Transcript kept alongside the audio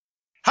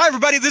Hi,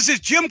 everybody. This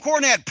is Jim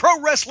Cornette, pro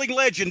wrestling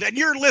legend, and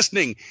you're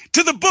listening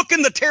to the Book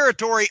in the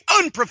Territory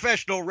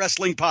Unprofessional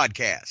Wrestling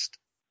Podcast.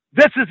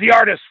 This is the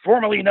artist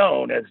formerly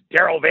known as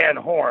Daryl Van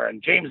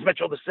Horn, James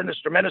Mitchell, the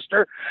Sinister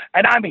Minister,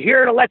 and I'm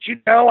here to let you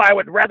know I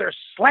would rather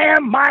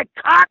slam my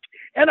cock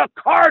in a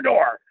car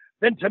door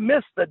than to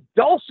miss the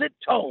dulcet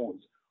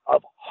tones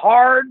of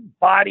Hard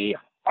Body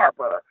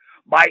Harper,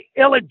 my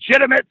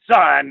illegitimate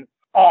son,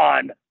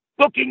 on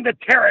Booking the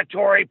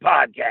Territory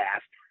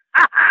podcast.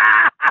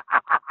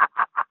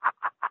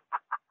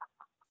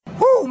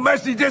 Woo,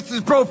 Messi, this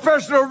is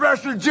professional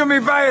wrestler Jimmy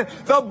Valiant,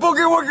 the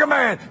Boogie Woogie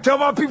Man. Tell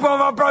my people and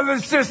my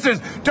brothers and sisters,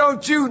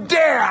 don't you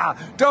dare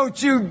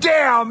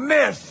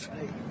miss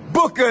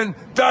Booking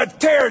the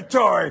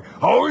Territory.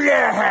 Oh,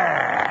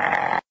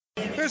 yeah.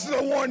 This is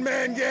a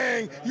one-man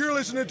gang. You're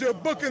listening to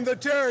Booking the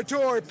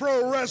Territory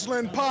Pro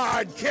Wrestling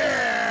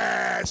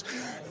Podcast.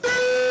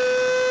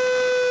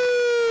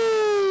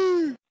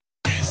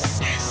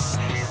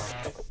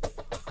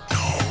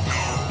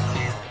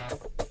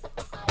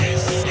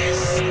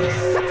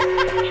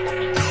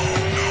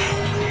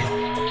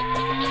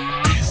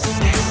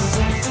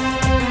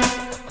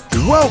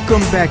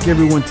 Welcome back,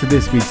 everyone, to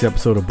this week's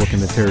episode of Booking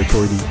the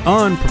Territory, the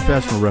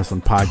Unprofessional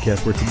Wrestling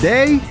Podcast, where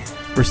today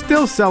we're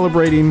still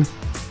celebrating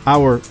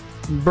our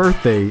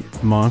birthday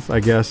month,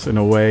 I guess, in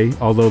a way,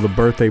 although the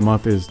birthday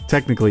month is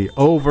technically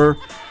over.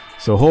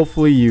 So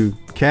hopefully you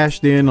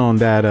cashed in on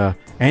that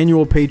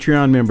annual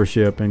Patreon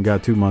membership and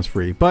got 2 months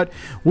free. But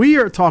we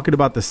are talking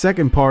about the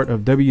second part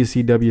of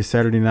WCW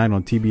Saturday Night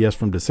on TBS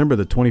from December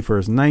the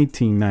 21st,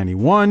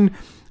 1991.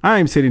 I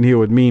am sitting here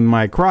with Mean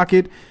Mike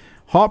Crockett.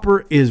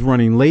 Harper is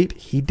running late.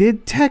 He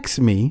did text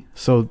me,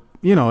 so,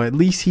 you know, at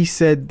least he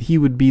said he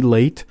would be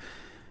late.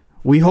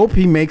 We hope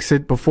he makes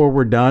it before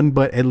we're done,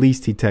 but at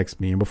least he texted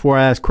me. And before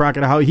I ask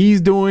Crockett how he's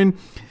doing,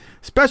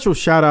 special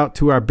shout out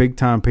to our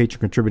big-time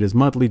Patreon contributors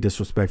monthly,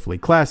 Disrespectfully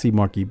Classy,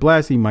 Marky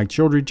Blassie, Mike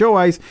Childry, Joe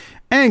Ice,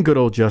 and good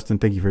old Justin.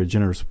 Thank you for your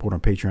generous support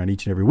on Patreon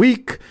each and every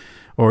week,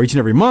 or each and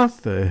every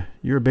month.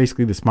 You're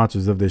basically the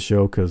sponsors of this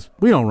show because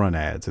we don't run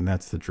ads, and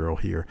that's the drill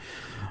here.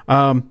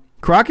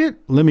 Crockett,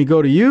 let me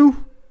go to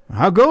you.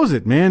 How goes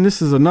it, man?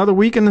 This is another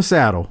week in the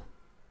saddle.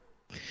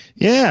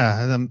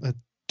 Yeah,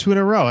 2 in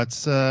a row.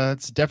 It's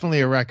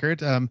definitely a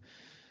record.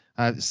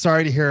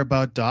 Sorry to hear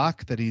about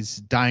Doc, that he's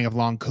dying of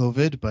long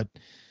COVID, but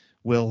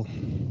we'll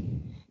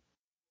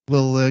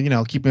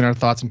keep in our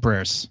thoughts and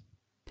prayers.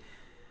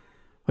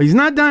 Well, he's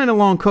not dying of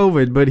long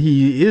COVID, but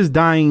he is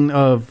dying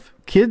of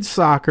kids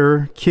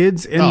soccer,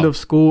 kids end of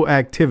school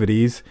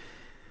activities,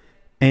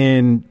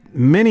 and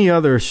many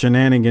other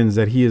shenanigans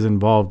that he is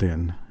involved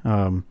in.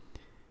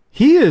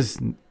 He is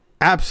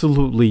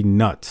absolutely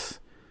nuts.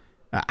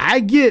 I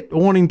get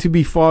wanting to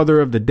be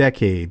father of the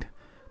decade,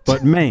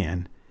 but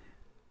man,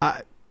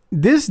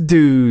 this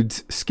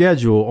dude's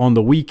schedule on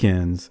the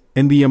weekends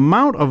and the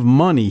amount of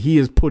money he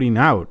is putting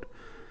out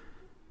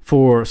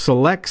for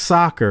select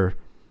soccer,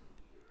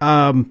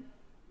 I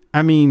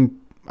mean,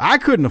 I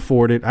couldn't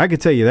afford it. I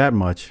could tell you that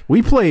much.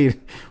 We played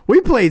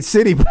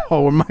city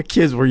ball when my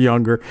kids were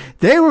younger.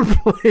 They were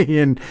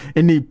playing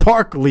in the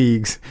park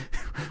leagues,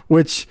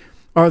 which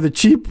are the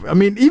cheap. I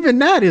mean, even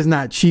that is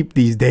not cheap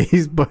these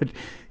days, but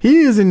he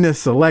is in this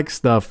select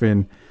stuff,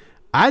 and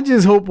I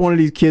just hope one of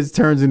these kids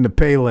turns into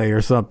Pele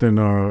or something,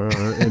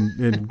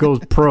 and goes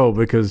pro,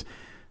 because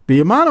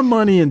the amount of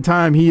money and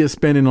time he is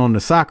spending on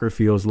the soccer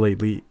fields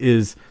lately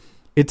it's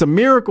a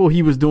miracle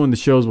he was doing the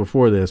shows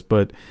before this,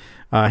 but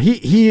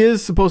he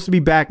is supposed to be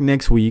back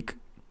next week,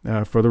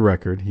 for the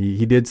record.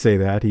 He did say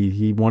that.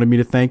 He wanted me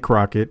to thank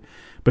Crockett,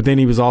 but then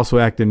he was also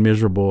acting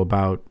miserable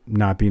about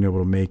not being able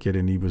to make it,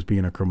 and he was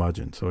being a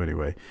curmudgeon. So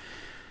anyway.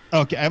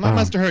 Okay, I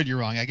must have heard you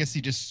wrong. I guess he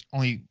just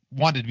only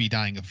wanted to be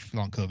dying of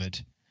long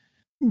COVID.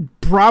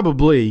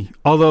 Probably.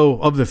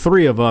 Although of the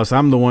three of us,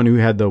 I'm the one who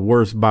had the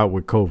worst bout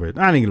with COVID.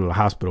 I didn't go to the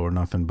hospital or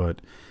nothing,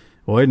 but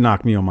it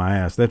knocked me on my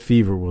ass. That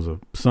fever was a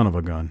son of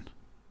a gun.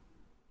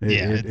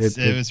 It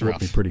was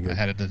rough. Me pretty good.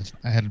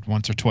 I had it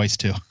once or twice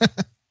too.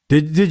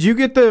 Did you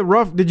get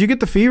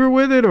the fever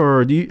with it,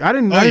 or I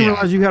didn't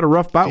realize you had a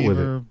rough bout with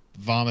it.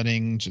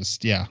 Vomiting,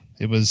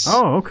 it was.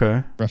 Oh,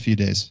 okay. Rough few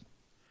days.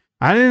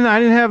 I didn't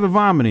have the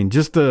vomiting,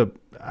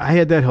 I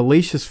had that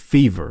hellacious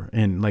fever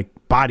and like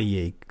body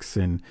aches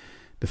and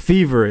the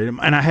fever,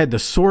 and I had the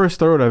sorest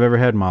throat I've ever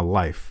had in my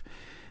life.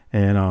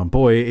 And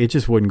boy, it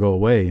just wouldn't go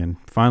away, and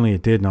finally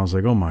it did, and I was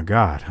like, oh my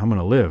God, I'm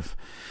gonna live.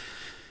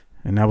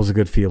 And that was a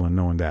good feeling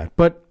knowing that.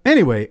 But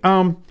anyway,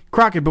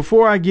 Crockett,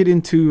 before I get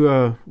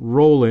into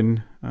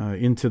rolling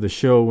into the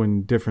show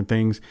and different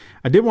things,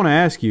 I did want to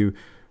ask you,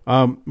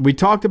 we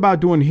talked about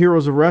doing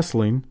Heroes of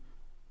Wrestling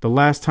the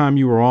last time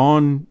you were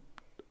on.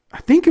 I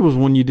think it was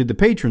when you did the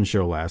patron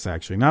show last,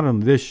 actually, not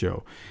on this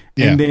show.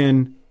 Yeah. And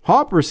then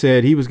Harper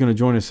said he was going to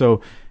join us. So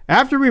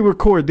after we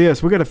record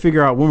this, we got to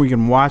figure out when we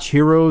can watch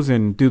Heroes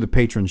and do the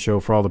patron show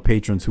for all the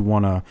patrons who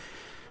want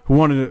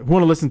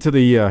to listen to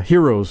the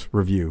Heroes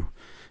review.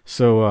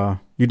 So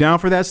you down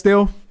for that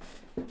still?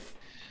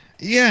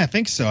 Yeah, I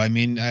think so. I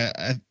mean,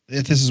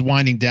 if this is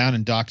winding down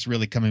and Doc's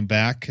really coming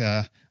back,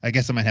 I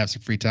guess I might have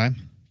some free time.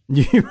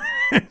 You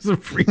have some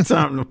free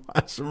time to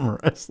watch some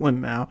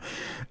wrestling now.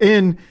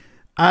 And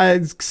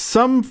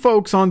some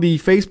folks on the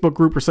Facebook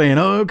group are saying,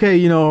 oh,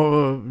 okay,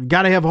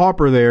 got to have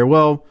Harper there.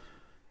 Well,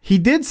 he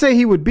did say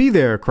he would be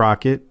there,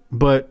 Crockett,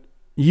 but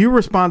you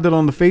responded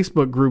on the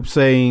Facebook group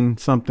saying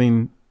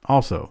something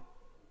also.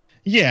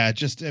 Yeah, it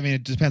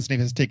depends on if he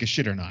has to take a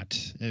shit or not.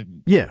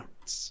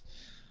 It's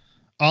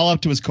all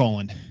up to his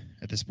colon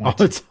at this point.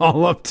 Oh, it's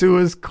all up to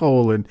his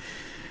colon.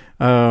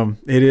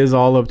 It is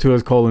all up to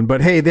his colon.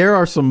 But hey, there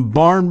are some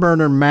barn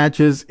burner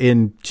matches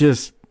and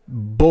just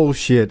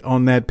bullshit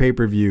on that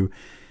pay-per-view.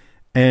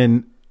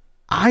 And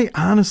I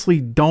honestly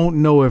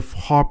don't know if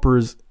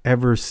Harper's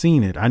ever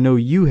seen it. I know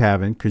you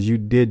haven't because you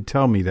did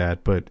tell me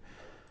that, but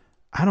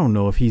I don't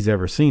know if he's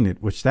ever seen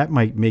it, which that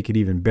might make it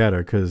even better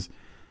because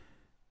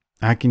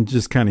I can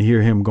just kind of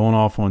hear him going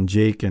off on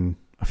Jake and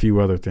a few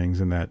other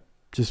things in that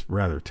just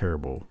rather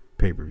terrible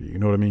pay-per-view. You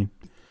know what I mean?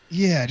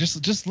 Yeah,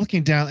 just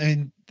looking down. I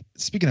mean,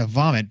 speaking of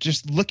vomit,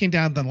 just looking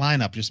down the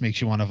lineup just makes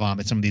you want to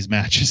vomit some of these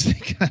matches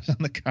they got on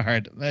the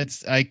card.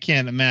 I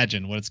can't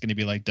imagine what it's going to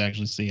be like to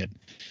actually see it.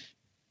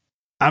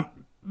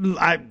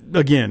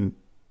 Again,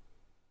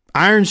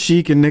 Iron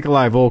Sheik and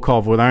Nikolai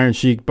Volkov with Iron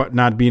Sheik but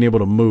not being able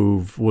to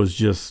move was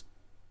just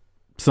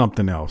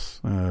something else.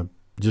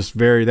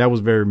 That was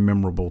very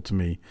memorable to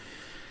me.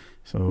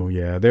 So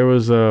yeah, there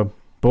was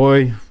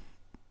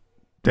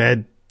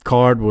that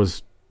card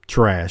was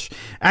trash.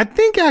 I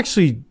think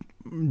actually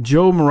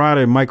Joe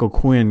Murata and Michael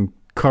Quinn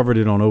covered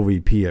it on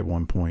OVP at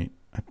one point.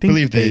 I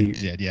believe they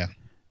did, yeah.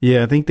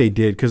 Yeah, I think they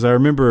did because I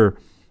remember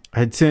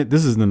this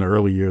is in the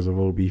early years of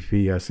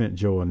OVP. I sent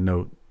Joe a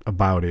note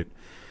about it.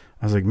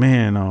 I was like,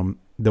 man,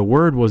 the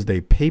word was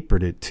they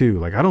papered it too.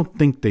 Like, I don't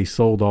think they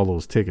sold all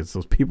those tickets.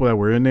 Those people that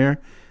were in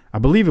there, I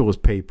believe it was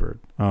papered.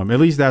 At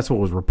least that's what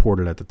was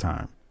reported at the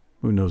time.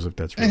 Who knows if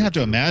that's really I have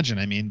true. to imagine.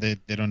 I mean, they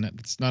don't.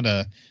 It's not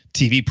a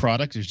TV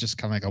product. It's just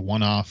kind of like a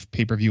one-off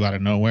pay-per-view out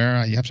of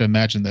nowhere. You have to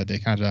imagine that they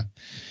kind of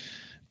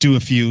do a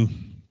few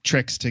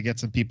tricks to get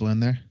some people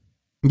in there.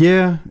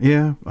 Yeah,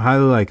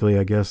 highly likely.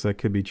 I guess that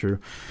could be true.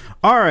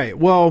 All right,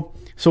 well,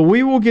 so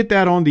we will get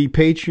that on the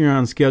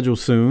Patreon schedule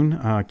soon.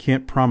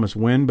 Can't promise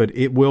when, but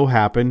it will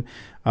happen.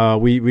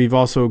 We've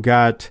also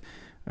got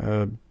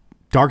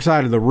Dark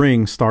Side of the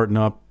Ring starting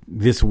up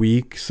this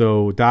week,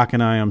 so Doc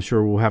and I'm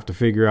sure we'll have to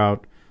figure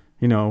out,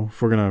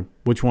 if we're gonna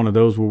which one of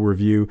those we'll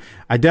review.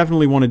 I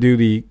definitely want to do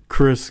the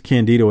Chris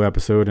Candido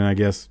episode, and I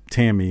guess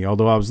Tammy.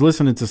 Although I was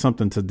listening to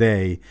something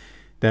today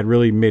that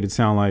really made it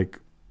sound like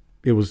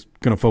it was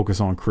going to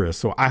focus on Chris.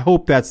 So I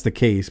hope that's the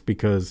case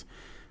because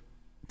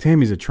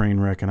Tammy's a train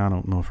wreck and I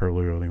don't know if I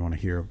really want to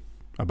hear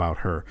about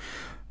her.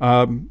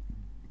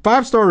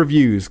 5-star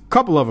reviews,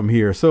 couple of them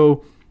here.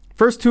 So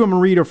first two I'm going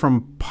to read are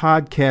from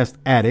Podcast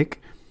Addict.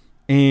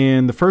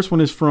 And the first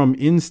one is from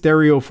In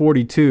Stereo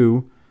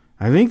 42.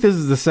 I think this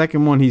is the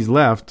second one he's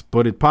left,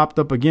 but it popped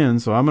up again.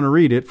 So I'm going to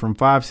read it from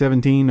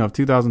 5/17 of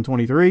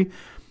 2023.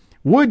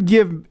 Would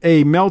give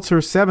a Meltzer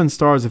 7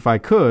 stars if I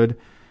could.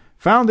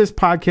 Found this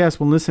podcast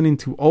when listening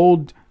to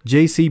old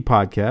JC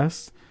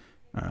podcasts,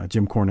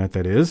 Jim Cornette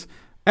that is.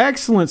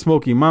 Excellent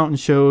Smoky Mountain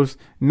shows,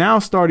 now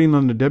starting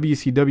on the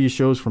WCW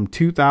shows from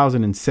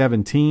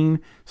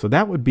 2017. So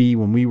that would be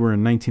when we were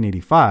in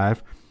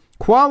 1985.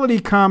 Quality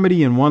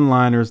comedy and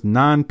one-liners,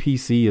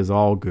 non-PC is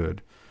all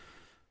good.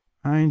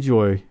 I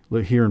enjoy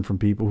hearing from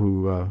people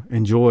who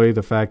enjoy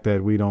the fact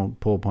that we don't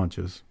pull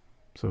punches.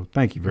 So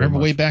thank you very much.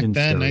 Remember way back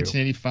then,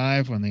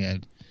 1985, when they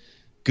had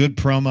good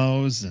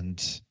promos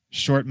and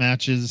short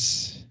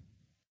matches.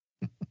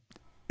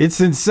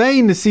 It's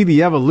insane to see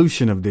the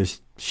evolution of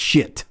this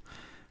shit.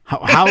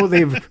 How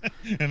they've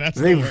and that's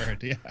the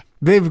word, yeah.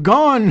 They've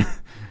gone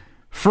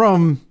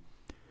from,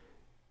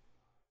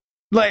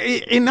 like,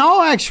 in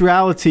all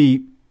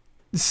actuality,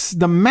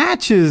 the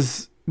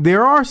matches,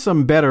 there are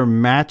some better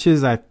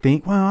matches, I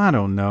think. Well, I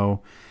don't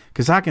know.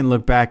 Because I can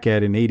look back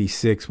at in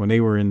 86 when they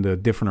were in the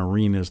different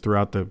arenas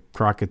throughout the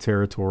Crockett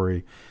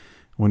territory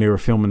when they were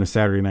filming the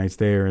Saturday nights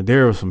there.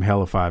 There were some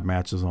hellified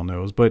matches on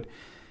those. But,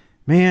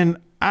 man,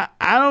 I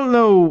don't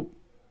know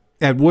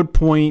at what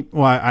point.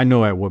 Well, I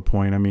know at what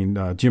point. I mean,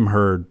 Jim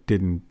Herd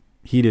didn't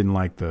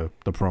like the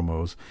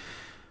promos.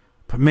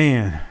 But,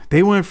 man,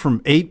 they went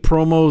from 8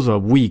 promos a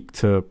week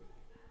to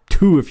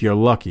 2 if you're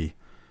lucky.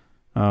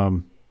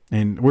 And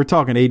we're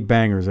talking 8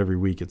 bangers every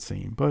week, it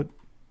seemed. But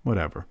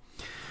whatever.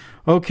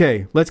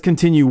 Okay, let's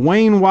continue.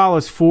 Wayne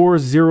Wallace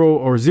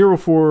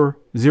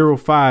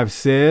 0405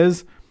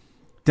 says,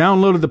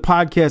 downloaded the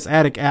Podcast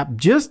Addict app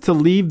just to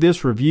leave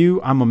this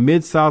review. I'm a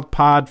Mid-South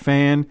Pod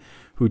fan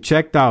who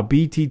checked out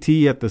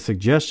BTT at the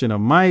suggestion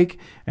of Mike,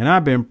 and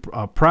I've been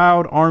a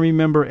proud Army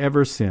member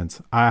ever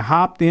since. I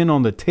hopped in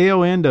on the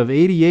tail end of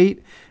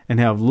 88 and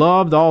have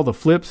loved all the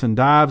flips and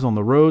dives on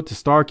the road to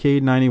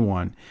Starrcade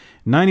 91.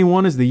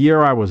 91 is the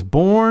year I was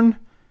born.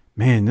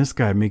 Man, this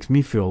guy makes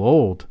me feel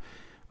old.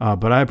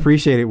 But I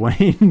appreciate it,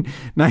 Wayne.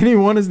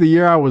 91 is the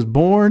year I was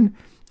born,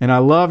 and I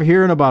love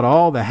hearing about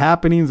all the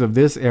happenings of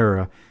this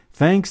era.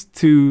 Thanks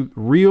to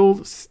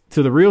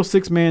the real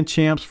six-man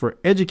champs for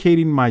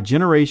educating my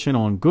generation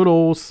on good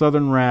old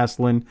Southern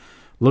wrestling.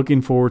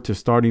 Looking forward to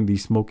starting the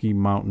Smoky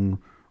Mountain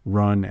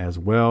run as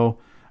well.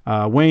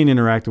 Wayne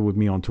interacted with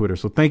me on Twitter.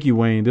 So thank you,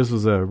 Wayne. This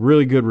was a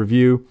really good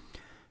review.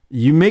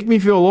 You make me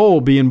feel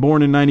old being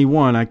born in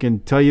 91. I can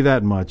tell you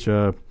that much.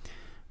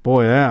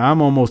 Boy,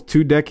 I'm almost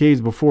 2 decades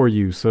before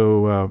you.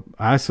 So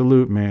I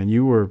salute, man.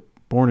 You were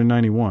born in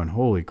 91.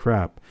 Holy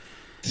crap.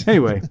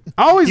 Anyway,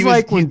 I always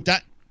when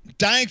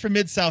dying for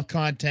Mid-South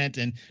content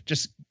and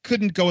just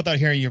couldn't go without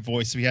hearing your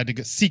voice. So we had to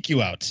go seek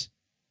you out.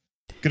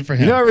 Good for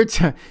him. You know, every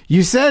time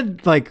you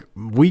said like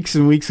weeks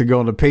and weeks ago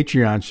on the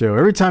Patreon show,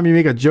 every time you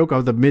make a joke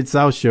of the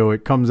Mid-South show,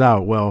 it comes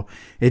out. Well,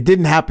 it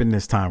didn't happen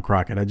this time,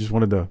 Crockett. I just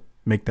wanted to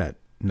make that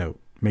note,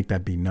 make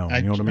that be known.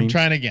 You know what I mean? I'm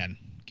trying again.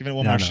 Give it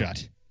one more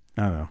shot.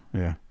 I know.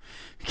 Yeah.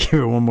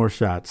 Give it one more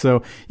shot.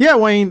 So yeah,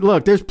 Wayne,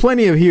 look, there's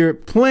plenty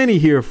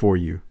here for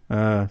you.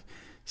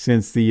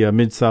 Since the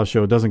Mid-South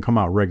show doesn't come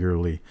out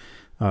regularly,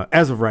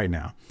 as of right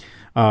now.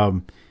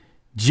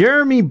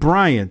 Jeremy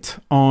Bryant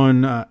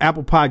on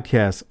Apple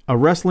Podcasts, a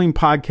wrestling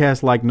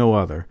podcast like no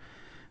other.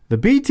 The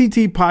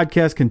BTT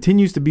podcast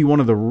continues to be one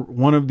of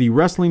the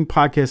wrestling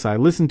podcasts I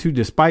listen to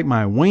despite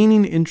my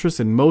waning interest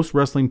in most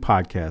wrestling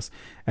podcasts.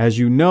 As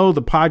you know,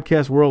 the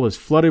podcast world is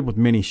flooded with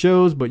many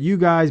shows, but you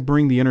guys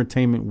bring the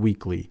entertainment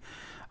weekly.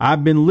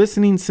 I've been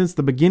listening since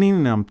the beginning,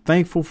 and I'm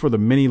thankful for the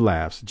many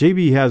laughs.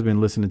 JB has been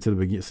listening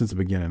since the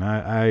beginning.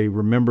 I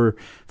remember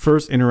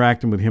first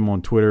interacting with him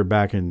on Twitter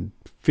back in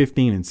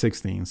 15 and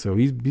 16, so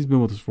he's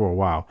been with us for a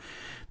while.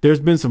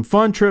 There's been some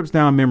fun trips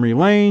down memory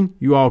lane.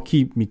 You all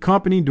keep me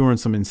company during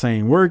some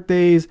insane work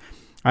days.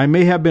 I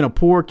may have been a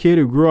poor kid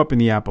who grew up in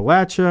the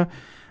Appalachia.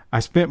 I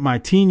spent my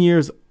teen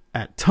years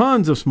at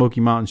tons of Smoky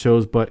Mountain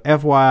shows, but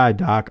FYI,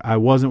 Doc, I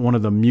wasn't one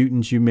of the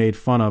mutants you made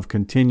fun of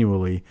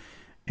continually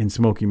in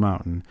Smoky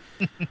Mountain.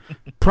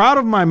 Proud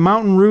of my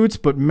mountain roots,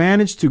 but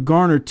managed to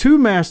garner 2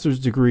 master's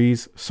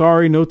degrees.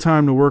 Sorry, no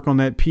time to work on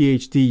that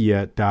PhD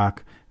yet,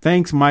 Doc.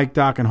 Thanks, Mike,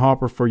 Doc, and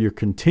Harper, for your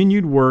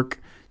continued work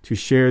to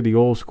share the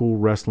old school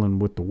wrestling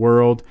with the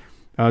world.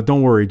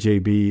 Don't worry,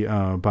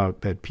 JB,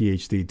 about that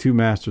PhD. 2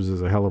 masters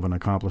is a hell of an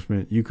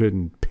accomplishment. You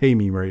couldn't pay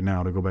me right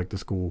now to go back to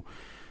school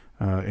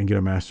and get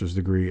a master's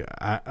degree.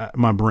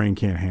 My brain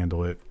can't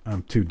handle it.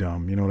 I'm too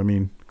dumb. You know what I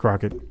mean,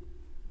 Crockett?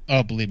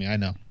 Oh, believe me, I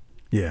know.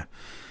 Yeah.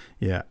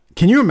 Yeah.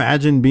 Can you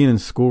imagine being in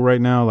school right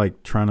now,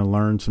 like trying to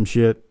learn some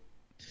shit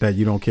that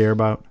you don't care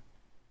about?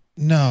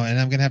 No, and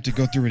I'm going to have to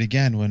go through it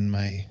again when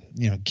my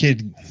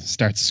kid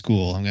starts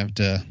school. I'm going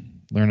to have to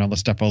learn all the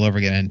stuff all over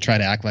again and try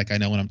to act like I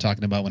know what I'm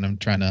talking about when I'm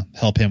trying to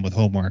help him with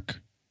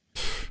homework.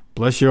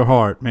 Bless your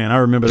heart, man. I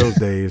remember those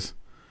days.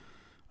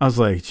 I was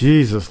like,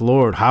 Jesus,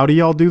 Lord, how do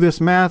y'all do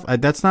this math?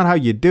 That's not how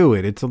you do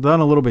it. It's done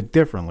a little bit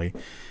differently.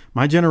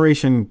 My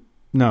generation,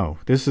 no.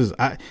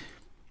 I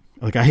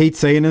hate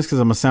saying this because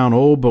I'm going to sound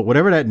old, but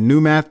whatever that new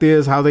math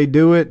is, how they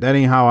do it, that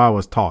ain't how I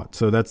was taught.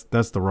 So that's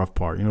the rough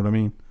part. You know what I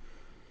mean?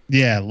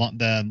 Yeah,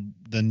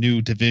 the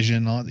new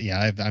division.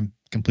 I'm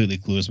completely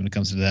clueless when it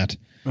comes to that.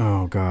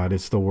 Oh, God,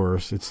 it's the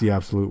worst. It's the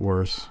absolute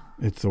worst.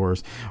 It's the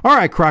worst. All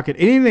right, Crockett,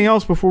 anything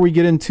else before we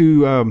get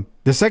into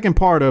the second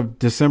part of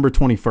December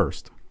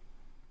 21st?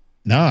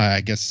 No, I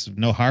guess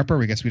no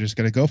Harper. I guess we just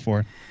got to go for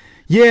it.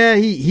 Yeah,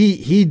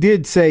 he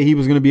did say he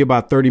was going to be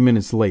about 30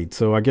 minutes late.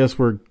 So I guess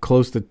we're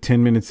close to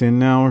 10 minutes in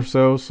now or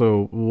so.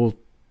 So we'll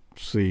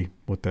see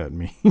what that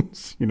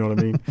means. You know what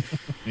I mean?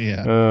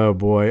 Yeah. Oh,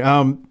 boy.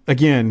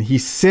 Again, he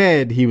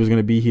said he was going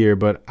to be here,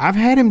 but I've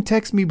had him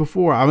text me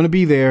before. I'm going to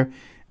be there.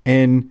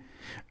 And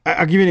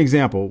I'll give you an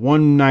example.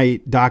 One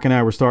night, Doc and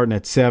I were starting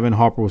at 7.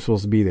 Harper was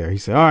supposed to be there. He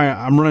said, all right,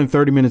 I'm running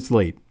 30 minutes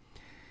late.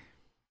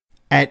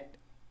 At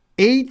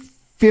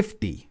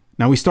 8:50,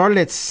 now we started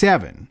at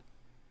 7.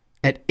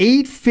 At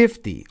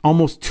 8:50,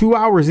 almost 2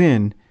 hours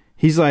in,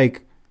 he's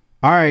like,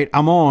 all right,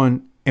 I'm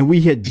on. And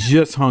we had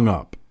just hung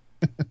up.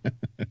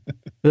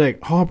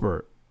 Like,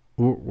 Harper,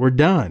 we're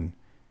done.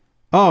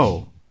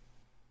 Oh,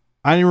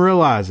 I didn't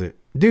realize it.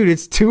 Dude,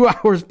 it's 2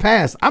 hours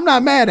past. I'm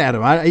not mad at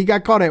him. He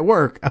got caught at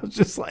work. I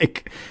was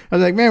like,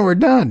 man, we're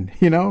done.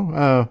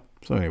 So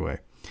anyway.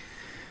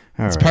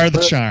 It's part of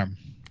the charm.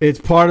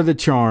 It's part of the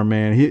charm,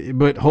 man.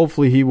 But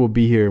hopefully he will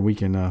be here and we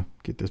can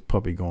get this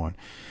puppy going.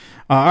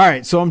 All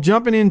right, so I'm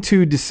jumping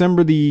into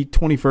December the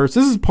 21st.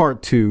 This is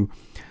part 2.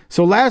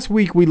 So last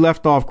week we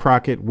left off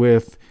Crockett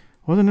with,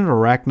 wasn't it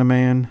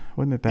Arachnaman?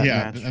 Wasn't it that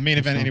match? Yeah, a main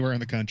event anywhere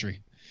in the country.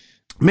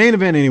 Main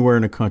event anywhere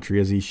in the country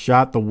as he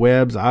shot the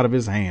webs out of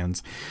his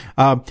hands.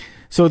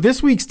 So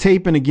this week's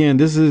taping, again,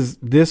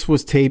 this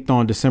was taped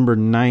on December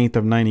 9th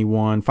of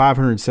 91.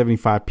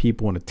 575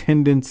 people in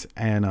attendance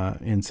and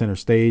in center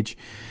stage.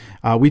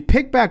 We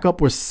picked back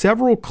up with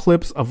several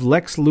clips of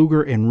Lex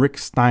Luger and Rick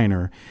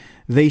Steiner.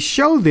 They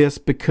show this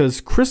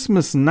because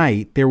Christmas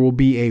night, there will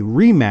be a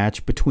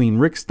rematch between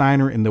Rick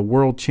Steiner and the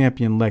world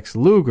champion Lex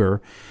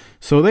Luger.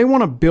 So they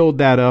want to build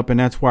that up, and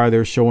that's why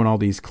they're showing all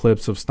these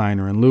clips of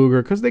Steiner and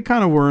Luger, because they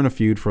kind of were in a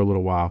feud for a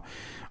little while.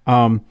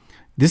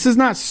 This is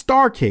not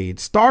Starrcade.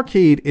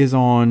 Starrcade is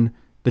on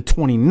the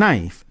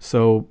 29th.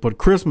 So, but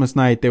Christmas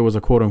night, there was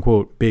a quote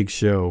unquote big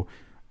show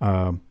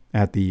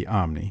at the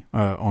Omni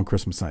on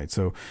Christmas night.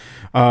 So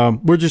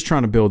we're just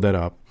trying to build that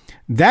up.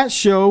 That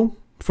show,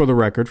 for the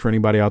record, for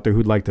anybody out there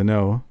who'd like to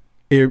know,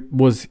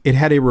 it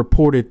had a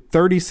reported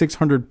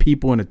 3,600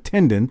 people in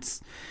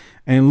attendance,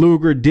 and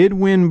Luger did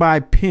win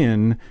by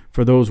pin,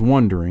 for those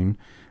wondering.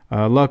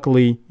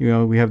 Luckily,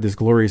 we have this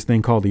glorious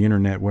thing called the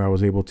internet where I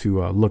was able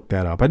to look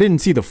that up. I didn't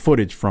see the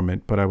footage from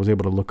it, but I was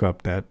able to look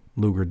up that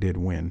Luger did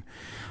win.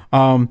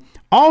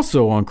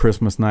 Also on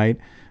Christmas night,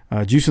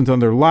 Juice and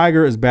Thunder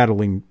Liger is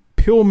battling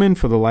Pillman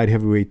for the light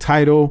heavyweight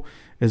title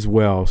as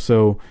well.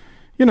 So,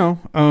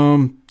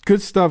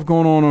 good stuff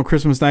going on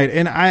Christmas night.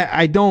 And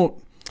I don't,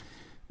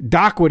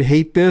 Doc would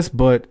hate this,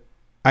 but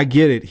I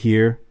get it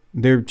here.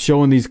 They're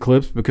showing these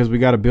clips because we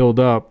got to build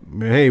up.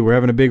 Hey, we're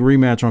having a big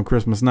rematch on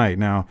Christmas night.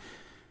 Now,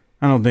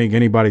 I don't think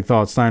anybody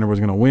thought Steiner was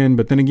going to win,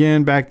 but then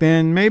again, back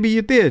then, maybe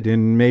you did,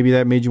 and maybe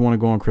that made you want to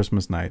go on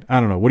Christmas night. I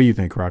don't know. What do you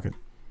think, Crockett?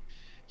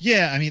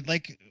 Yeah,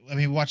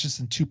 we watched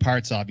this in two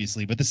parts,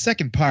 obviously, but the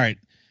second part,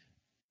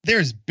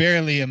 there's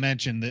barely a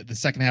mention the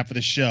second half of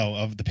the show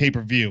of the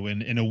pay-per-view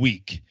in a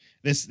week.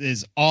 This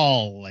is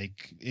all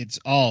it's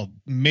all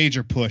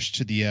major push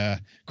to the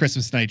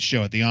Christmas night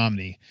show at the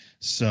Omni.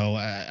 So,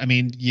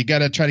 you got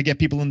to try to get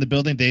people in the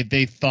building.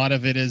 They thought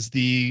of it as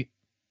the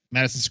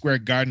Madison Square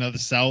Garden of the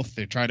South.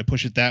 They're trying to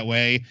push it that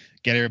way,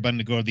 get everybody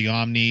to go to the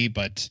Omni,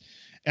 but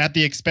at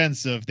the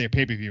expense of their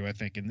pay-per-view, I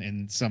think,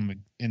 in some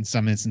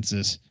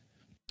instances.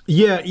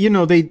 Yeah,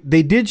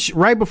 they did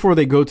right before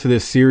they go to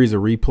this series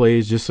of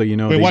replays, just so you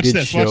know. Wait, watch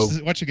this.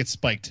 Watch it get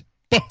spiked.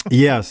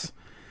 Yes.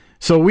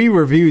 So we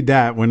reviewed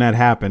that when that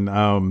happened,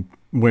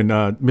 when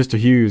Mr.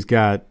 Hughes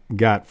got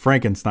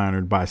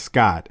Frankensteinered by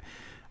Scott.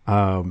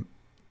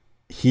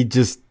 He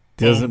just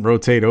doesn't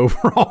rotate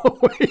over all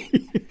the way.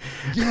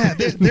 Yeah,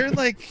 there's a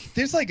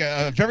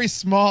very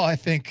small, I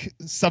think,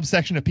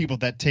 subsection of people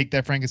that take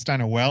that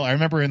Frankensteiner well. I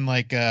remember in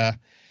when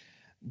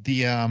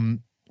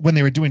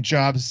they were doing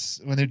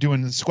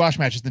the squash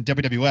matches in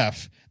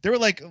WWF, they were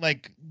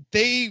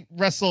they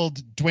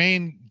wrestled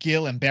Dwayne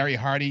Gill and Barry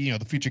Hardy,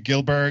 the future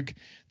Gilbert.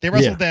 They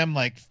wrestled them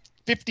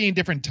 15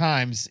 different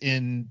times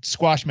in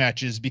squash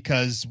matches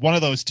because one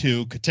of those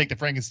two could take the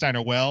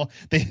Frankensteiner well.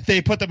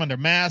 They put them under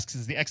masks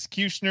as the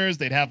executioners.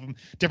 They'd have them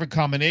different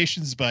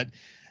combinations, but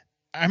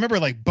I remember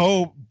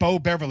Bo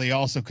Beverly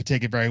also could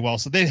take it very well.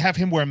 So they'd have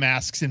him wear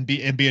masks and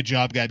be a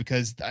job guy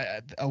because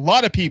a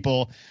lot of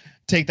people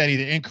take that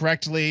either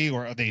incorrectly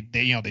or they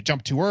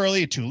jump too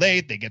early, too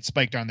late. They get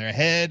spiked on their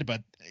head.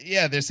 But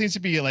yeah, there seems to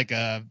be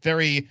a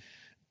very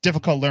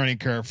difficult learning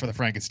curve for the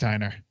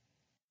Frankensteiner.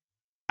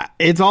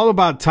 It's all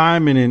about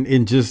timing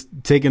and just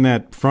taking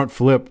that front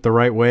flip the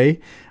right way.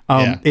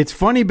 It's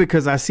funny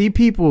because I see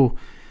people,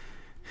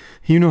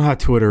 you know how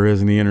Twitter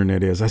is and the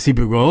internet is. I see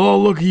people go, oh,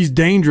 look, he's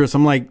dangerous.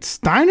 I'm like,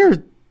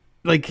 Steiner,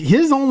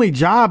 his only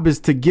job is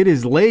to get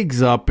his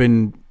legs up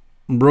and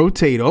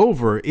rotate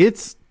over.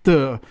 It's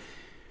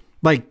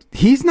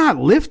he's not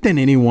lifting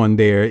anyone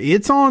there.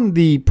 It's on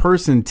the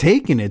person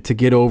taking it to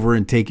get over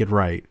and take it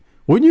right.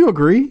 Wouldn't you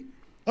agree?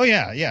 Oh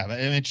yeah.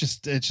 It's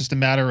just a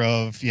matter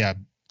of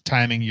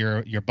timing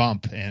your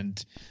bump,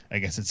 and I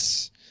guess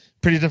it's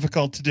pretty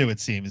difficult to do, it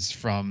seems,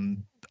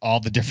 from all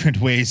the different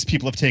ways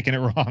people have taken it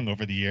wrong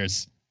over the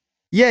years.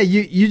 Yeah,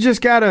 you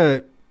just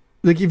gotta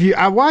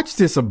I watched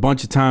this a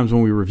bunch of times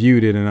when we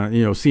reviewed it,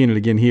 and seeing it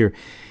again here,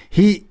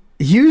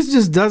 Hughes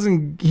just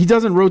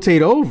doesn't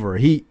rotate over.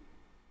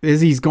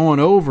 He's going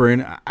over,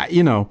 and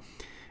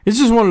it's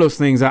just one of those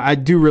things. I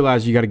do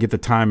realize you got to get the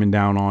timing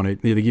down on it.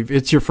 If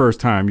it's your first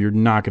time, you're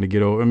not going to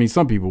get over. I mean,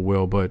 some people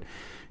will, but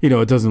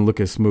it doesn't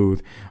look as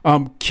smooth.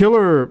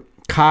 Killer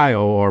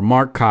Kyle or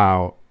Mark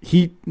Kyle,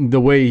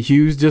 the way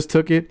Hughes just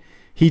took it,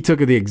 he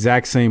took it the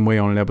exact same way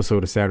on an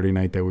episode of Saturday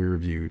Night that we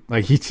reviewed.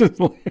 He just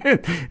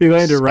he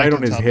landed right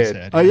on his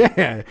head. Oh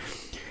yeah,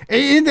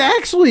 and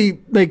actually,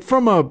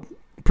 from a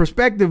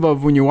perspective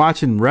of when you're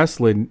watching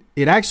wrestling,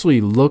 it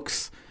actually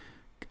looks,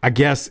 I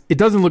guess it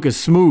doesn't look as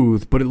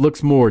smooth, but it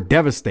looks more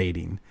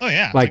devastating. Oh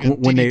yeah,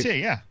 when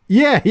DDT,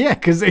 yeah,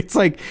 because it's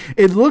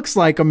it looks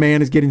like a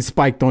man is getting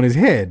spiked on his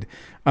head.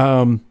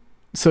 But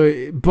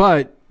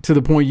to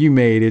the point you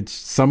made, it's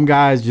some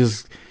guys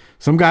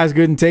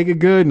couldn't take it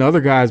good, and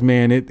other guys,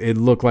 man, it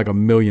looked like $1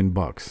 million.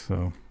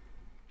 So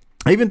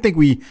I even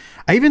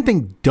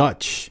think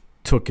Dutch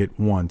took it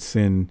once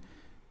and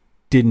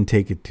didn't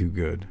take it too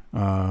good.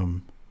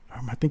 Am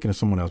I thinking of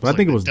someone else? But I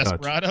think it was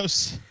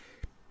Desperados. Dutch.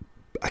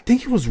 I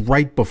think it was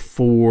right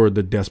before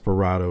the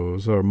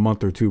Desperados, or a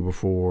month or two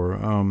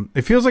before.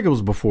 It feels like it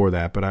was before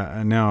that, but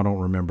I don't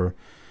remember.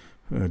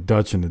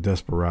 Dutch and the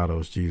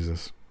Desperados,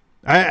 Jesus.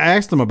 I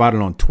asked him about it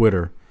on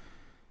Twitter,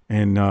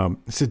 and I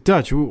said,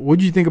 Dutch, what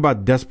do you think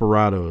about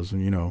Desperados?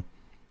 And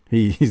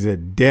he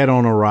said, dead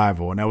on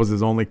arrival, and that was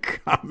his only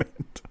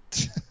comment.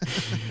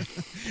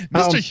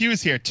 Mr.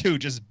 Hughes here too,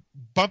 just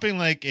bumping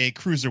like a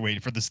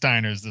cruiserweight for the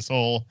Steiners this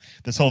whole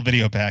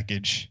video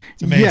package.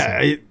 It's amazing.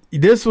 Yeah,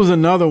 this was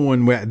another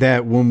one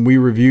that when we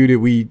reviewed it,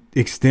 we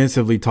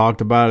extensively talked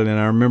about it, and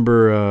I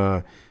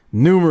remember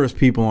numerous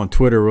people on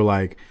Twitter were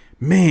like,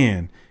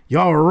 man,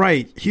 y'all are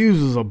right.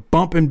 Hughes is a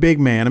bumping big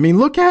man. I mean,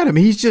 look at him.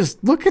 He's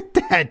just, look at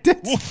that.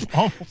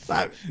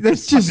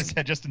 That's just his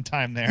head just in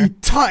time there.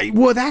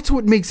 Well, that's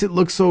what makes it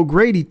look so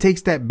great. He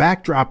takes that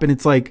backdrop and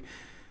it's like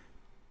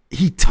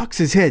he tucks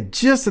his head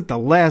just at the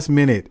last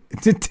minute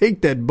to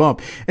take that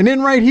bump. And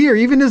then right here,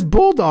 even this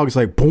bulldog's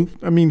like, boom.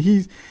 I mean,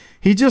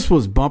 he just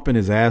was bumping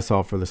his ass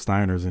off for the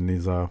Steiners in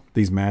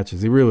these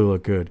matches. He really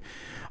looked good.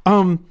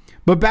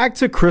 But back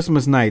to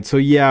Christmas night. So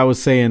yeah, I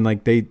was saying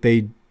like they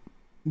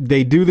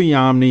do the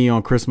Omni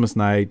on Christmas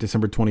night,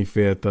 December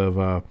 25th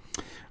of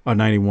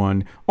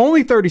 91.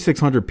 Only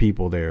 3,600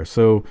 people there.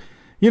 So,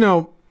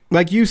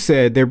 like you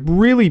said, they're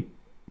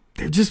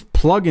just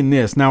plugging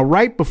this. Now,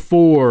 right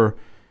before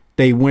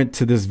they went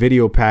to this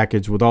video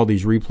package with all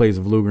these replays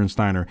of Luger and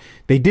Steiner,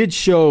 they did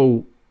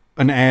show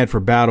an ad for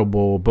Battle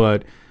Bowl,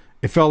 but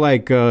it felt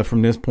like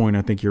from this point,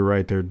 I think you're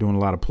right. They're doing a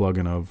lot of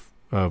plugging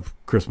of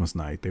Christmas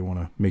night. They want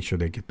to make sure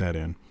they get that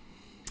in.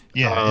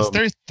 Yeah, is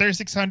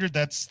 3,600?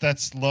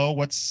 That's low.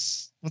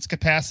 What's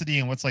capacity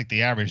and what's like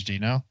the average? Do you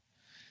know?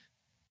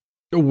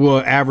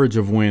 Well, average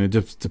of when, it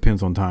just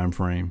depends on time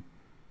frame.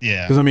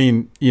 Yeah, because I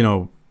mean,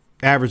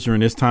 average during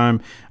this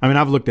time. I mean,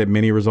 I've looked at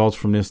many results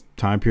from this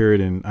time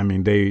period, and I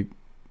mean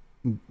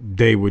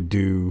they would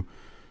do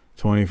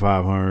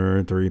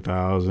 2,500,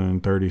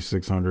 3,000,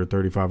 3,600,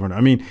 3,500. I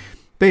mean,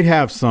 they'd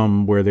have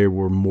some where they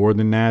were more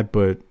than that,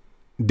 but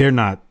they're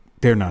not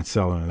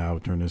selling it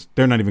out during this.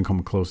 They're not even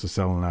coming close to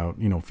selling out,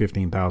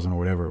 15,000 or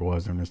whatever it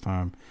was during this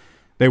time.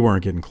 They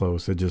weren't getting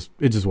close. It just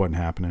wasn't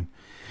happening.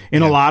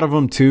 And a lot of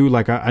them too,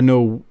 like I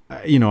know,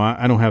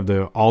 I don't have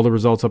all the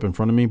results up in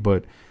front of me,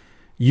 but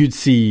you'd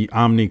see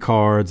Omni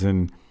cards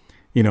and,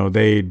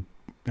 they'd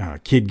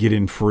kid get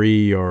in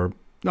free and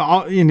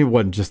it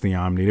wasn't just the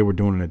Omni. They were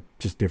doing it at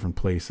just different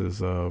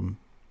places.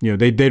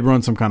 They'd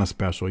run some kind of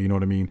special, you know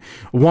what I mean?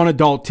 One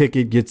adult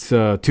ticket gets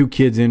 2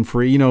 kids in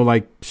free,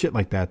 like shit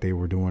like that they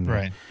were doing.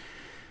 Right.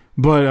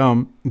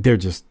 But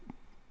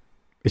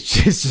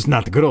it's just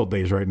not the good old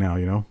days right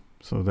now,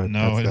 So that's it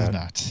that. Is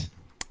not.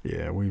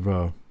 Yeah, we've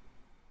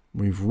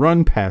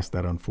run past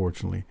that,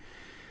 unfortunately.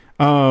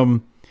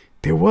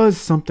 There was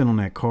something on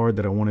that card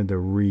that I wanted to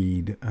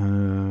read.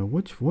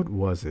 What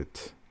was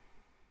it?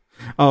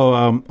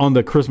 Oh, on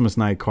the Christmas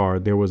night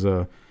card, there was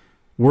a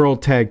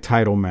World Tag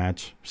Title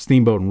match.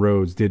 Steamboat and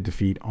Rhodes did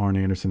defeat Arn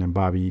Anderson and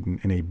Bobby Eaton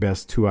in a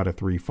best 2 out of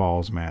 3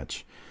 falls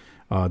match.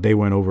 They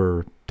went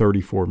over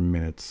 34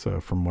 minutes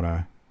from what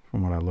I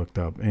looked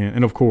up,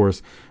 and of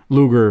course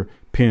Luger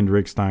pinned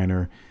Rick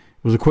Steiner. It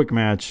was a quick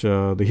match.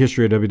 The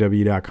history of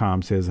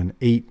WWE.com says an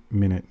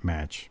 8-minute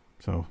match.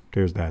 So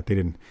there's that. They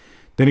didn't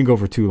go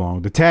for too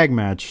long. The tag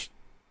match,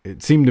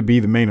 it seemed to be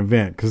the main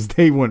event because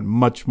they went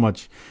much,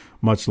 much,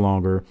 much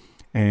longer.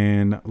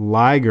 And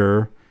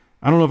Liger,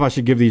 I don't know if I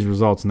should give these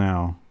results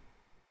now.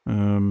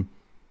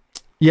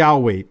 Yeah,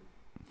 I'll wait.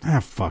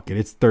 Fuck it.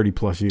 It's 30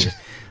 plus years.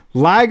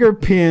 Liger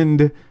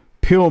pinned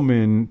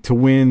Pillman to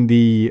win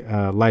the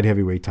light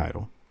heavyweight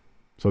title.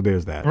 So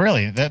there's that.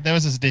 Really? That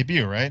was his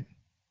debut, right?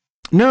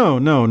 No.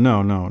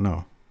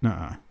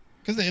 Nuh-uh.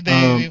 Because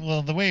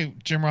the way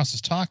Jim Ross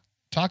is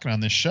talking on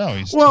this show,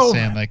 he's just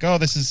saying like, oh,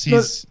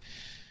 he's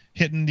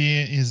hitting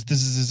this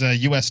is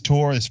his U.S.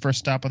 tour, his first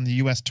stop on the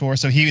U.S. tour.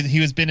 So he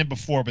was been in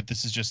before, but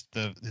this is just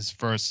his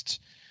first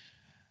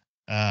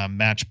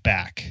match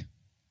back.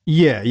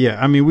 Yeah.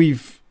 I mean,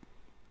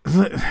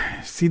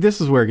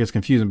 this is where it gets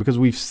confusing because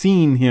we've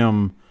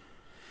seen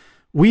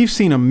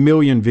a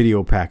million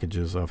video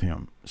packages of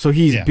him. So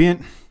he's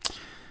been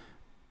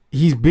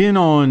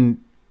on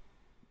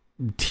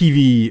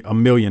TV a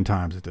million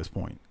times at this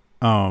point.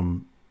 I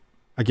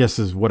guess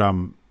is what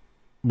I'm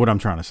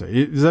trying to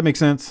say. Does that make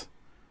sense?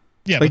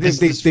 Yeah, like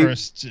this is his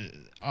first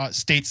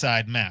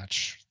stateside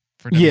match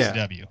for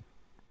WCW.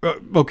 Yeah.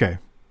 Okay.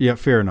 Yeah,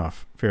 fair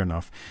enough.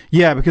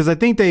 Yeah, because I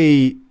think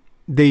he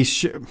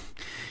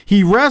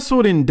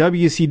wrestled in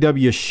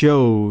WCW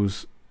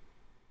shows,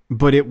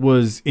 but it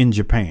was in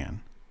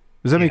Japan.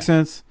 Does that make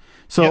sense?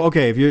 So,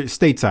 okay, if you're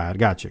stateside,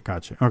 gotcha.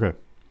 Okay.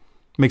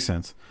 Makes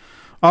sense.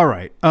 All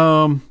right.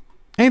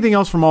 Anything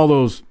else from all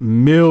those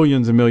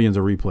millions and millions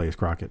of replays,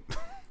 Crockett?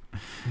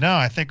 No,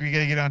 I think we got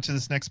to get on to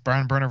this next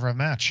barn burner of a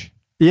match.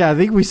 Yeah, I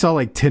think we saw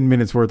like 10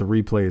 minutes worth of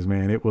replays,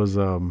 man. It was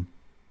nuts.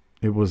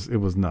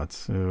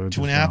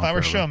 2.5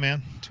 hour show,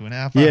 man.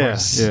 2.5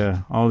 hours.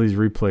 Yeah. All these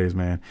replays,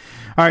 man.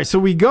 All right, so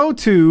we go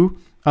to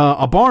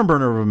a barn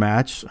burner of a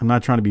match. I'm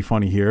not trying to be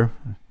funny here.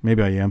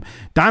 Maybe I am.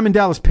 Diamond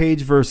Dallas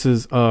Page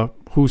versus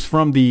who's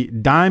from the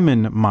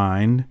Diamond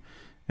Mine,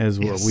 as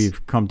what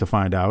we've come to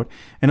find out.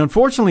 And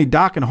unfortunately,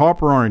 Doc and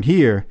Harper aren't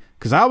here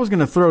because I was going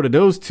to throw to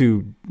those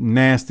two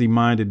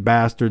nasty-minded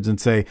bastards and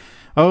say,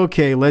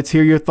 okay, let's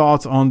hear your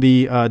thoughts on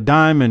the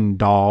Diamond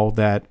doll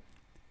that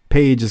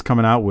Page is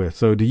coming out with.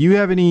 So do you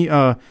have any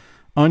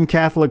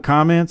un-Catholic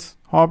comments,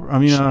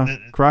 Harper?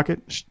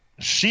 Crockett?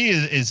 She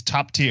is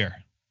top tier.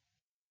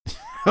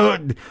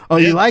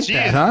 You like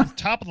that, huh?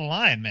 Top of the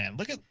line, man.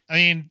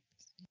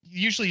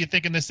 Usually you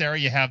think in this era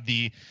you have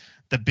the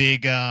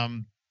big,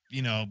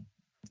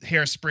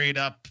 hair sprayed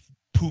up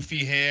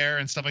poofy hair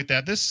and stuff like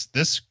that. This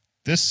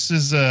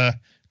is a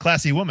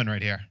classy woman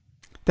right here.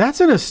 That's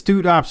an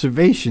astute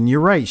observation. You're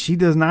right. She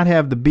does not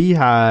have the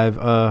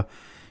beehive.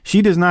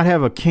 She does not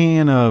have a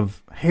can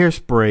of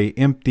hairspray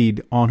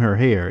emptied on her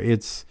hair.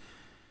 She's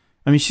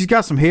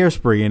got some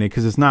hairspray in it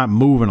because it's not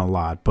moving a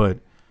lot, but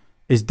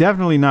it's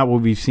definitely not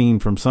what we've seen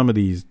from some of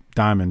these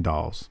Diamond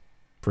dolls,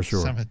 for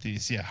sure. Some of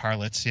these,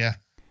 harlots, yeah.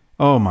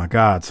 Oh my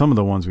God, some of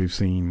the ones we've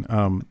seen,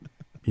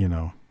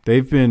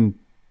 they've been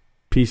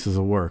pieces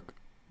of work.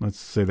 Let's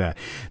say that.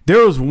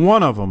 There was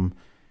one of them.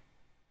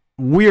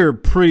 We're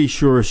pretty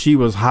sure she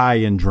was high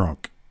and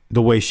drunk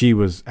the way she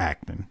was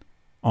acting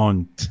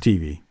on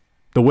TV.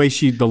 The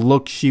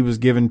look she was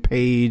giving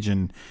Paige,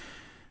 and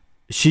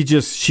she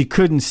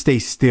couldn't stay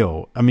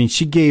still. I mean,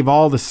 she gave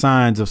all the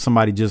signs of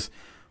somebody just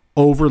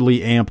overly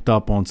amped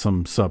up on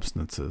some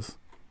substances.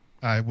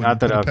 I wouldn't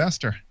put it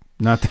past her.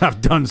 Not that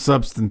I've done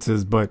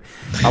substances, but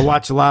I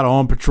watch a lot of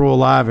On Patrol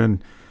Live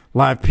and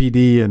Live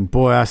PD, and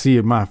boy, I see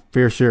my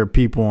fair share of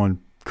people on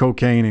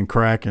cocaine and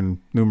crack and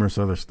numerous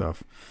other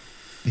stuff.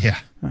 Yeah.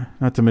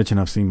 Not to mention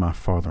I've seen my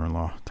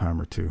father-in-law a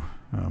time or two.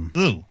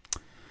 Ooh.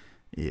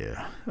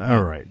 Yeah.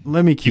 All right.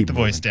 Let me keep the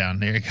voice down.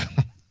 There you go.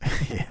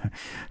 Yeah.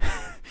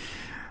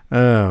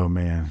 Oh,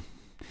 man.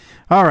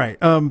 All right.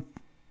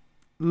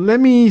 Let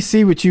me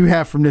see what you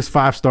have from this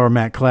 5-star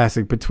Mac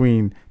Classic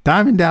between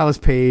Diamond Dallas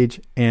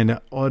Page and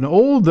an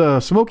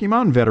old Smoky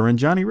Mountain veteran,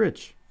 Johnny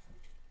Rich.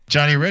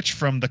 Johnny Rich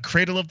from the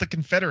Cradle of the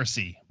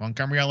Confederacy,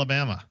 Montgomery,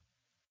 Alabama.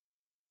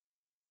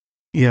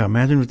 Yeah,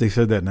 imagine if they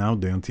said that now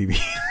on TV.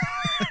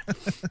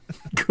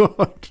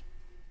 God.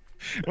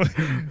 Well,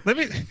 let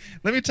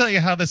me tell you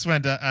how this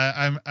went.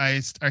 I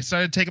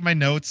started taking my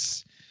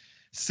notes,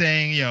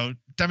 saying,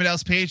 Diamond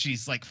Dallas Page,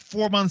 he's like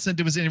 4 months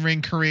into his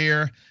in-ring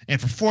career, and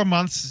for 4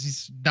 months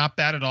he's not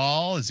bad at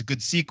all. It's a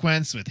good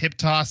sequence with hip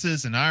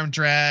tosses and arm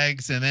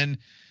drags, and then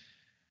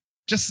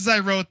just as I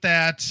wrote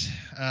that,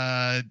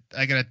 I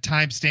got a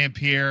timestamp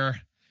here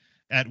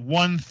at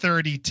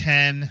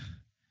 1:30:10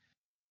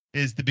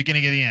 is the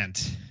beginning of the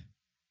end.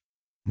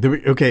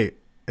 Okay,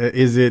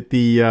 is it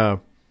a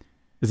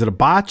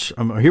botch?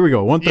 Here we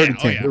go.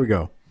 1:30:10. Yeah. Here we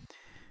go.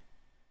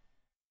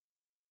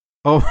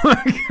 Oh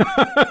my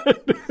God.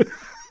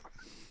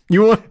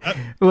 You want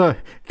look,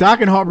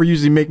 Doc and Harper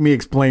usually make me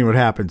explain what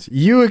happens.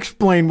 You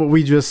explain what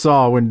we just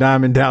saw when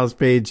Diamond Dallas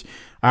Page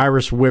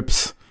Irish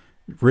whips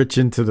Rich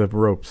into the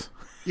ropes.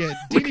 Yeah,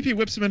 DDP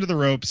whips him into the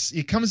ropes.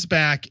 He comes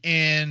back,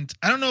 and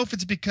I don't know if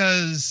it's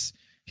because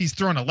he's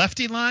throwing a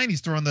lefty line,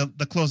 he's throwing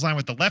the clothesline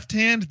with the left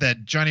hand,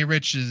 that Johnny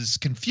Rich is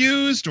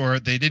confused, or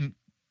he didn't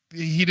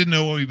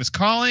know what he was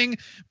calling,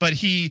 but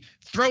he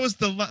throws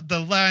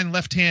the line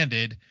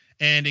left-handed,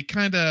 and it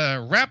kind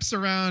of wraps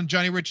around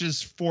Johnny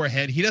Rich's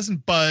forehead. He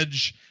doesn't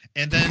budge,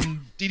 and then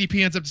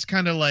DDP ends up just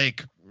kind of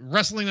like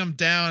wrestling him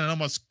down and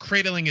almost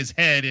cradling his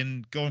head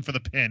and going for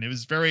the pin. It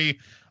was very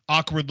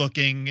awkward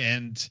looking,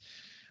 and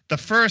the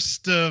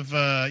first of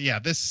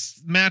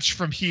this match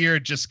from here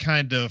just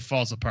kind of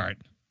falls apart.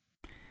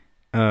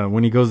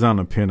 When he goes down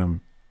to pin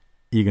him,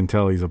 you can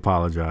tell he's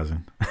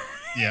apologizing.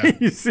 Yeah.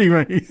 You see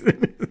when he's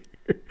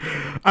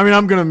I'm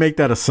going to make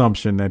that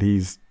assumption that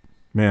he's,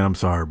 man, I'm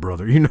sorry,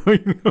 brother. You've been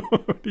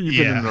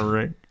in the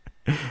ring.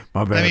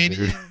 My bad,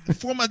 dude.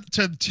 4 months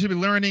to be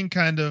learning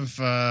kind of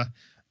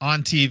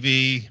on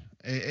TV.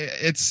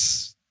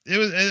 It's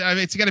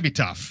going to be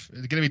tough.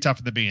 It's going to be tough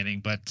at the beginning,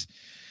 but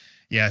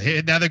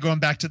yeah, now they're going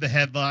back to the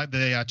headlock,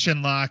 the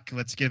chin lock.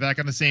 Let's get back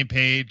on the same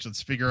page.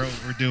 Let's figure out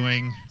what we're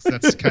doing. So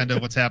that's kind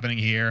of what's happening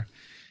here.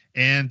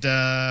 And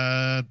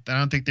I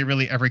don't think they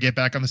really ever get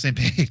back on the same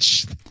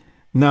page.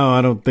 No,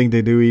 I don't think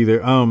they do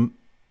either.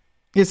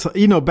 It's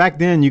back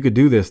then you could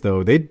do this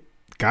though.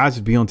 Guys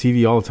would be on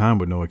TV all the time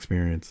with no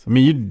experience. I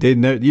mean,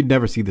 you'd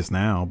never see this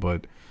now,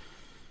 but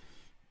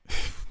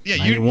yeah,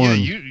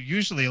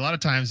 usually a lot of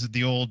times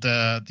the old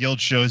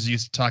shows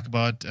used to talk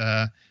about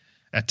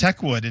at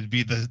Techwood, it'd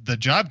be the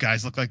job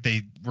guys look like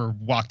they were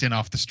walked in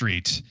off the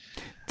street.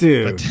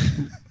 Dude,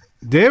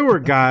 there were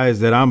guys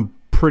that I'm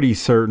pretty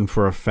certain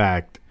for a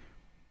fact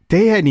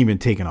they hadn't even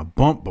taken a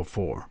bump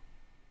before.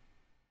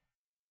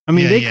 I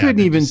mean, they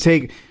couldn't even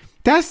take.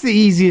 That's the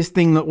easiest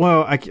thing.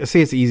 I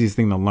say it's the easiest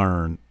thing to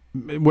learn.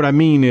 What I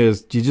mean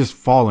is you're just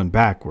falling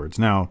backwards.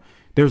 Now,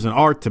 there's an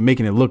art to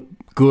making it look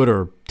good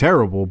or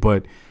terrible,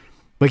 but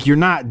like you're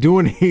not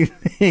doing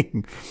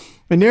anything.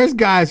 And there's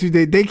guys who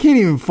they can't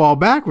even fall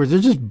backwards. They're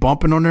just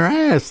bumping on their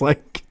ass.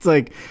 Like it's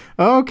like,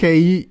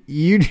 okay,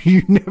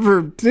 you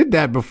never did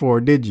that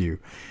before, did you?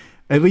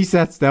 At least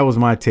that was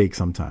my take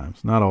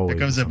sometimes. Not always.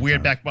 There comes a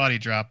weird back body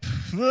drop.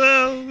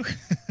 Whoa.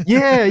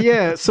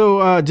 Yeah.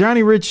 So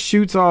Johnny Rich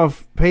shoots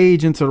off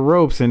Paige into the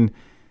ropes, and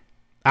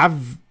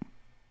I've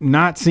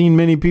not seen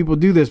many people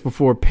do this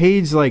before.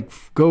 Paige like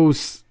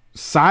goes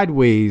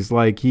sideways,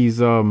 like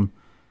he's on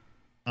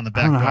the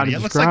back body.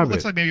 It looks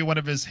like maybe one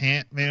of his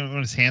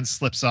hands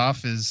slips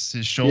off his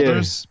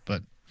shoulders,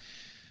 but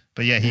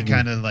yeah, he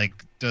kind of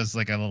like does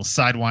like a little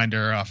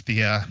sidewinder off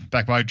the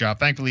back body drop.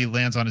 Thankfully, he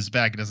lands on his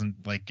back. It doesn't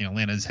land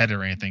on his head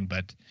or anything.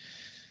 But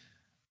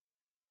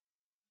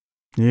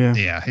Yeah.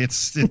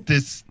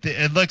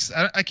 It looks.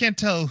 I can't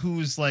tell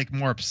who's like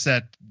more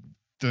upset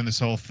during this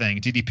whole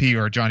thing, DDP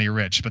or Johnny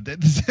Rich. But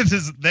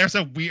there's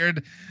a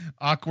weird,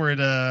 awkward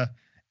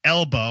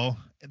elbow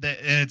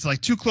and it's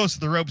like too close to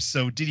the ropes,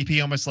 so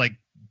DDP almost like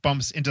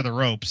bumps into the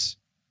ropes.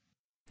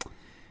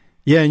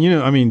 Yeah,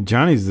 and I mean,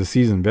 Johnny's the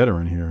seasoned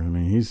veteran here. I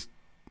mean, he's.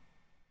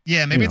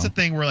 Yeah, maybe it's a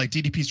thing where like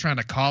DDP's trying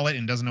to call it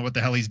and doesn't know what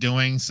the hell he's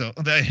doing. So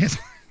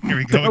here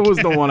we go. That was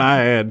the one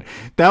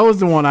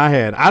I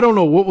had. I don't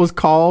know what was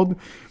called,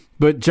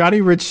 but Johnny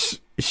Rich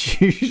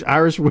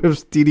Irish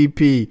whips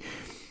DDP,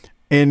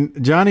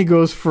 and Johnny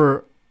goes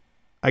for,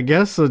 I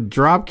guess, a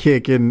drop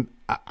kick, and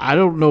I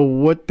don't know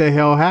what the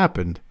hell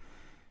happened.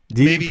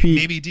 Maybe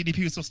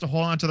DDP was supposed to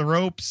hold on to the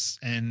ropes,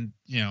 and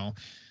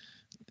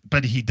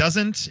but he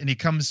doesn't, and he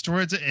comes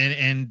towards it,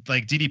 and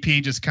like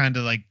DDP just kind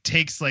of like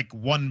takes like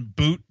one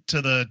boot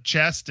to the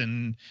chest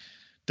and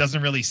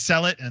doesn't really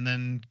sell it, and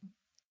then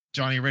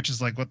Johnny Rich is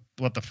like,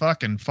 what the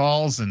fuck, and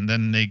falls, and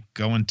then they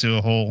go into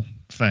a whole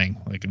thing.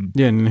 Like,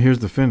 and here's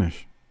the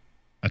finish.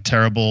 A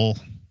terrible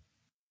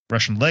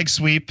Russian leg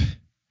sweep.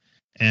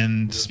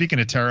 And speaking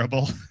of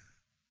terrible.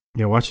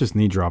 Yeah, watch this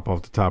knee drop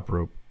off the top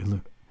rope.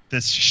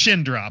 This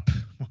shin drop.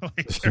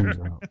 Shin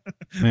drop.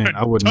 Man,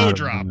 I would not. Toe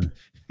drop.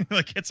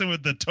 Like hits him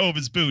with the toe of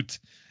his boot.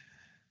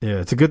 Yeah,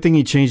 it's a good thing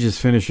he changed his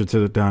finisher to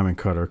the diamond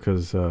cutter,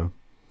 because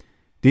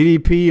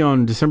DDP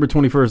on December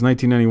 21st,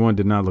 1991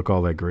 did not look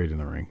all that great in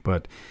the ring.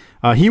 But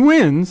he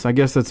wins. I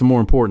guess that's the more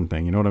important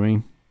thing. You know what I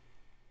mean?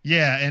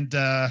 Yeah, and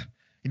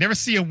you never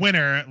see a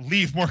winner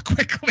leave more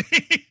quickly.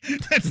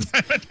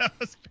 That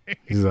was great.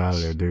 He's out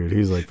of there, dude.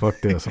 He's like,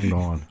 fuck this, I'm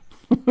gone.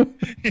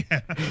 Yeah.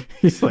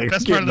 He's like,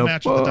 best part of the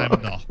match was the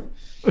Diamond Doll.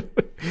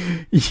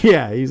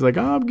 Yeah, he's like,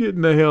 I'm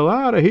getting the hell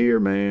out of here,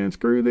 man.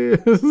 Screw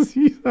this.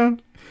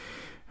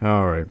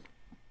 All right.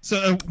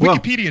 So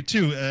Wikipedia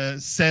too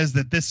says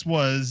that this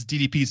was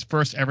DDP's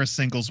first ever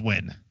singles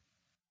win.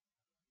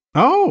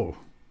 Oh,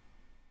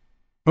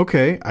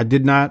 okay. I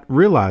did not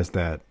realize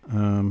that.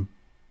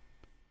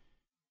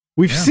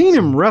 We've seen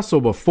him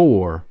wrestle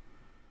before,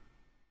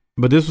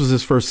 but this was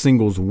his first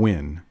singles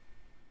win.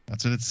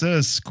 That's what it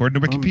says,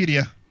 according to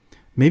Wikipedia.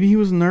 Maybe he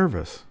was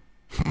nervous.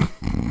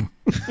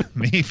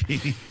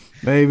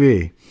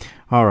 Maybe.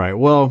 All right.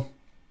 Well,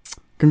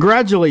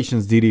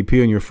 congratulations,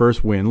 DDP, on your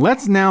first win.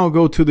 Let's now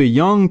go to the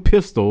Young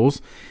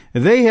Pistols.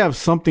 They have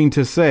something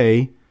to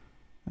say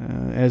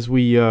as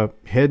we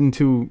head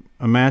into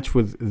a match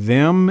with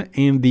them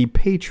and the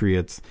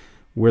Patriots,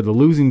 where the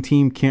losing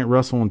team can't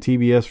wrestle on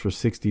TBS for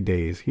 60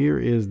 days. Here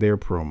is their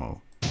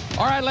promo.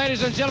 All right,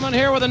 ladies and gentlemen,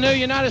 here with the new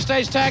United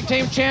States Tag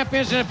Team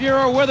Champions. And if you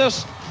were with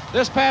us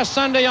this past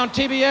Sunday on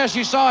TBS,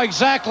 you saw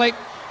exactly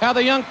how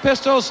the Young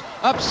Pistols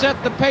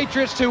upset the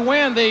Patriots to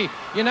win the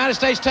United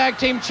States Tag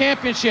Team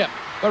Championship.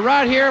 But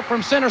right here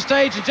from center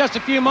stage in just a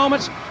few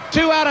moments,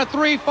 2 out of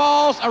 3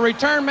 falls, a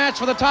return match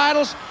for the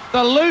titles.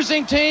 The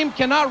losing team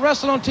cannot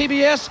wrestle on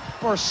TBS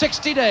for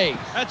 60 days.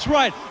 That's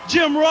right.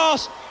 Jim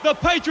Ross, the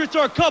Patriots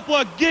are a couple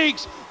of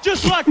geeks,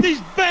 just like these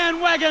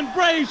bandwagon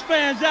Braves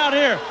fans out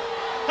here.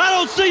 I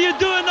don't see you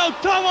doing no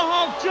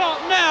tomahawk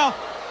chop now.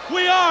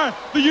 We are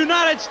the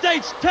United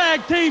States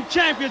Tag Team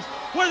Champions.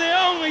 We're the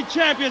only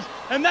champions,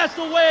 and that's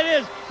the way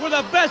it is. We're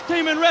the best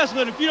team in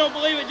wrestling. If you don't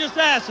believe it, just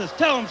ask us.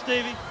 Tell them,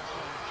 Stevie.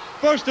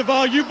 First of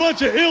all, you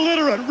bunch of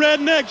illiterate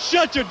rednecks,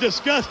 shut your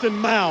disgusting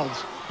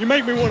mouths. You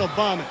make me want to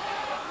vomit.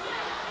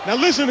 Now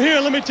listen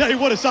here, let me tell you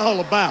what it's all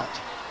about.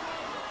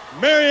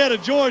 Marietta,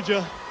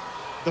 Georgia,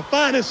 the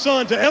finest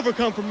son to ever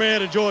come from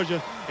Marietta,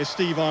 Georgia, is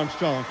Steve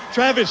Armstrong.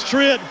 Travis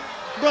Tritt,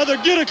 brother,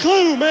 get a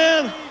clue,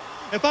 man.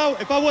 If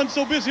I wasn't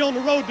so busy on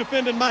the road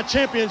defending my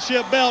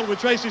championship belt with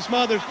Tracy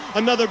Smothers,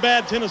 another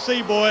bad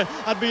Tennessee boy,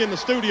 I'd be in the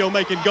studio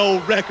making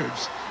gold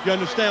records. You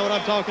understand what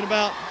I'm talking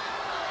about?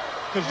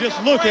 Because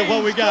just look at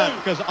what we got,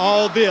 because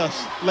all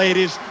this,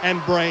 ladies,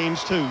 and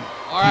brains too.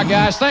 All right,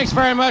 guys, thanks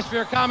very much for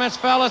your comments,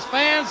 fellas.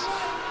 Fans,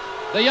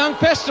 the Young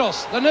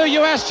Pistols, the new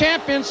U.S.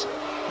 champions,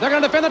 they're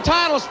going to defend the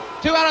titles.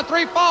 2 out of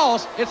 3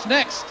 falls. It's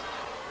next.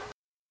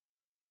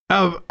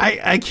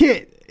 I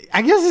can't.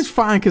 I guess it's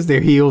fine because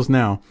they're heels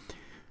now.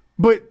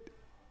 But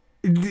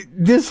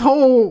this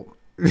whole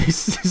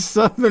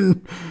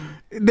Southern,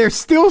 they're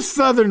still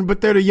Southern,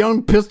 but they're the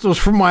Young Pistols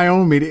from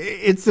Wyoming.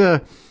 It's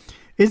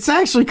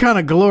actually kind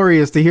of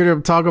glorious to hear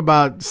them talk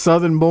about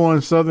Southern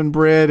born, Southern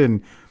bred,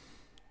 and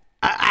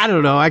I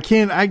don't know. I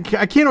can't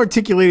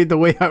articulate it the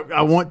way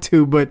I want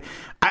to, but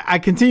I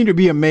continue to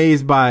be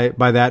amazed by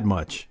that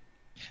much.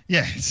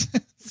 Yeah, it's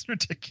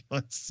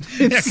ridiculous.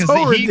 It's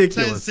so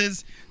ridiculous.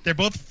 Says they're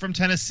both from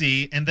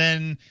Tennessee, and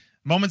then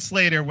moments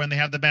later, when they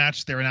have the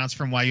match, they're announced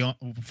from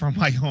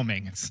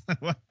Wyoming. It's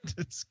like, what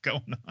is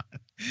going on?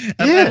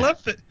 Yeah. I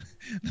love that.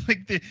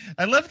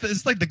 I love that.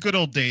 It's like the good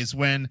old days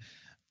when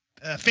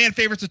fan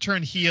favorites would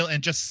turn heel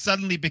and just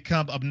suddenly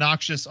become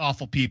obnoxious,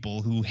 awful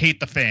people who hate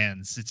the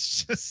fans.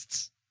 It's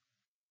just.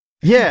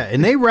 Yeah,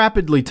 and they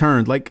rapidly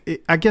turned.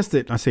 Like, I guess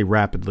that I say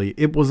rapidly.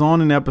 It was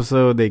on an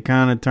episode. They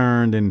kind of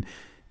turned and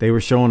they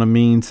were showing a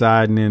mean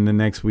side, and then the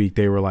next week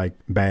they were like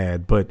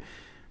bad. But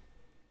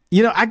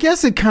I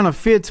guess it kind of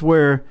fits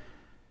where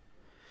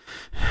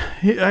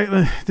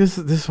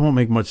this won't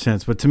make much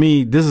sense, but to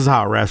me, this is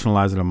how I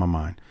rationalize it in my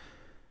mind.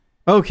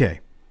 Okay,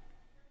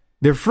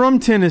 they're from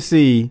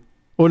Tennessee.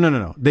 Oh,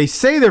 no. They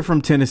say they're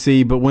from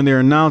Tennessee, but when they're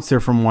announced, they're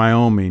from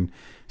Wyoming.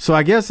 So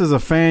I guess as a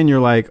fan, you're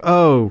like,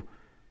 oh,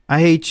 I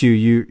hate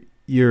you.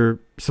 You're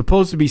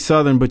supposed to be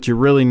Southern, but you're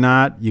really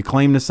not. You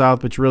claim the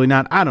South, but you're really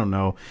not. I don't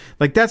know.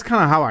 Like, that's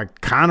kind of how I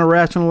kind of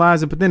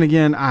rationalize it. But then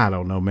again, I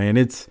don't know,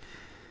 man.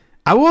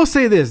 I will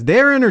say this.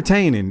 They're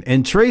entertaining.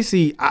 And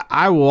Tracy,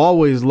 I will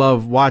always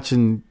love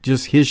watching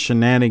just his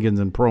shenanigans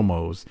and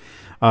promos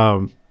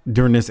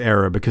during this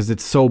era because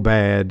it's so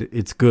bad.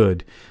 It's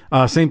good.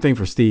 Same thing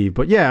for Steve.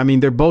 But, yeah, I mean,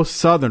 they're both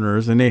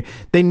Southerners, and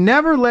they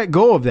never let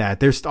go of that.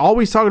 They're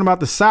always talking about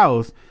the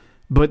South,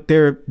 but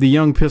they're the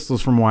Young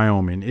Pistols from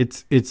Wyoming.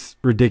 It's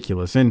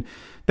ridiculous. And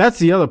that's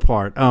the other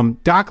part.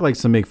 Doc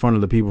likes to make fun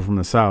of the people from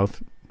the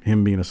South,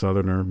 him being a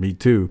Southerner, me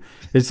too.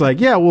 It's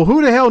like, yeah, well,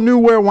 who the hell knew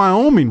where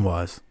Wyoming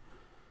was?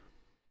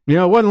 It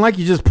wasn't like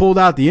you just pulled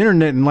out the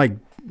internet and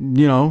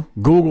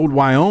Googled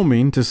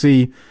Wyoming to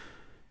see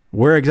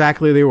where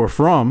exactly they were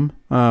from.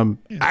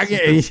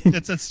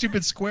 It's a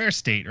stupid square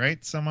state,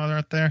 right? Somewhere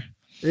out there.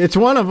 It's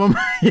one of them.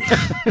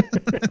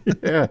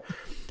 Yeah.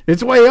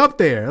 It's way up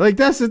there. Like,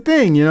 that's the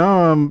thing, I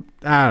don't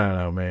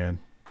know, man.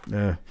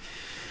 I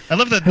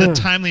love the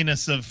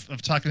timeliness of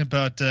talking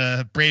about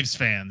Braves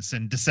fans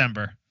in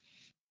December.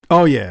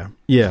 Oh yeah.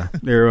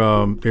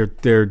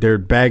 They're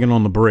bagging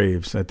on the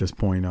Braves at this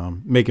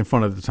point, making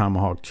fun of the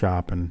tomahawk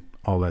chop and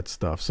all that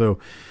stuff. So,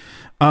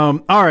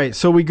 all right.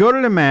 So we go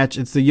to the match.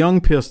 It's the Young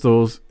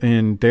Pistols,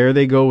 and there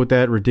they go with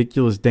that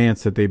ridiculous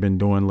dance that they've been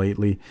doing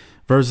lately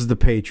versus the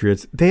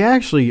Patriots. They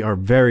actually are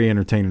very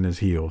entertaining as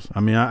heels. I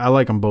mean, I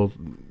like them both,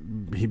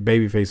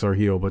 babyface or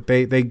heel, but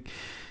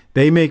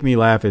they make me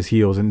laugh as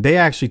heels, and they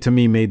actually, to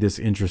me, made this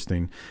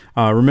interesting.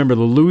 Remember,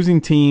 the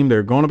losing team,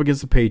 they're going up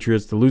against the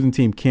Patriots. The losing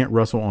team can't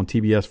wrestle on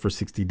TBS for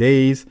 60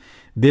 days.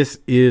 This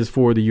is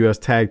for the U.S.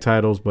 tag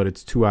titles, but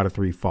it's 2 out of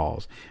 3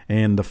 falls.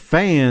 And the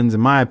fans, in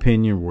my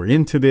opinion, were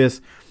into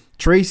this.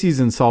 Tracy's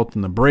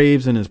insulting the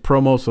Braves in his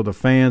promo, so the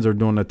fans are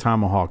doing a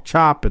tomahawk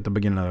chop at the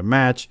beginning of the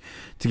match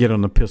to get on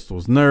the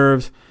Pistols'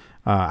 nerves.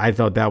 I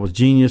thought that was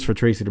genius for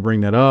Tracy to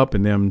bring that up,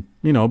 and then,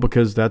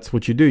 because that's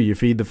what you do. You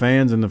feed the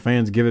fans, and the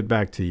fans give it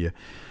back to you.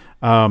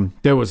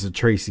 There was a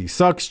Tracy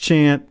sucks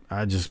chant.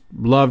 I just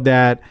love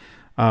that.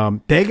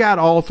 They got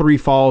all 3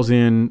 falls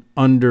in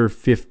under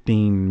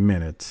 15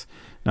 minutes.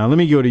 Now, let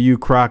me go to you,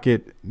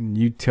 Crockett.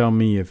 You tell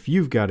me if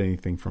you've got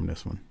anything from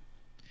this one.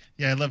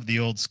 Yeah, I love the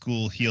old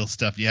school heel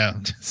stuff. Yeah,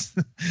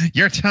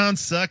 your town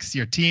sucks.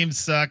 Your team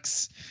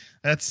sucks.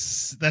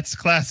 That's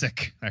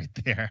classic right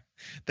there.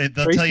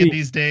 They'll tell you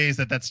these days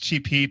that's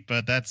cheap heat,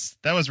 but that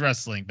was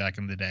wrestling back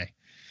in the day.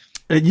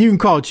 You can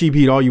call it cheap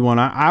heat all you want.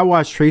 I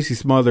watched Tracy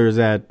Smothers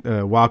at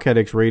Wildcat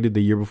X-Rated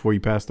the year before he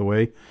passed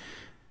away,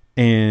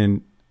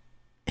 and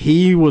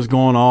he was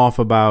going off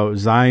about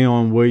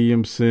Zion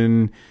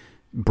Williamson,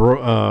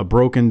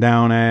 broken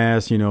down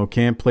ass,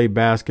 can't play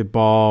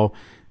basketball,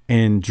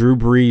 and Drew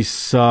Brees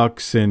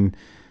sucks. And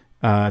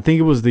I think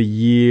it was the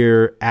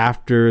year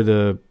after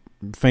the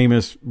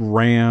famous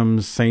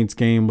Rams-Saints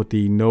game with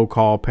the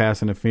no-call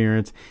pass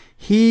interference.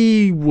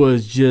 He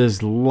was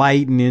just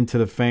lighting into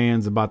the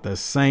fans about the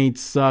Saints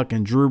suck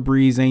and Drew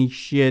Brees ain't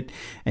shit,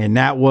 and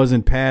that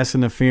wasn't pass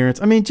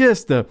interference. I mean,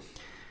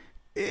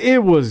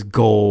 it was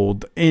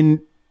gold. And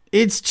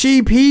it's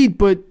cheap heat,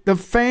 but the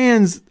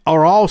fans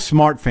are all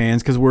smart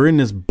fans because we're in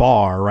this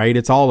bar, right?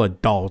 It's all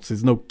adults.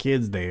 There's no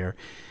kids there.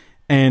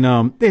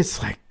 And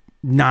it's like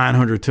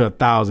 900 to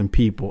 1,000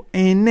 people,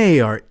 and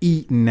they are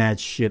eating that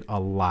shit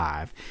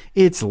alive.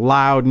 It's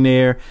loud in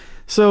there.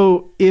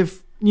 So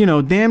if,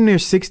 damn near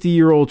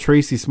 60-year-old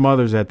Tracy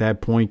Smothers at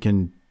that point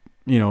can,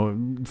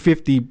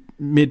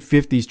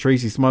 mid-50s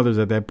Tracy Smothers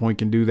at that point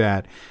can do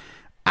that,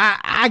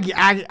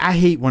 I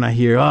hate when I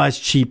hear, it's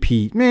cheap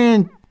heat.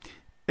 Man,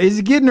 is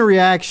it getting a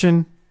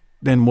reaction?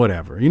 Then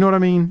whatever. You know what I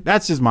mean?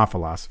 That's just my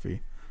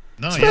philosophy.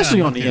 Especially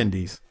on the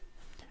indies.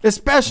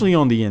 Especially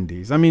on the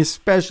indies. I mean,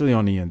 especially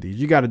on the indies.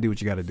 You got to do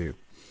what you got to do.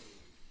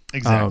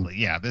 Exactly.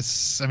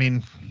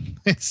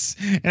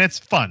 It's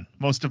fun.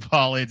 Most of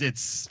all,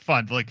 it's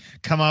fun. Like,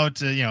 come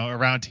out,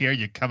 around here,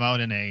 you come out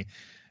in a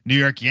New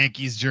York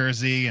Yankees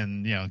jersey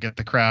and, get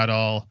the crowd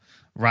all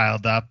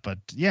riled up. But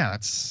yeah,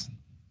 that's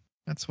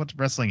what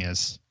wrestling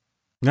is.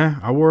 Yeah,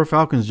 I wore a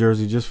Falcons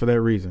jersey just for that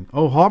reason.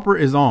 Oh, Harper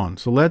is on.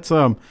 So let's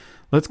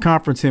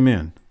conference him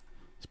in.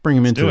 Let's bring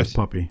him into his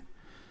puppy.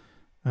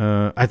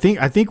 I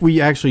think we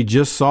actually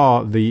just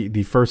saw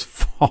the first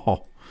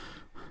fall.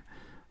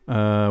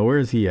 Where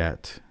is he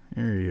at?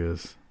 There he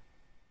is.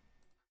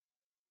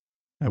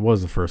 That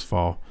was the first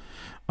fall.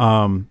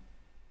 No,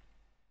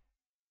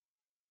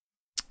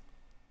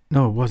 it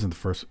wasn't the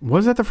first.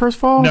 Was that the first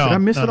fall? No, did I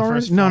miss it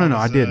already? No,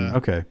 I was, didn't.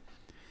 Okay.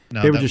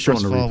 No, they were just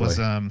showing the replay. Was,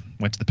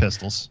 went to the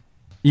Pistols.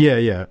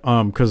 Yeah.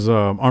 Because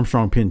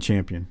Armstrong pinned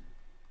champion.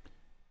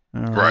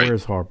 Right.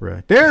 Where's Harper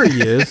at? There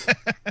he is.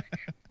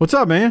 What's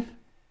up, man?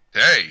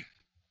 Hey.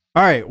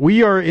 All right,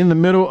 we are in the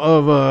middle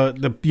of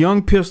the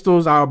Young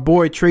Pistols, our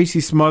boy Tracy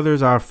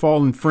Smothers, our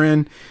fallen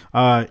friend,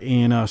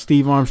 and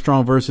Steve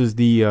Armstrong versus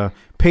the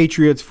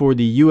Patriots for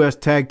the U.S.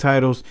 tag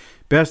titles.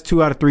 Best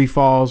 2 out of 3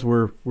 falls.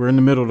 We're in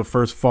the middle of the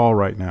first fall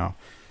right now.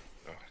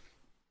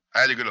 I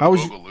had to go to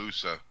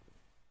Bogalusa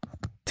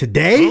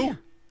today. Who?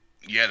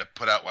 Yeah, to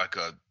put out like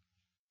a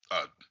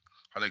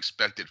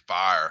unexpected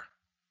fire.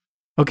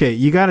 Okay,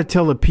 you got to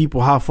tell the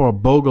people how far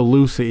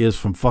Bogalusa is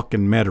from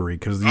fucking Metairie,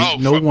 because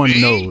no one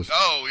knows.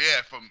 Oh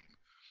yeah, from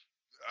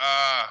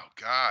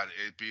God,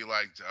 it'd be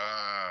like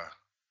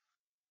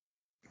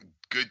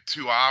good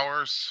 2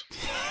 hours.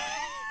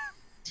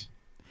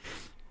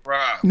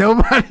 Bruh.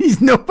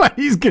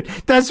 Nobody's good.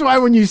 That's why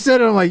when you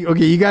said it, I'm like,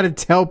 okay, you got to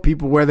tell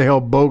people where the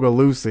hell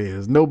Bogalusa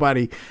is.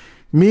 Nobody,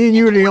 me and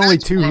you are the only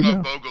two who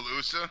know.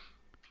 Bogalusa.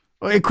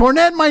 Hey,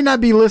 Cornette might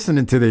not be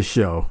listening to this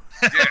show.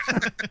 Yeah.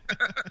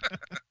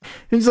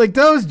 It's like,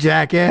 those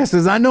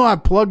jackasses, I know I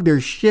plug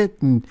their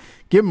shit and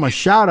give them a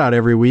shout out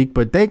every week,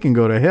 but they can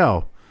go to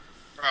hell.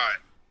 Right.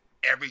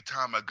 Every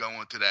time I go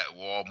into that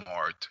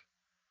Walmart,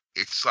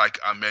 it's like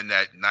I'm in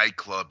that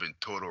nightclub in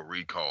Total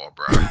Recall,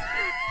 bro.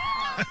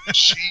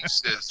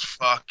 Jesus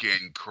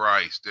fucking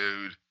Christ,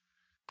 dude.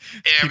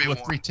 People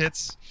with 3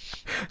 tits.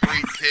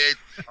 3 tits.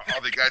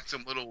 Or they got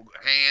some little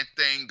hand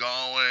thing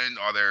going.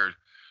 Or they're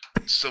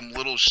some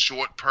little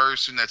short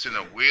person that's in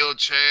a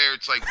wheelchair.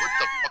 It's like, what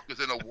the fuck is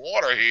in the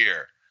water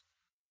here?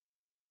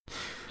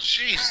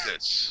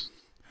 Jesus.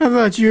 I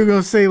thought you were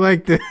going to say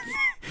like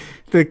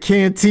the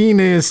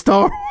cantina in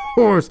Star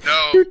Wars.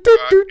 No, it's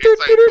like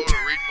Total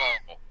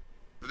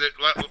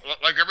Recall.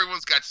 Like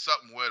everyone's got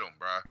something with them,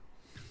 bro.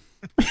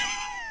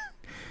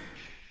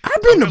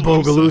 I've been to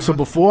Bogalusa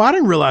before. I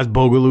didn't realize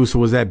Bogalusa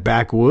was that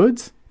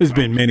backwoods. It's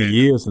been many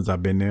years since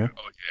I've been there.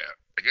 Oh, yeah.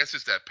 I guess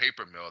it's that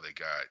paper mill they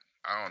got.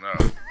 I don't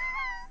know.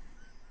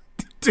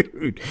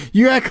 Dude,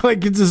 you act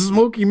like it's a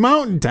Smoky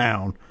Mountain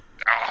town.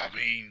 Oh, I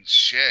mean,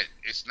 shit.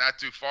 It's not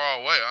too far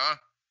away,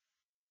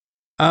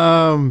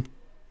 huh?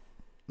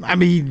 I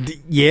mean,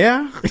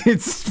 yeah,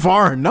 it's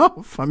far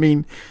enough. I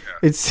mean,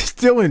 it's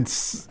still in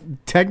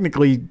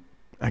technically,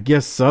 I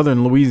guess,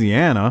 southern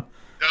Louisiana.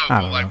 No,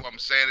 but like what I'm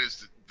saying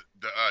is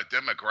the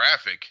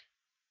demographic.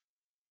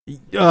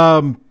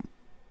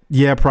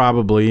 Yeah,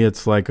 probably.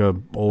 It's like a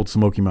old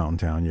Smoky Mountain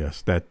town,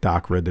 yes, that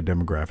Doc read the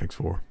demographics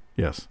for.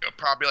 Yes.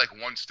 Probably like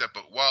one step,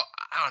 but well,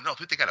 I don't know. I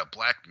think they got a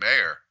black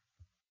mayor.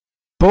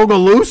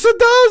 Bogalusa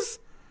does?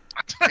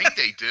 I think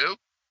they do.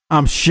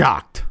 I'm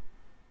shocked.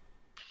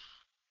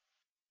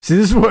 See,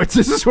 this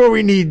is where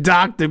we need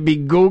Doc to be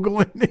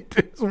Googling it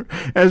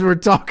as we're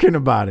talking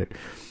about it.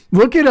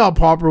 Look it up,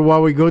 Harper,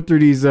 while we go through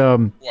these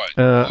Who's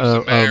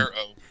the mayor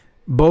of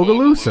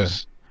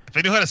Bogalusa. If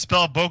they knew how to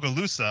spell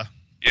Bogalusa.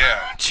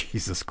 Yeah.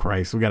 Jesus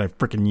Christ, we got a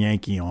freaking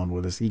Yankee on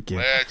with us. He can.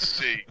 Let's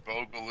see,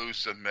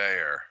 Bogalusa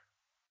mayor.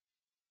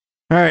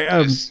 All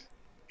right. It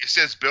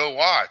says Bill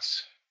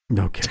Watts.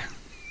 Okay.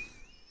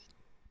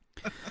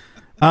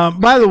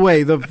 By the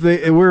way,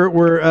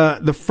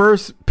 the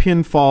first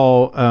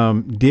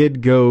pinfall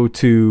did go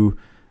to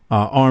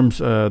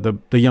the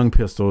Young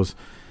Pistols.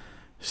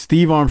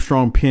 Steve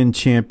Armstrong pinned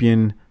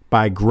champion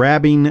by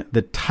grabbing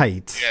the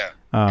tights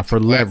for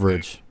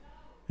leverage. Dude.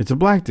 It's a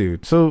black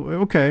dude. So,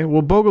 okay.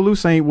 Well,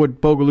 Bogalusa ain't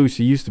what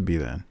Bogalusa used to be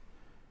then.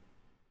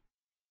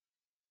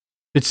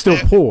 It's still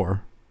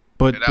poor,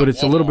 but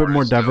it's a little bit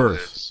more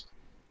diverse.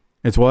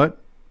 It's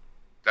what?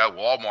 That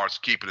Walmart's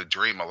keeping a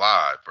dream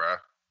alive, bro.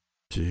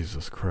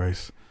 Jesus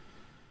Christ.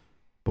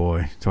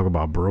 Boy, talk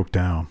about broke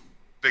down.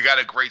 They got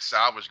a great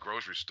salvage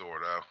grocery store,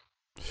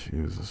 though.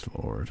 Jesus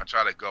Lord. I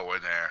try to go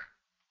in there.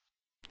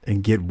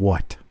 And get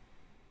what?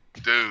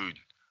 Dude,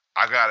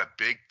 I got a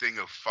big thing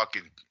of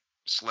fucking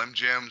Slim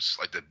Jims,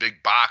 like the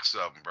big box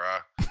of them, bro.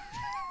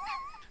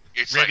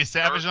 It's Randy like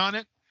Savage on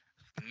it?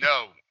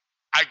 No.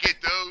 I get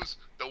those.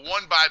 The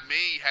one by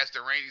me has the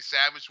Randy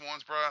Savage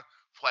ones, bro,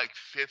 for like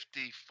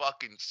 50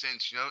 fucking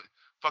cents. You know,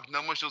 fucking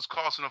how much those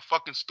cost in a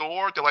fucking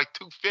store? They're like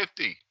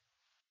 $2.50.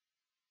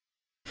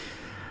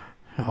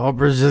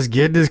 Harper's just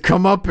getting his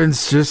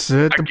comeuppance just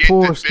at the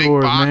poor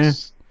stores, man.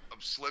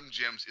 Of Slim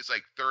Jims, it's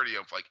like 30 of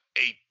them for like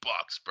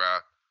 $8, bro.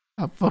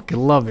 I fucking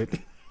love it.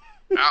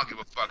 I don't give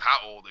a fuck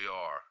how old they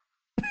are.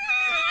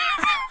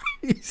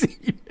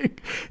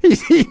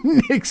 He's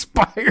eating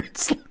expired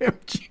Slim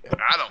Jim.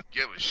 I don't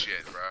give a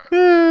shit,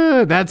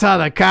 bro. That's how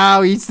the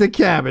cow eats the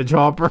cabbage,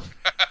 Harper.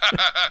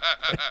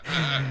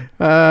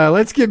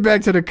 Let's get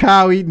back to the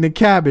cow eating the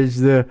cabbage.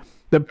 The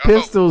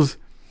Pistols.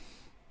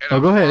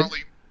 And go ahead.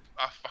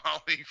 I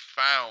finally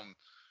found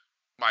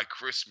my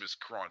Christmas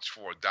crunch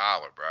for $1,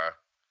 bro.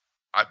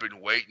 I've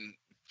been waiting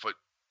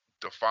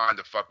to find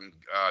the fucking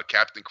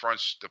Captain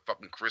Crunch, the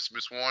fucking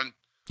Christmas one.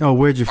 Oh,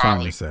 where'd you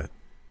find this at?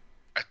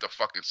 At the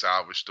fucking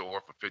salvage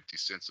store for 50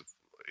 cents.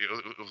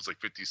 It was like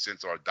 50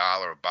 cents or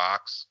 $1 a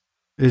box.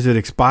 Is it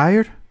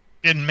expired?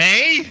 In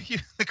May?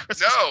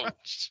 No.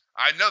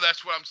 I know,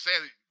 that's what I'm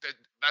saying.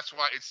 That's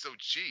why it's so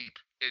cheap.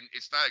 And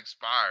it's not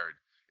expired.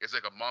 It's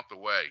like a month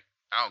away.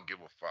 I don't give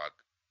a fuck.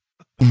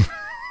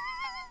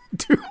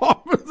 Dude,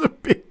 Harper's a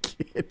big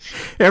kid.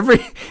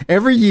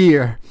 every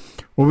year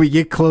when we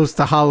get close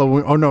to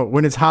Halloween,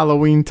 when it's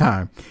Halloween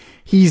time,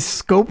 he's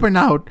scoping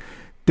out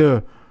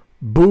the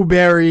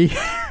Boo-Berry,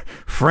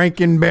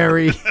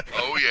 Frankenberry,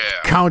 oh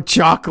yeah, Count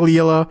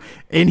Chocula,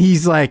 and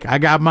he's like, I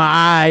got my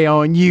eye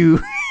on you.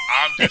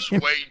 I'm just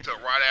waiting till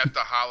right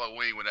after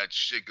Halloween when that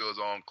shit goes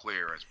on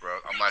clearance, bro.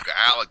 I'm like an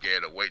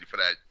alligator waiting for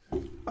that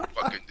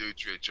fucking dude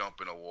to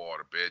jump in the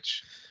water,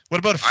 bitch. What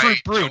about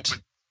Fruit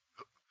Brute?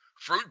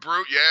 Fruit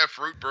Brute, yeah,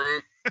 Fruit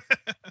Brute.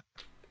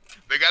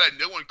 They got a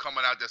new one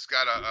coming out that's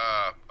got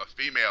a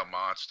female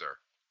monster.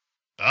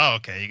 Oh,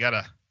 okay. You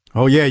gotta.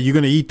 Oh yeah, you're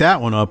gonna eat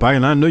that one up. I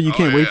know you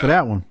can't wait for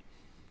that one.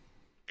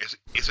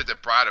 It's like the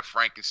Bride of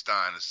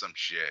Frankenstein or some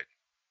shit.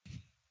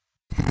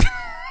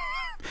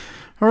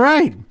 All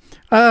right,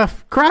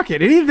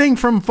 Crockett. Anything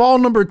from fall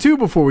number 2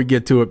 before we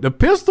get to it? The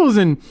Pistols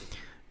and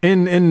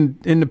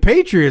the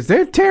Patriots,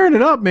 they're tearing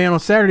it up, man, on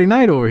Saturday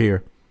night over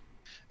here.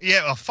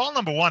 Yeah, well, fall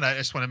number 1, I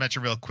just want to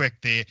mention real quick.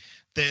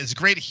 There's a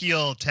great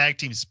heel tag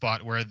team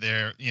spot where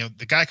the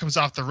guy comes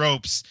off the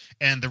ropes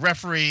and the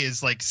referee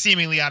is like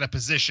seemingly out of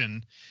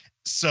position,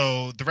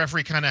 so the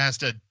referee kind of has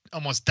to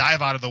almost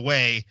dive out of the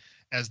way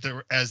as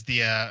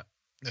the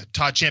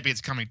Todd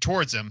Champion's coming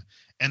towards him,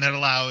 and that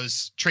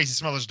allows Tracy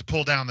Smothers to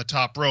pull down the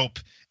top rope,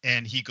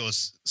 and he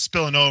goes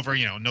spilling over.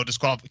 No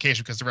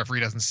disqualification because the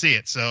referee doesn't see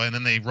it. So, and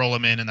then they roll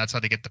him in, and that's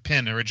how they get the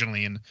pin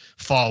originally in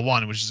fall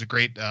 1, which is a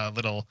great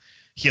little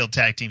heel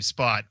tag team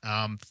spot.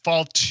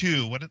 Fall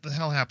 2, what the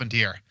hell happened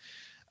here?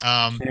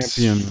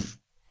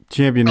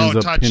 Champion ends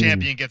up Todd pinning.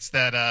 Champion gets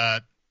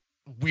that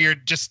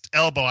weird just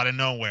elbow out of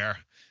nowhere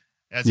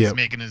as he's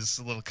making his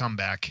little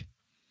comeback.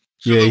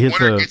 So the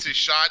winner gets a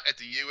shot at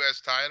the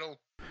U.S. title?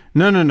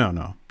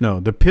 No.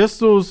 The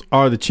Pistols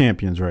are the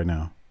champions right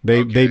now.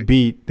 They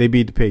beat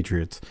the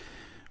Patriots.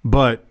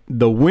 But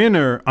the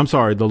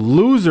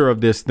loser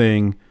of this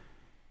thing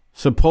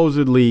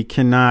supposedly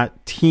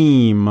cannot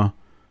team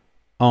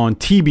on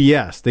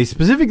TBS. They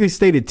specifically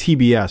stated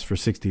TBS for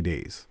 60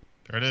 days.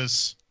 There it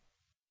is.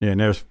 Yeah,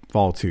 and there's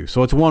fall 2.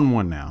 So it's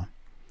 1-1 now.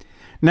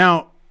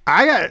 Now,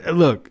 I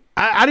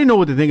didn't know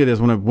what to think of this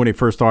when it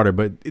first started,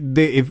 but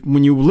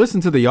when you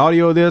listen to the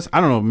audio of this,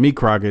 I don't know, me,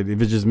 Crockett,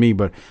 if it's just me,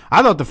 but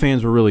I thought the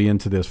fans were really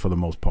into this for the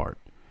most part.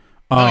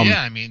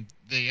 I mean,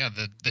 they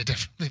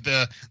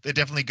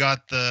definitely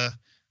got the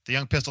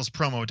Young Pistols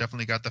promo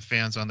definitely got the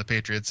fans on the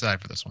Patriots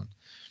side for this one.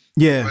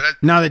 Yeah.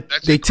 Now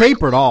they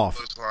tapered off.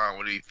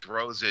 When he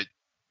throws it,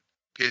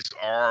 his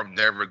arm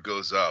never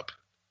goes up.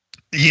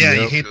 Yeah,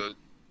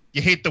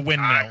 you hate the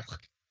windmill.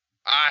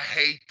 I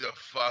hate the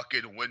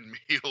fucking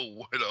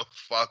windmill with a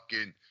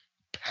fucking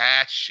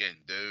passion,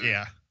 dude.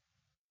 Yeah.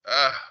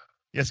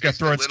 You just got to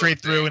throw it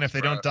straight through, and if they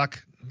don't duck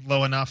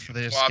low enough,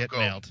 they just get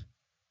nailed.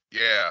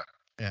 Yeah.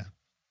 Yeah.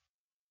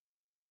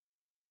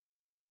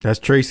 That's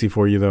Tracy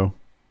for you, though.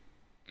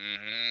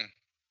 Mm-hmm.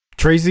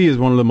 Tracy is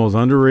one of the most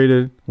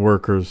underrated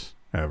workers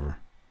ever.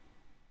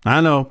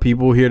 I know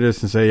people hear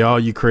this and say, oh,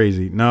 you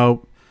crazy.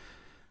 No,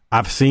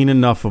 I've seen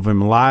enough of him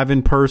live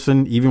in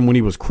person, even when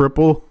he was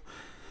crippled.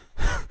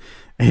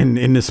 And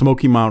in the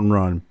Smoky Mountain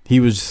Run, he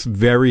was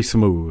very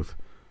smooth.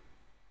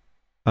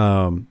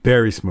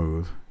 Very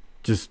smooth.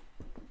 Just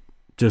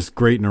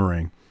great in the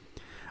ring.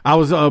 I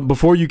was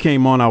before you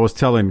came on, I was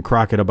telling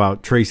Crockett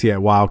about Tracy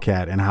at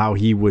Wildcat and how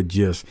he would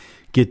just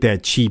get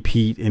that cheap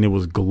heat, and it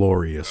was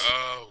glorious.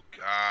 Oh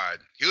God,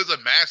 he was a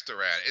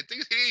master at it.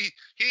 He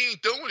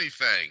didn't do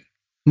anything.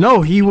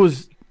 No, he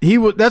was.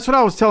 That's what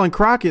I was telling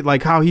Crockett,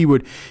 like how he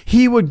would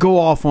go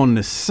off on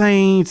the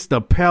Saints,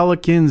 the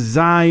Pelicans,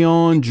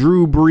 Zion,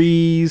 Drew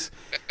Brees.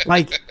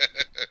 Like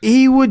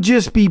he would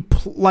just be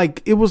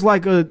like, it was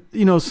like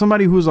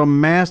somebody who's a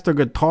master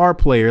guitar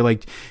player.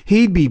 Like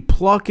he'd be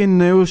plucking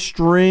those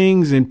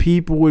strings and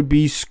people would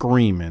be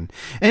screaming.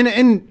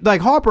 And like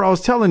Harper, I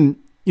was telling,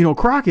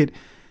 Crockett,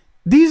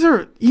 these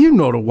are,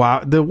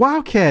 the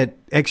Wildcat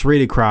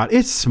X-rated crowd.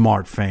 It's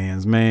smart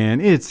fans,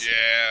 man. It's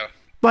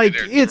like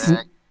it's.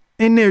 Drunk.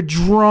 And they're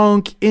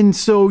drunk, and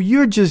so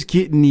you're just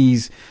getting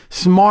these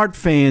smart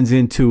fans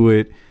into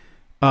it.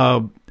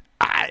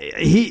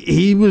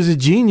 He was a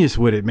genius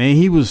with it, man.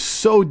 He was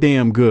so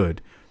damn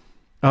good.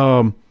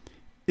 That's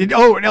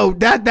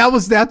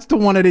the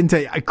one I didn't tell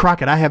you.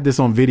 Crockett, I have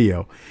this on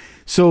video.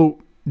 So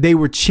they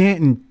were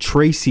chanting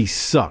 "Tracy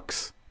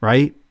sucks,"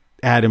 right,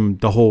 at him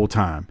the whole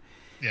time.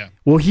 Yeah.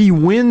 Well, he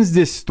wins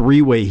this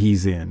 3-way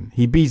he's in.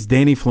 He beats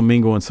Danny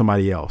Flamingo and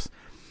somebody else.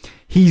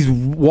 He's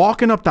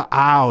walking up the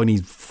aisle and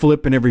he's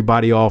flipping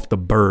everybody off the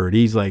bird.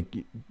 He's like,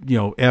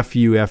 F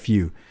you, F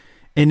you.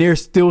 And they're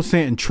still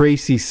saying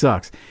Tracy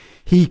sucks.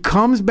 He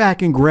comes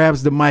back and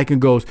grabs the mic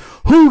and goes,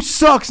 "Who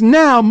sucks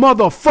now,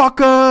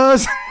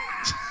 motherfuckers?"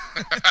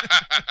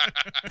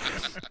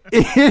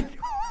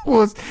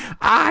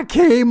 I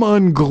came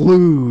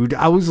unglued.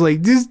 I was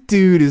like, this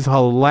dude is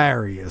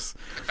hilarious.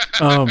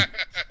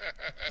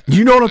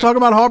 You know what I'm talking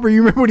about, Harper?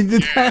 You remember when he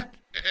did that?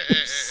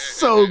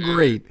 So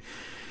great.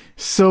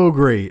 So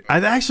great. I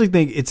actually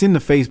think it's in the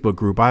Facebook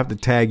group. I have to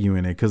tag you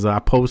in it because I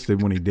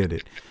posted when he did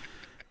it.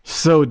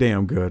 So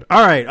damn good.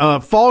 All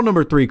right. Fall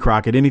number 3,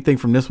 Crockett. Anything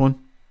from this one?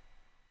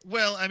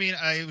 Well, I mean,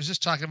 I was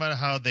just talking about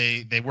how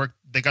they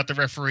got the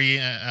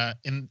referee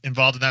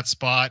involved in that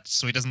spot,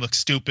 so he doesn't look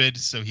stupid.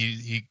 So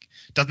he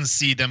doesn't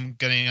see them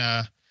getting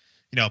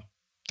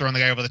throwing the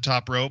guy over the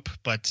top rope.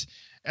 But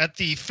at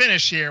the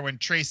finish here, when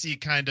Tracy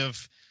kind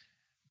of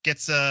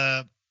gets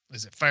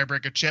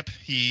firebreaker chip,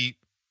 he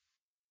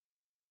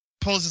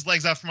pulls his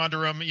legs out from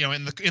under him,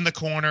 in the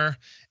corner,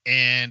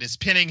 and is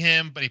pinning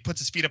him, but he puts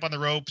his feet up on the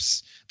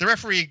ropes. The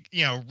referee,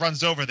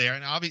 runs over there,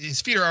 and obviously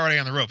his feet are already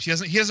on the ropes.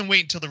 He doesn't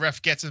wait until the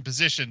ref gets in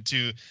position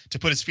to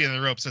put his feet on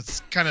the ropes. So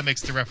it kind of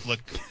makes the ref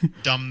look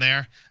dumb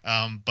there.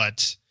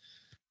 But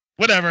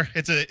whatever,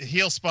 it's a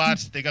heel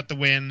spot. They got the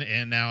win,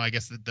 and now I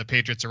guess the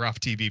Patriots are off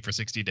TV for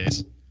 60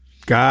 days.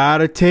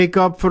 Gotta take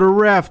up for the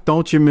ref,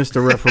 don't you,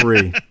 Mr.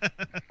 Referee?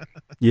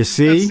 You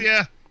see?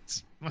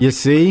 You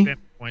see?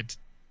 Point.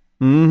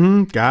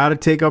 Gotta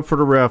take up for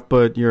the ref,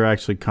 but you're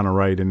actually kind of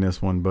right in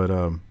this one. But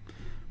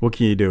what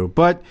can you do?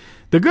 But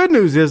the good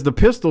news is the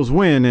Pistols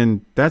win,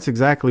 and that's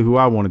exactly who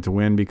I wanted to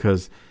win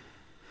because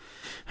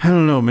I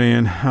don't know,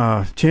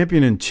 man.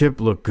 Champion and Chip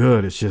look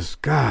good. It's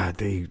just God,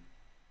 they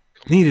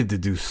needed to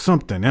do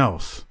something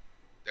else.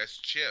 That's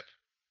Chip.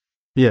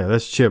 Yeah,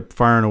 that's Chip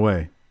firing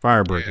away.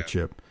 Firebreaker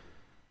Chip.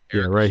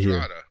 Eric right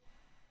Estrada.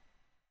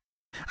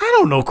 here. I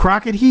don't know,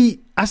 Crockett.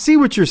 I see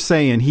what you're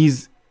saying.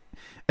 He's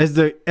as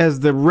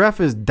the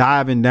ref is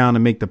diving down to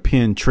make the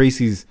pin,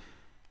 Tracy's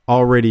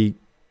already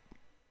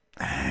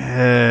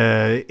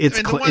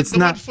it's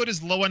not. One foot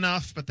is low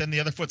enough, but then the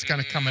other foot's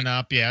kind of coming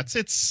up. Yeah,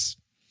 it's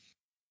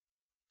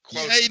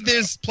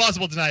there's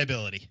plausible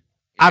deniability.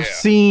 I've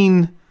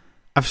seen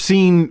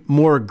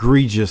more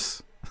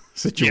egregious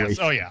situations.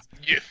 Yes. Oh yeah.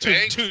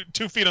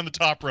 2 feet on the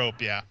top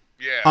rope. Yeah.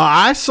 Yeah.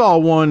 I saw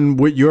one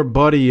with your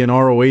buddy in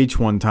ROH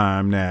one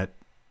time that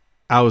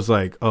I was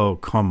like, oh,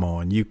 come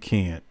on, you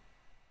can't.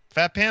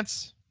 Fat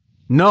Pants?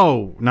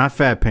 No, not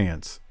Fat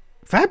Pants.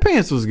 Fat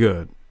Pants was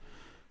good.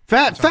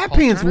 Fat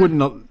Pants Turner?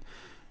 wouldn't.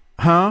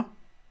 Huh?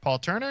 Paul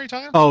Turner, are you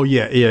talking? Oh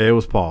yeah, it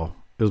was Paul.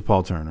 It was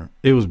Paul Turner.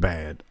 It was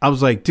bad. I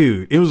was like,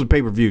 dude, it was a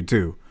pay-per-view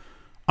too.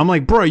 I'm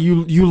like, bro,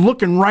 you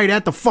looking right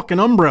at the fucking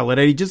umbrella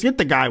that he just hit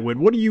the guy with.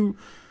 What are you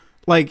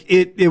like?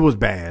 It was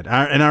bad.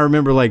 I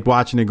remember like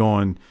watching it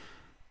going,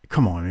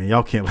 come on, man,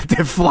 y'all can't let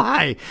that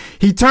fly.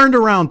 He turned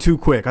around too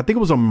quick. I think it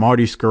was a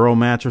Marty Scurll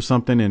match or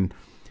something, and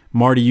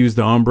Marty used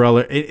the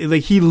umbrella.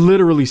 Like he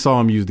literally saw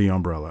him use the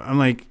umbrella. I'm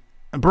like,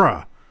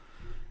 bruh,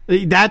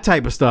 that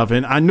type of stuff.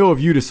 And I know if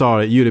you'd have saw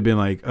it, you'd have been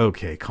like,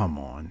 okay, come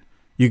on.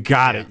 You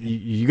got it.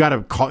 You got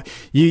to call.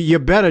 You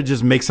better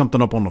just make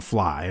something up on the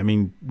fly. I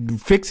mean,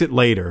 fix it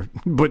later,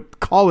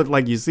 but call it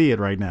like you see it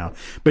right now.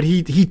 But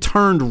he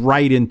turned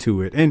right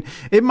into it, and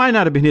it might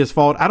not have been his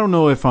fault. I don't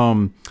know if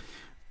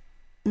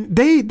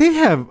they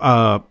have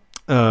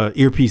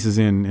earpieces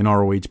in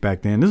ROH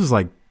back then. This is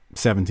like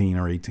 17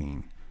 or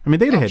 18. I mean,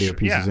 they'd have had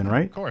earpieces in,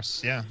 right? Of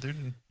course, yeah. They're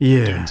doing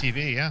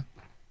TV, yeah.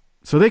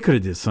 So they could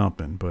have did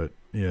something, but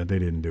yeah, they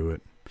didn't do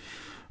it.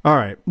 All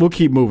right, we'll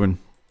keep moving.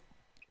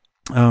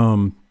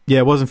 Yeah,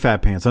 it wasn't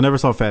Fat Pants. I never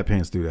saw Fat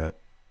Pants do that.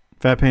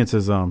 Fat Pants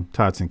is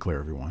Todd Sinclair,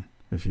 everyone,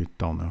 if you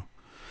don't know.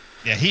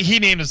 Yeah, he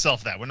named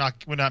himself that. We're not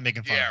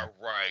making fun of him. Yeah,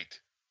 right.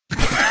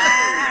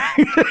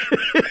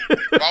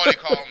 Why would he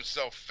call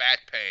himself Fat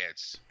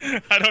Pants?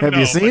 I don't know. Have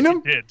you seen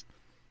him?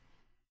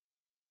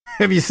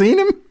 Have you seen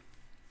him?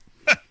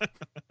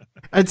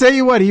 I tell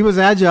you what, he was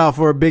agile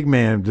for a big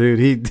man,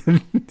 dude. Y'all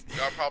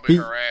probably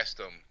harassed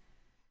him.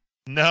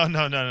 No.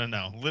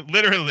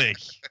 Literally,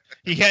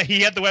 he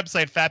had the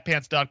website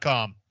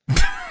fatpants.com.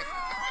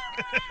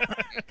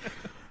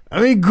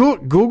 I mean,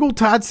 Google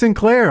Todd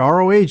Sinclair,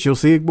 ROH. You'll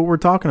see what we're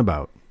talking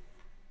about.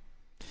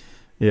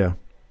 Yeah.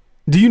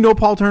 Do you know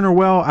Paul Turner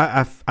well?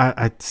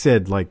 I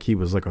said like he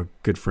was like a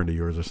good friend of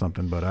yours or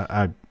something, but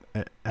I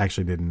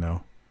actually didn't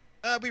know.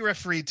 We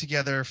refereed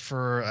together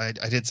for I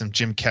did some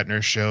Jim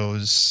Kettner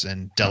shows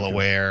in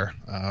Delaware.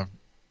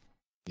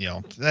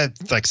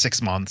 That's like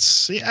 6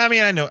 months. I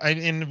mean, I know,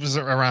 and it was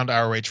around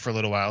ROH for a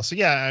little while. So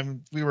yeah,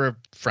 we were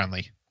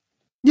friendly.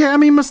 Yeah, I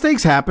mean,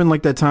 mistakes happen.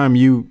 Like that time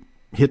you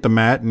hit the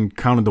mat and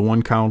counted the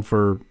 1 count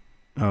for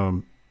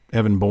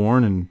Evan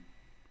Bourne and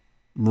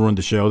ruined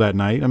the show that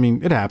night. I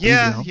mean, it happens.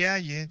 Yeah,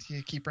 you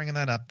keep bringing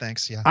that up.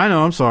 Thanks. Yeah, I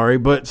know. I'm sorry,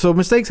 but so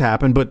mistakes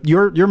happen. But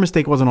your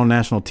mistake wasn't on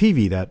national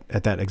TV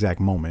at that exact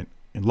moment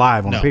and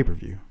live on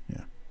pay-per-view.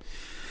 Yeah.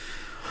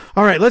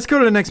 All right, let's go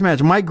to the next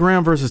match. Mike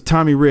Graham versus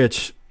Tommy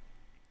Rich.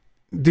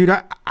 Dude,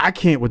 I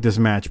can't with this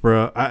match,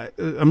 bro.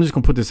 I'm just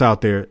gonna put this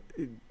out there.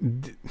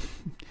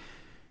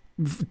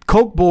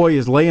 Coke Boy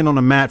is laying on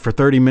a mat for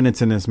 30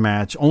 minutes in this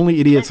match. Only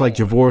idiots like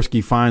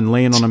Jaworski find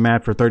laying on a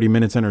mat for 30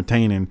 minutes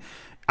entertaining.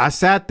 I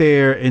sat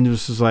there and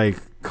was just like,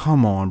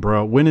 come on,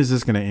 bro. When is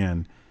this going to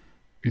end?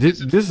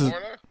 This is.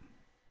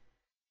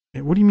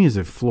 What do you mean is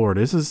it Florida?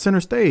 This is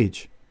center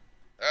stage.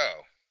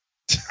 Oh.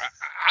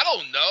 I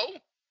don't know.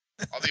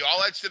 Are they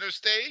all at center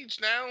stage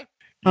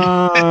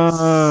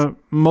now?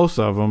 Most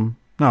of them.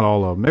 Not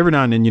all of them. Every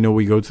now and then,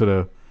 we go to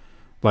the,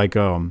 like,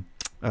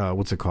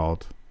 what's it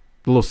called?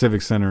 The little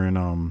civic center in,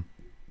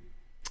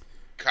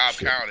 Cobb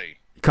County.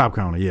 Cobb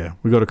County, yeah.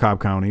 We go to Cobb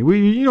County.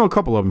 We, a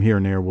couple of them here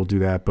and there will do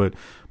that, but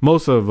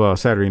most of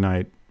Saturday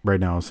night right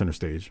now is center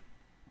stage.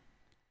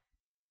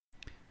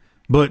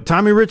 But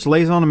Tommy Rich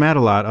lays on the mat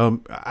a lot.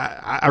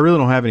 I really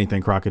don't have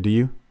anything, Crockett. Do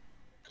you?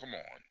 Come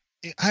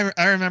on.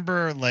 I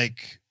remember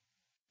like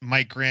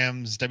Mike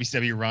Graham's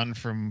WCW run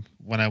from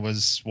when I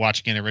was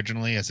watching it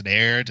originally as it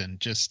aired, and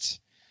just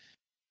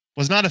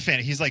was not a fan.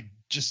 He's like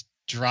just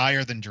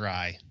drier than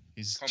dry.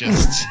 He's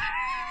just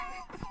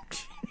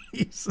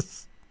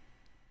Jesus.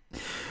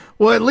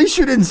 Well, at least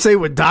you didn't say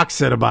what Doc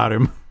said about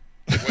him.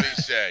 What did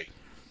he say?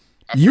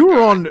 You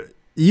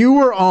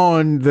were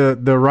on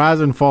the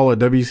Rise and Fall of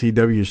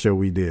WCW show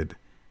we did.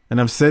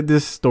 And I've said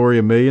this story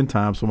a million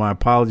times, so my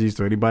apologies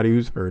to anybody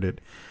who's heard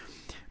it.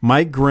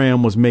 Mike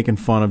Graham was making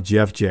fun of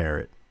Jeff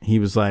Jarrett. He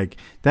was like,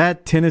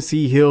 that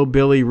Tennessee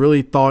hillbilly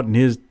really thought in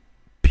his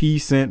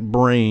pea-scent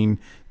brain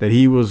that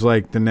he was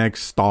like the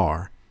next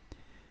star.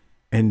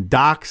 And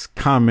Doc's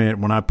comment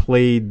when I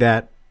played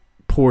that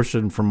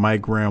portion from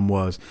Mike Graham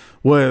was,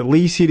 well, at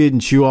least he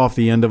didn't chew off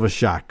the end of a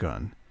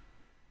shotgun.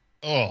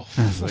 Oh,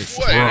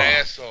 what an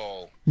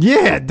asshole.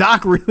 Yeah,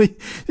 Doc really.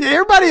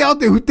 Everybody out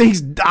there who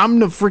thinks I'm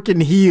the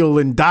freaking heel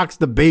and Doc's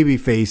the baby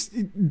face,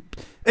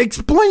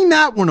 explain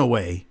that one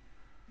away.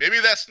 Maybe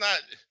that's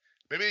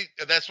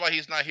why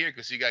he's not here,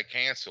 because he got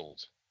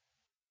canceled.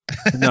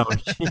 No,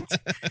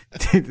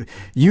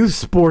 youth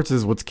sports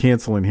is what's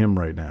canceling him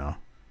right now.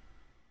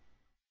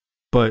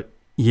 But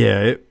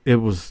yeah, it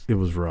was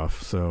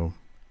rough. So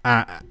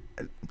I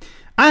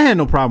had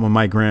no problem with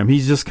Mike Graham.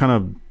 He's just kind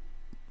of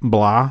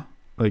blah.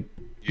 Like,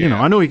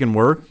 I know he can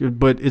work,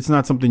 but it's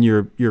not something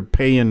you're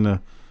paying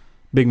the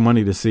big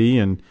money to see.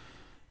 And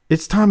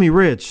it's Tommy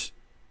Rich.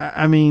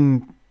 I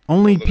mean,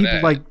 only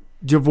people like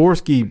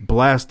Jaworski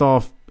blast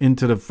off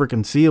into the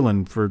freaking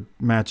ceiling for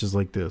matches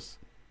like this.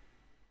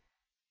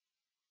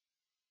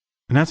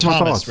 And that's my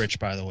thoughts. Rich,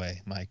 by the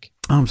way, Mike.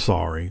 I'm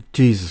sorry.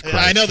 Jesus Christ.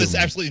 I know there's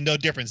absolutely no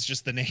difference,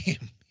 just the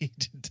name. He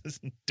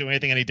doesn't do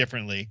anything any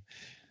differently.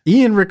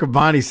 Ian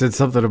Riccaboni said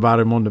something about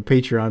him on the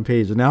Patreon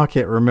page, and now I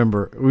can't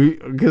remember.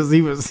 Because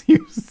he was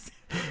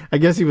I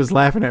guess he was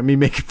laughing at me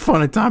making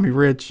fun of Tommy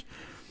Rich.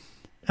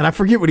 And I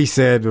forget what he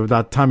said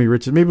about Tommy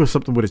Rich. Maybe it was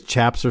something with his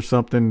chaps or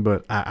something,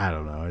 but I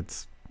don't know.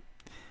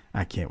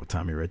 I can't with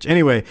Tommy Rich.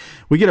 Anyway,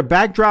 we get a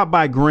backdrop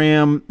by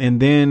Graham,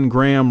 and then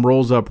Graham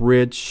rolls up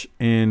Rich,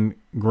 and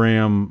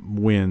Graham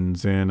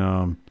wins.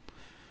 And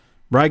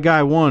Right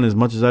Guy won as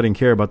much as I didn't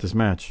care about this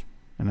match.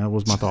 And that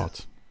was my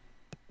thoughts.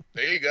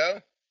 There you go.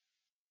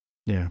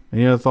 Yeah.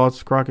 Any other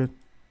thoughts, Crockett?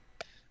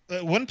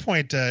 At one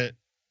point,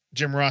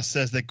 Jim Ross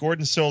says that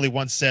Gordon Soley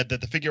once said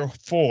that the figure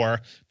 4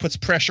 puts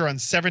pressure on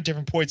 7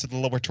 different points of the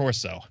lower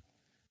torso,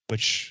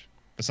 which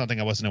was something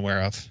I wasn't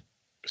aware of.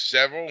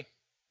 Several?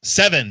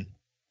 7.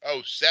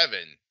 Oh, 7.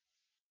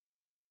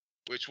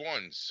 Which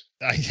ones?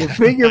 The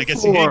figure I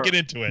guess 4 you can't get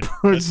into it.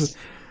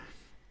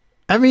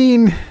 I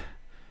mean,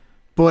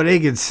 boy,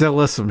 they could sell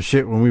us some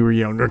shit when we were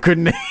younger,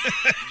 couldn't they?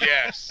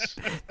 Yes.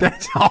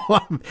 That's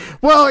all.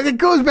 Well, it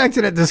goes back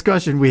to that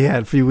discussion we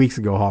had a few weeks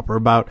ago, Harper,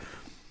 about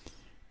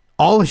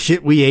all the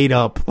shit we ate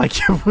up. Like,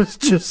 it was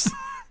just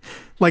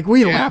like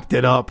we lapped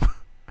it up.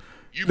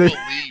 You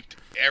believed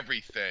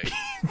everything.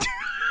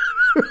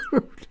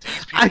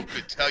 These people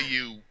could tell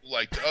you,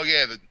 like, oh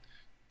yeah,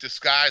 the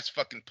sky's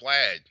fucking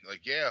plaid.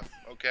 Like, yeah,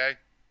 okay.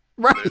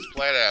 Right. There's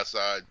plaid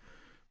outside.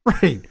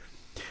 Right.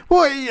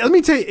 Well, let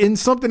me tell you, in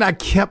something I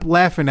kept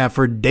laughing at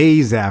for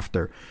days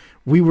after,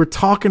 we were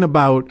talking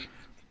about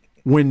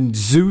when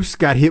Zeus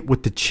got hit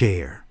with the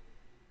chair.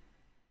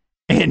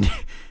 And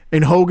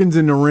Hogan's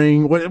in the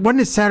ring.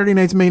 Wasn't it Saturday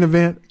night's main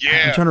event?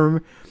 Yeah. I'm trying to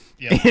remember.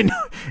 Yeah.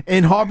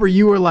 And Harper,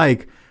 you were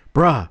like,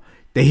 bruh,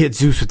 they hit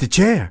Zeus with the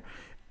chair.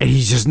 And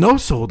he just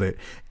no-sold it.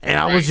 And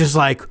I was just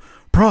like,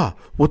 bruh,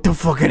 what the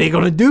fuck are they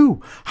going to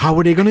do? How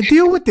are they going to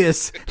deal with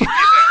this?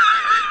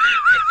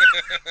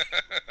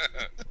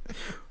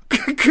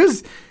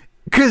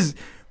 Because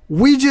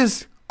we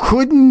just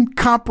couldn't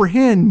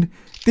comprehend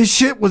this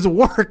shit was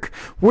work.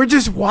 We're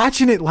just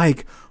watching it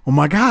like, oh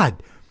my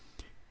God,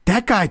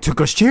 that guy took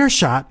a chair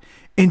shot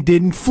and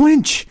didn't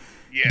flinch.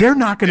 Yeah, they're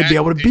not going to be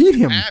able to beat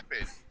him.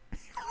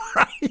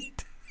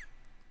 Right?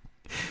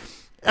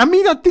 I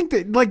mean, I think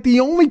that like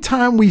the only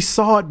time we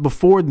saw it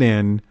before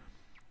then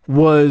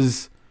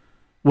was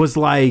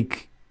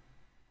like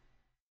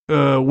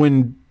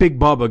when Big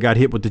Bubba got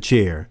hit with the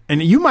chair.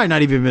 And you might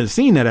not even have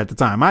seen that at the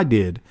time. I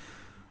did.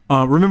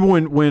 Remember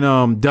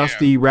when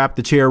Dusty wrapped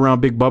the chair around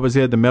Big Bubba's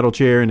head, the metal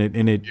chair, and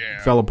it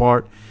fell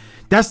apart?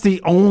 That's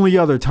the only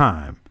other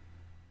time.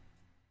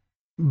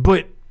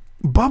 But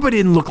Bubba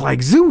didn't look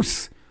like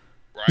Zeus.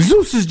 Right.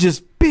 Zeus is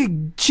just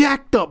big,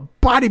 jacked up,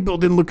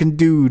 bodybuilding looking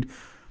dude.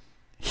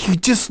 He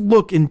just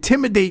look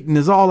intimidating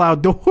as all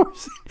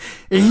outdoors.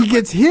 And he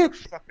gets hit.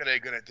 What the fuck are they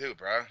going to do,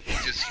 bro? He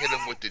just hit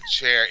him with the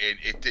chair and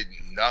it did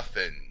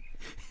nothing.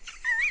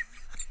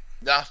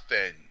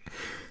 Nothing.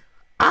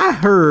 I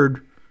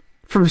heard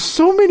from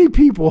so many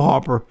people,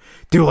 Harper,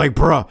 they're like,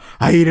 bruh,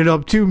 I ate it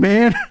up too,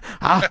 man.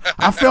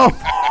 I felt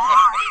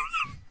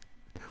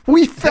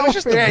We That fell was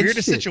just for the that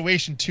weirdest shit.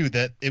 situation too.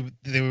 That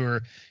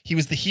he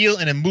was the heel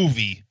in a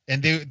movie,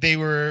 and they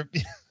were,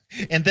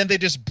 and then they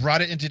just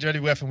brought it into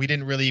WWF, and we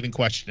didn't really even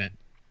question it.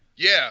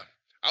 Yeah,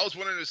 I was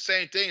wondering the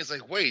same thing. It's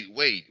like,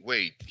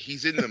 wait.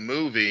 He's in the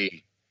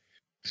movie,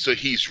 so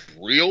he's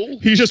real,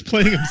 He's just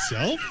playing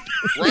himself,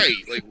 right?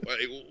 Like,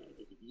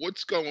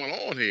 what's going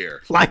on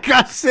here? Like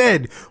I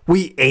said,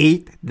 we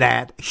ate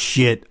that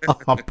shit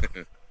up.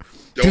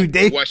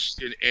 Don't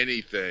question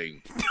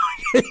anything.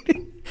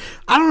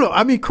 I don't know.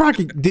 I mean,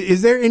 Crockett,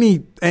 is there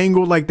any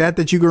angle like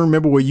that you can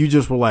remember where you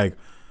just were like,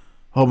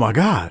 oh my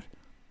God,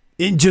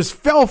 it just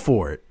fell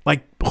for it,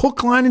 like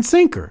hook, line, and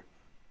sinker?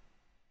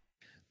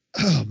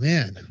 Oh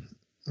man,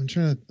 I'm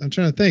trying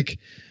to think.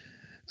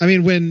 I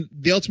mean, when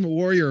the Ultimate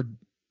Warrior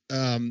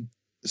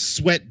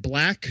sweat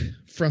black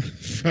from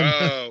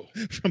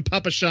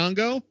Papa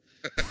Shango,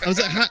 I was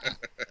like, I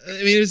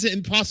mean, it was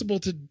impossible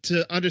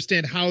to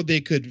understand how they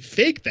could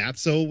fake that.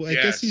 So I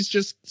guess he's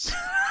just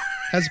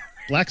has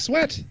black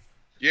sweat.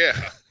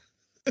 Yeah,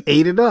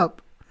 ate it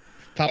up.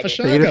 Papa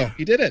Shango,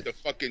 he did it. The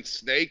fucking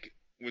snake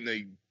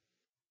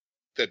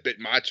that bit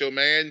Macho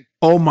Man.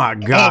 Oh my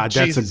God,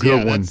 that's Jesus, a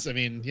good one. I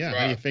mean, yeah,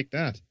 how do you fake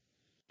that?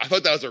 I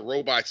thought that was a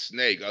robot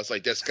snake. I was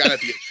like, that's gotta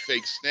be a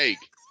fake snake.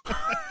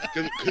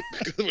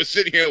 Because I was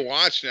sitting here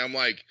watching, I'm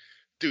like,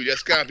 dude,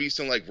 that's gotta be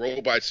some like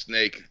robot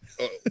snake,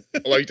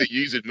 like they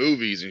use in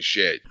movies and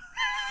shit.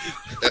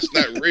 That's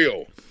not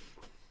real,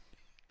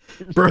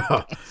 bro.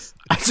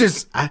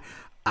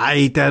 I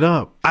ate that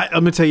up.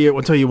 I'm gonna tell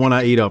you one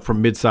I ate up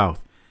from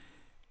Mid-South.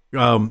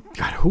 God,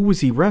 who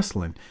was he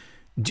wrestling?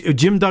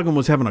 Jim Duggan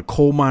was having a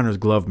coal miner's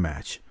glove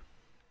match,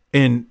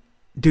 and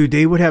dude,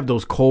 they would have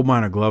those coal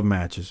miner glove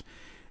matches,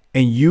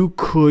 and you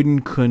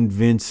couldn't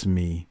convince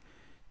me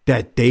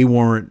that they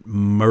weren't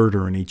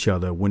murdering each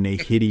other when they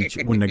hit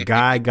when the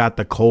guy got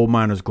the coal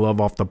miner's glove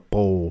off the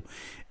pole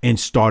and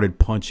started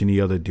punching the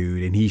other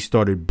dude, and he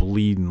started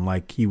bleeding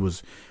like he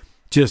was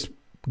just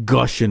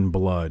gushing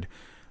blood.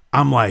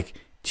 I'm like,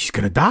 he's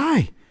gonna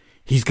die.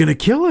 He's gonna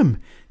kill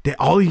him. That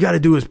all you got to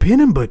do is pin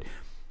him, but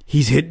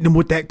he's hitting him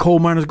with that coal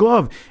miner's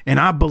glove. And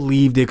I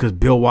believed it because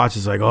Bill Watts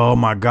is like, oh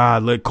my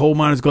God, like coal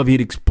miner's glove. He'd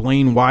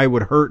explain why it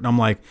would hurt. And I'm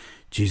like,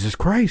 Jesus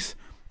Christ,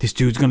 this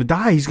dude's going to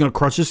die. He's going to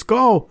crush his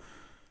skull.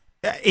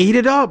 I ate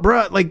it up,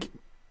 bro. Like,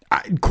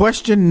 I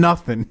question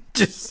nothing.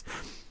 Just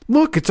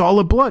look, it's all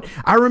the blood.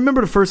 I remember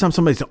the first time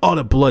somebody said, oh,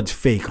 the blood's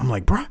fake. I'm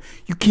like, bro,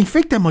 you can't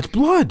fake that much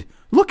blood.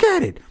 Look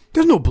at it.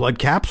 There's no blood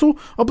capsule.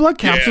 A blood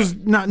capsule's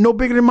not no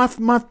bigger than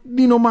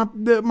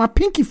my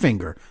pinky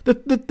finger,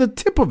 the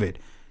tip of it.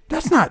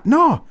 That's not,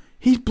 no,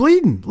 he's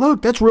bleeding.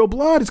 Look, that's real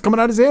blood. It's coming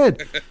out his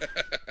head.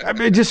 I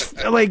mean, it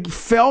just like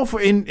fell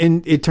for, and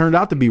it turned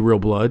out to be real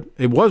blood.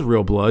 It was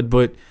real blood,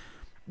 but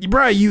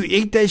bro, you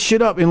ate that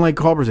shit up. And like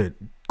Harper said,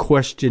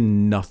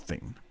 question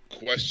nothing.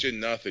 Question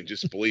nothing.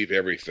 Just believe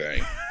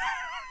everything.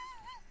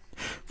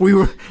 We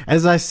were,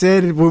 as I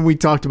said when we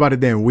talked about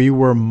it then, we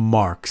were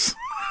marks.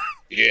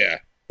 Yeah.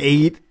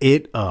 Ate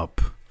it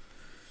up.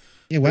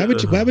 Yeah, why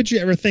would you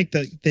ever think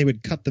that they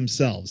would cut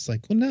themselves?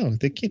 Like, well, no,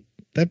 they can't.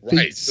 That'd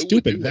be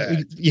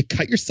stupid. You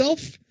cut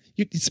yourself?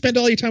 You spend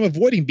all your time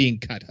avoiding being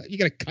cut. You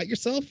got to cut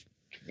yourself?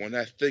 When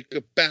I think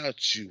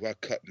about you, I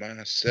cut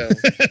myself.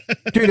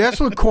 Dude, that's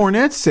what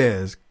Cornette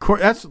says.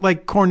 That's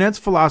like Cornette's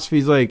philosophy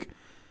is like,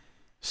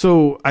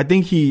 so I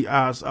think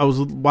I was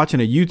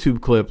watching a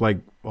YouTube clip like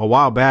a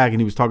while back,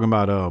 and he was talking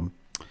about,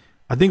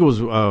 I think it was,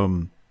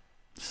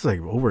 this is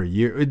like over a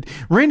year.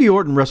 Randy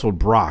Orton wrestled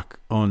Brock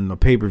on a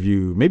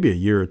pay-per-view maybe a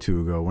year or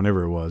two ago,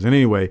 whenever it was. And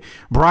anyway,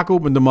 Brock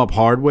opened him up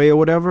hard way or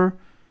whatever.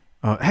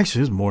 Actually,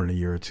 it was more than a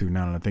year or two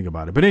now that I think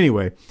about it. But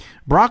anyway,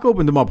 Brock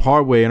opened him up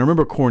hard way. And I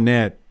remember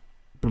Cornette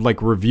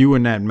like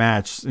reviewing that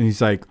match. And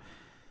he's like,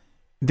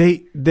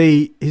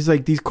 he's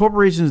like, these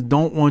corporations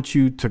don't want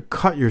you to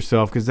cut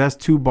yourself because that's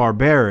too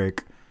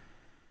barbaric.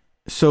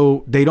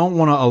 So they don't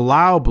want to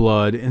allow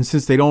blood, and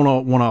since they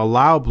don't want to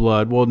allow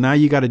blood, well, now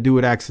you got to do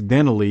it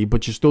accidentally,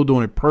 but you're still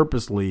doing it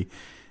purposely.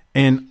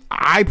 And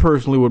I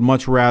personally would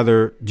much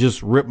rather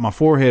just rip my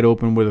forehead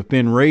open with a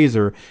thin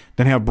razor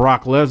than have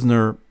Brock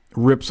Lesnar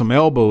rip some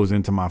elbows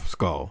into my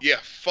skull. Yeah,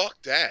 fuck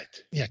that.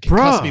 Yeah,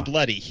 concuss me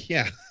bloody.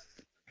 Yeah.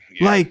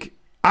 Like,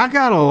 I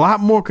got a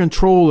lot more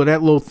control of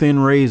that little thin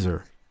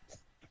razor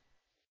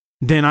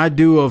than I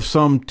do of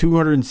some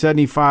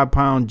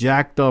 275-pound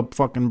jacked up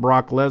fucking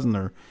Brock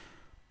Lesnar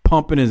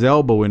pumping his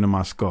elbow into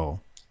my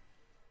skull.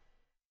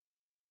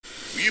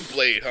 You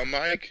played, huh,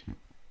 Mike?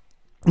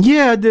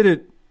 Yeah, I did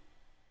it.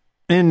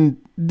 And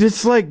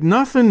it's like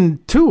nothing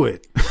to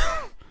it.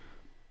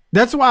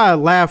 That's why I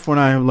laugh when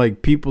I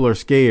like people are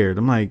scared.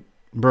 I'm like,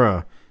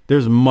 bruh,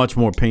 there's much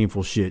more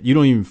painful shit. You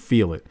don't even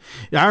feel it.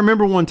 I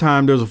remember one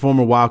time there was a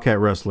former Wildcat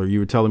wrestler. You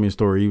were telling me a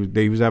story.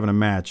 He was having a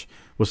match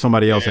with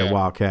somebody else at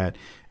Wildcat.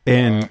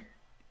 And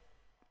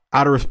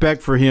out of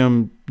respect for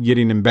him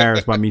getting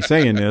embarrassed by me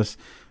saying this,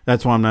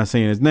 that's why I'm not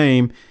saying his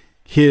name,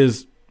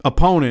 his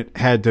opponent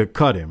had to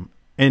cut him.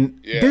 And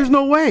there's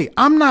no way.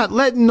 I'm not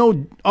letting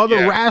no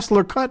other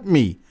wrestler cut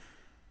me.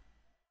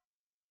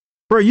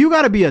 Bro, you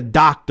got to be a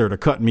doctor to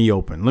cut me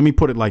open. Let me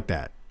put it like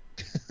that.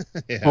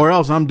 Yeah. Or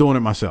else I'm doing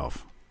it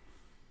myself.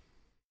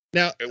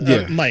 Now,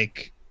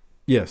 Mike.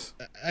 Yes.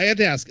 I had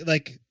to ask,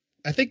 like,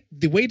 I think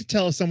the way to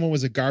tell if someone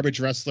was a garbage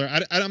wrestler,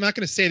 I'm not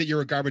going to say that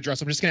you're a garbage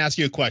wrestler. I'm just going to ask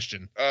you a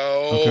question.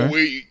 Oh,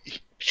 Okay.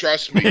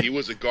 Trust me, he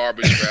was a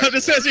garbage wrestler. I'll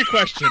just ask you a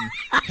question.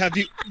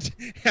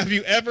 Have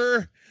you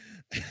ever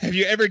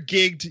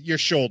gigged your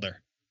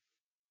shoulder?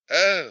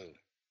 Oh.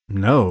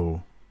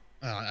 No.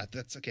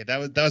 That's okay. That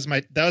was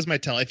my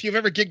tell. If you've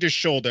ever gigged your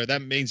shoulder,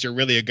 that means you're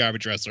really a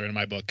garbage wrestler in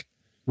my book.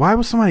 Why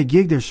would somebody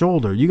gig their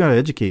shoulder? You got to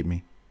educate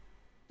me.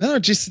 No,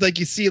 just like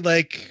you see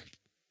like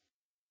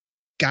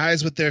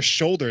guys with their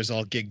shoulders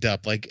all gigged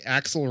up, like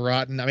Axel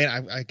Rotten. I mean,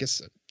 I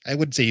guess I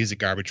wouldn't say he's a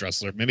garbage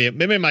wrestler.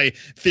 Maybe my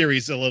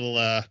theory's a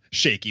little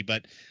shaky,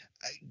 but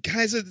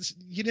guys,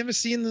 you never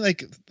seen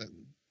like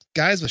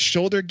guys with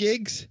shoulder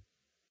gigs?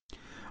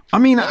 I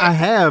mean, I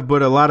have,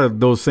 but a lot of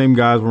those same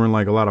guys were in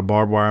like a lot of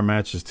barbed wire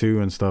matches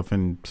too and stuff,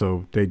 and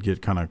so they'd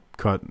get kind of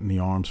cut in the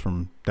arms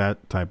from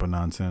that type of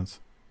nonsense.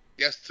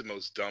 That's the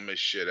most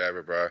dumbest shit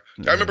ever, bro.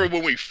 Yeah. I remember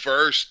when we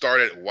first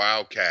started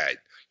Wildcat.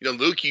 You know,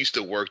 Luke used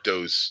to work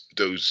those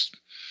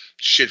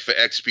shit for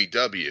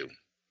XPW.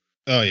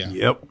 Oh yeah.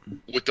 Yep.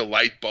 With the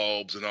light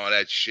bulbs and all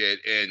that shit,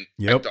 and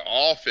at the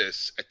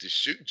office, at the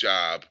shoot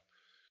job,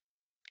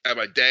 at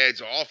my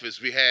dad's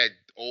office, we had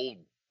old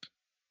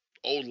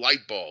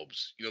light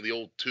bulbs. You know, the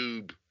old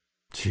tube.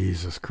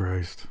 Jesus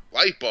Christ.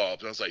 Light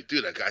bulbs. And I was like,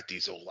 dude, I got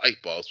these old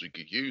light bulbs. We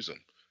could use them.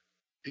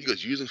 He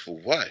goes, use them for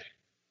what?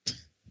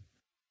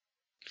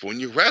 For when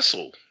you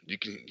wrestle. You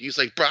can. He's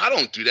like, bro, I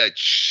don't do that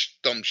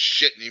dumb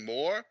shit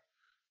anymore.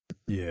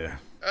 Yeah.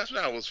 That's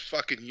when I was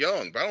fucking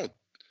young, but I don't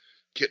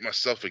get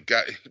myself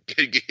get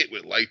hit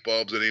with light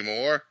bulbs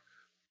anymore.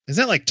 Is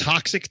that like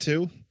toxic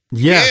too?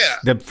 Yes,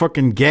 yeah. The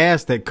fucking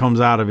gas that comes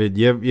out of it.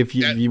 If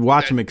you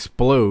watch them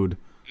explode.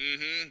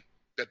 Mm-hmm.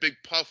 That big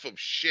puff of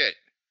shit.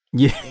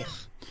 Yeah.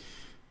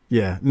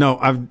 Yeah. No,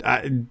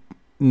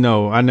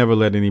 I never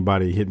let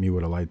anybody hit me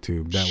with a light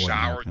tube. That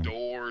shower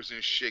doors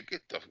and shit.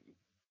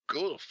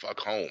 Go the fuck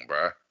home,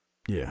 bro.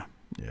 Yeah.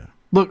 Yeah.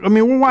 Look, I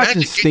mean, we're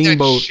watching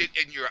Steamboat. Get that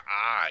shit in your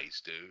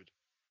eyes, dude.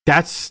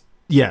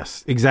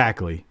 Yes,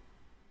 exactly.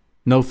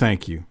 No,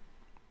 thank you.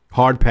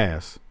 Hard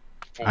pass.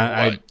 For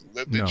what?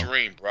 Live the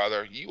dream,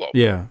 brother. You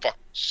are fucking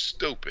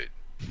stupid.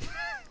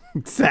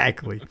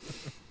 Exactly.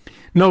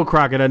 No,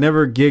 Crockett, I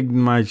never gigged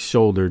my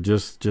shoulder,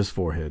 just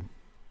forehead.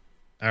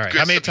 All right.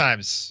 How many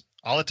times?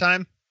 All the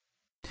time?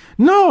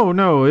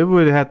 No, it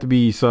would have to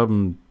be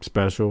something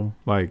special.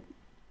 Like,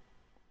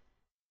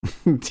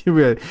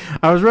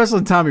 I was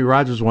wrestling Tommy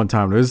Rogers one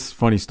time. This is a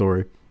funny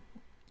story.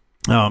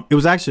 It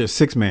was actually a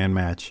 6-man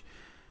match.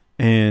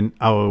 And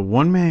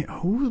one man,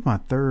 who was my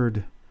third?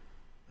 It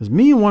was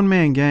me and One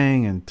Man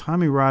Gang and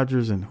Tommy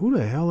Rogers, and who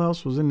the hell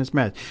else was in this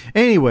match?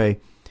 Anyway,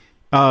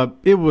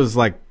 it was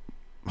like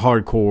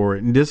hardcore,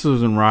 and this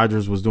was when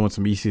Rogers was doing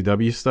some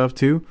ECW stuff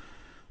too.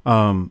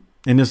 And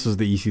this was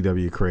the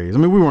ECW craze. I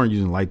mean, we weren't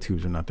using light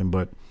tubes or nothing,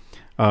 but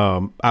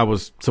I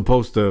was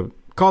supposed to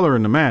color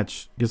in the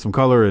match, get some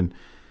color, and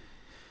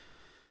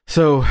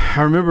so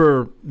I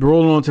remember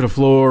rolling onto the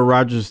floor.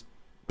 Rogers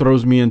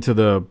throws me into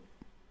the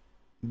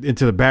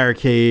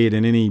barricade,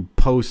 and then he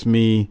posts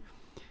me,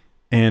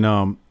 and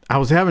I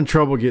was having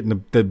trouble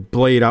getting the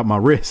blade out my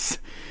wrist.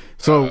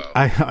 So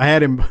I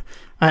had him.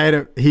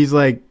 He's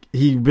like,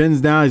 he bends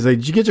down. He's like,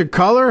 "Did you get your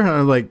color?" And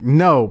I'm like,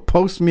 "No,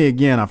 post me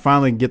again." I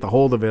finally get the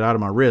hold of it out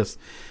of my wrist,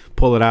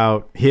 pull it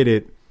out, hit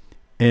it,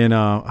 and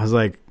I was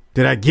like,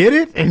 "Did I get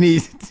it?" And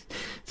he's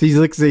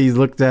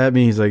looked at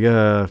me. He's like,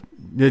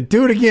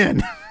 "Do it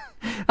again."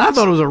 I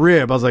thought it was a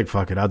rib. I was like,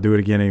 "Fuck it, I'll do it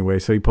again anyway."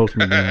 So he posted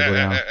me again. I go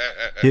down,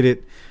 hit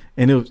it,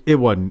 and it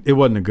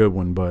wasn't a good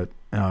one, but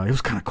it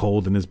was kind of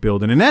cold in this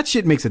building, and that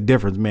shit makes a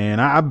difference, man.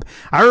 I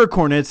heard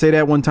Cornette say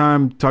that one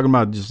time, talking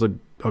about just like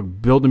a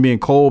building being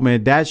cold,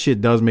 man. That shit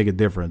does make a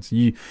difference.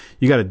 You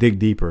got to dig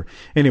deeper.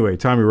 Anyway,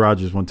 Tommy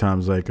Rogers one time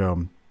was like,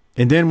 and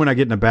then when I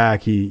get in the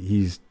back,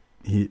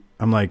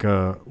 I'm like,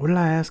 what did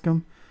I ask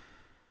him?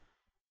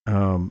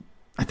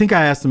 I think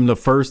I asked him the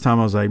first time.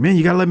 I was like, "Man,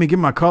 you gotta let me get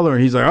my color."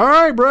 And he's like, "All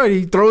right, bro."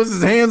 He throws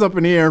his hands up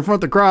in the air in front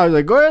of the crowd. He's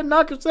like, "Go ahead and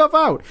knock yourself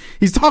out."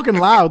 He's talking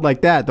loud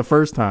like that the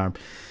first time.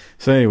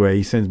 So anyway,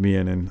 he sends me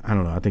in, and I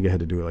don't know. I think I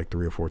had to do it like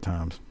 3 or 4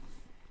 times.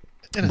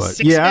 In a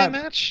 6-man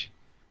match?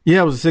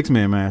 Yeah, it was a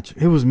 6-man match.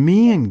 It was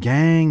me and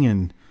Gang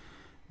and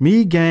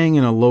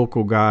a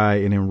local guy,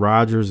 and then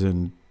Rogers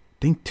and I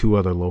think 2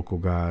 other local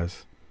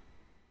guys.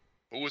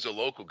 Who was the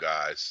local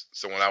guys?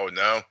 Someone I would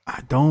know?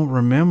 I don't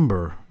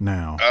remember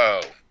now.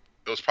 Oh,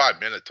 it was probably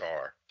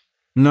Minotaur.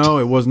 No,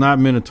 it was not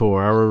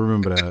Minotaur. I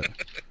remember that.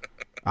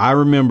 I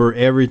remember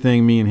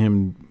everything me and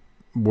him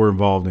were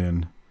involved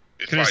in.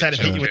 Could have had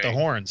to hit you with the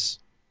horns.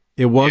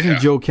 It wasn't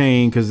Joe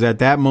Kane, because at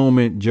that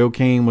moment, Joe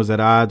Kane was at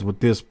odds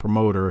with this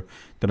promoter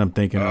that I'm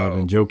thinking of,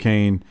 and Joe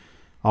Kane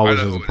always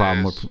has a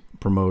problem with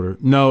promoter.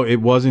 No,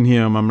 it wasn't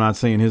him. I'm not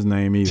saying his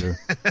name either.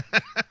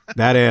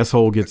 That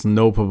asshole gets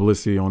no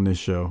publicity on this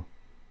show.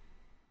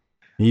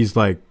 He's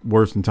like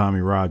worse than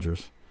Tommy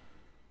Rogers.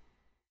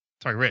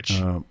 Tommy Rich.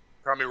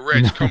 Tommy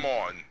Rich, come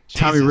on.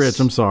 Tommy Rich.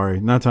 I'm sorry,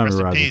 not Tommy Rest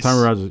in Rogers. peace.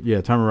 Tommy Rogers.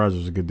 Yeah, Tommy Rogers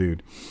is a good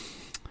dude.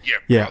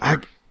 Yeah,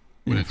 brother.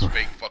 When it's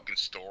fake fucking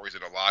stories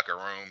in the locker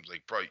rooms,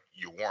 like, bro,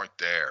 you weren't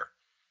there.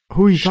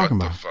 Who are you Shut talking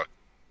the about? fuck.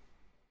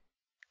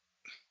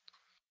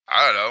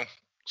 I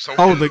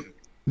don't know.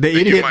 The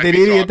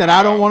idiot that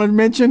I don't want to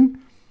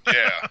mention.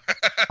 Yeah.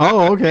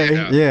 Oh,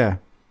 okay. Yeah.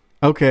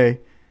 Okay.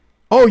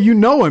 Oh, you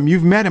know him.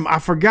 You've met him. I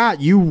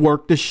forgot you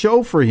worked the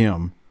show for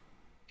him.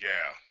 Yeah.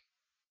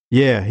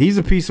 Yeah, he's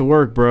a piece of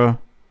work, bro.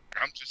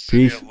 I'm just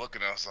sitting there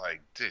looking. I was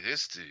like, dude,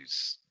 this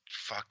dude's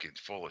fucking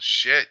full of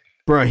shit.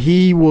 Bro,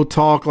 he will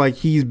talk like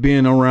he's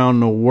been around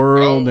the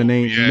world and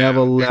ain't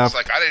never left. It's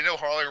like, I didn't know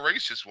Harley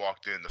Race just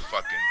walked in the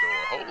fucking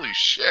door. Holy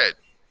shit.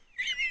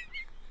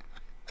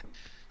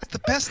 The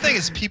best thing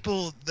is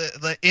people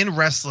in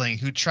wrestling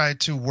who try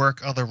to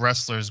work other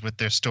wrestlers with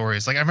their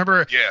stories. Like, I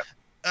remember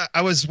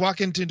I was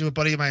walking into a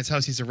buddy of mine's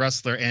house. He's a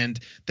wrestler, and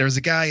there was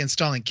a guy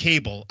installing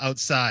cable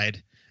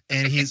outside.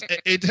 And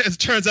it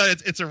turns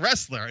out it's a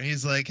wrestler. And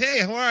he's like, hey,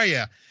 how are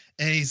you?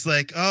 And he's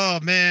like,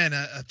 oh, man,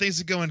 things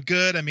are going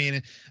good. I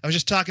mean, I was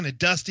just talking to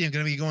Dusty. I'm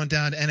going to be going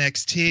down to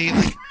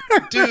NXT.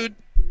 Like, dude,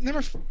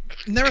 never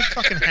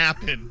fucking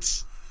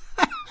happened.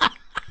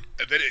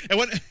 At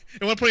one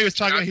point he was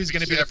talking about he's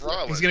going to be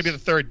the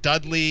third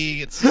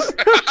Dudley. It's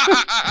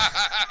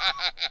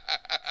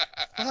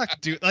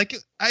fuck, dude. Like,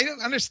 I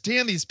don't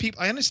understand these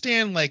people. I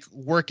understand, like,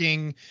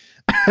 working,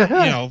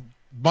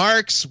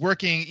 marks,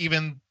 working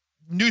even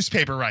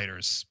newspaper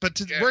writers, but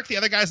to work the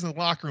other guys in the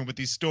locker room with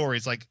these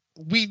stories, like,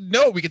 we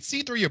could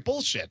see through your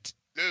bullshit.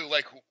 Dude,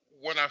 like,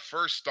 when I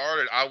first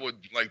started, I would,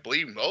 like,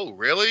 believe him. Oh,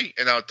 really?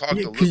 And I would talk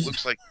to Luke.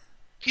 Luke's like,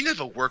 he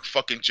never worked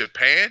fucking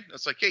Japan.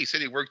 It's like, yeah, he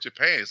said he worked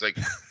Japan. It's like,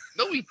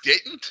 no, he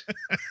didn't.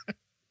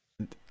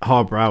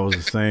 Harper, I was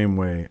the same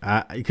way.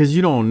 Because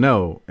you don't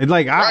know. It's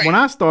like, when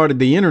I started,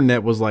 the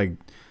internet was like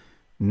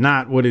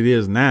not what it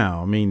is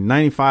now. I mean,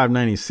 95,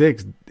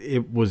 96,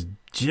 it was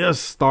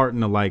just starting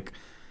to, like,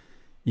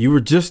 you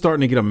were just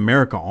starting to get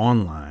America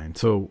Online.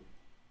 So,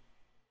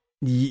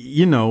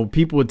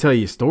 people would tell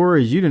you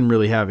stories. You didn't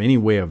really have any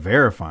way of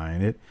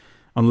verifying it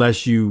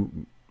unless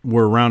you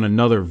were around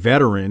another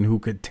veteran who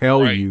could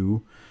tell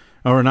you,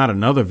 or not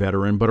another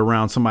veteran, but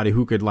around somebody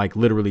who could, like,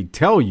 literally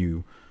tell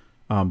you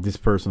this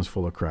person's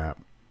full of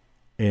crap.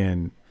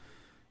 And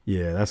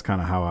yeah, that's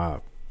kind of how I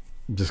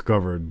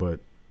discovered. But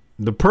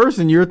the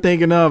person you're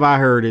thinking of, I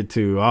heard it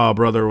too. Oh,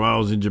 brother, I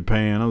was in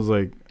Japan. I was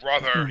like,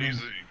 brother,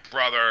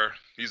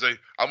 he's like,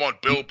 I'm on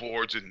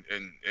billboards in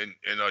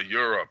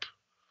Europe.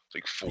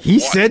 Like, he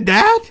said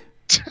that?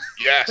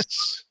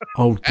 Yes.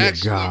 Oh, dear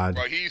Actually, God.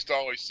 Bro, he used to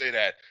always say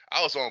that.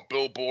 I was on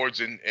billboards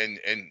in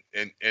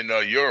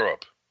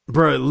Europe.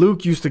 Bro,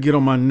 Luke used to get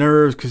on my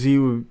nerves because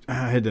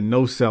I had to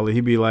no-sell it.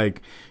 He'd be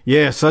like,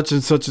 yeah, such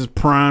and such is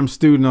prime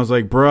student. I was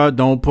like, bro,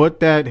 don't put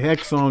that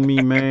hex on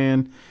me,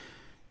 man.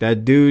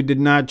 That dude did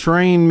not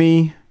train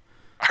me.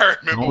 I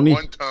remember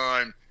one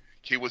time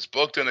he was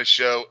booked on a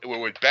show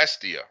with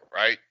Bestia,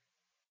 right?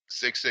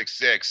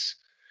 666.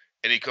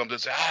 And he comes and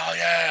says, oh,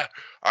 yeah,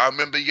 I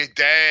remember your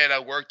dad. I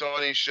worked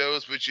on these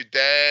shows with your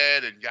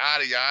dad and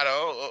yada, yada.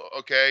 Oh,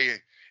 okay. And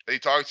he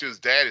talks to his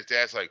dad. His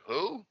dad's like,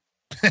 who?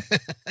 I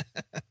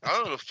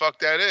don't know who the fuck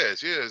that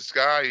is. Yeah, this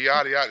guy,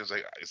 yada, yada.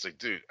 It's like,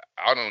 dude,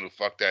 I don't know who the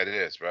fuck that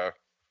is, bro.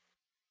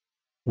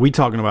 We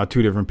talking about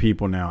two different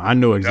people now. I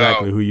know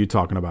exactly who you're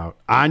talking about.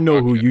 I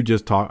know who you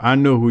just talk. I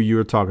know who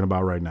you're talking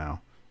about right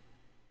now.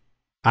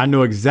 I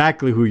know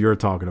exactly who you're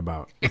talking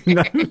about.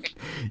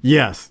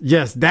 Yes,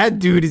 that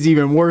dude is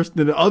even worse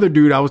than the other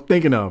dude I was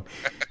thinking of,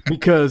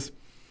 because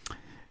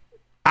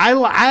I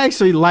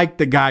actually like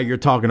the guy you're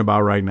talking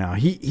about right now.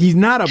 He's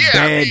not a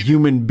bad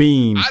human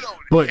being. I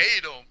don't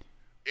hate him.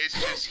 It's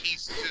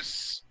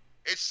just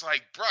it's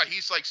like, bro,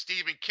 he's like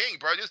Stephen King,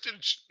 bro. This dude,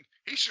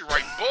 he should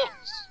write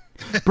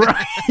books. Bro,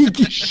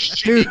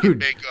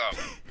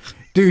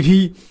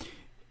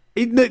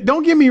 dude,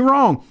 don't get me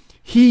wrong.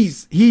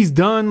 He's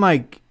done,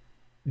 like,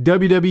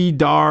 WWE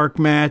Dark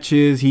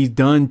matches. He's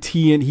done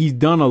he's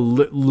done a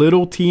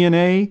little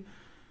TNA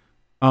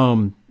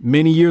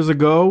many years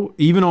ago,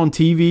 even on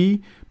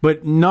TV,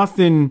 but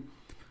nothing,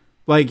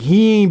 like,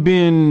 he ain't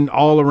been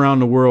all around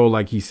the world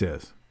like he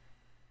says.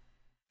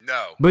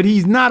 No. But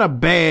he's not a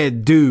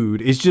bad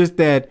dude. It's just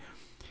that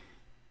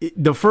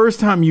the first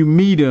time you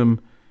meet him,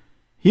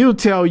 he'll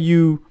tell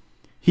you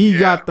he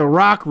got The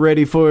Rock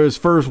ready for his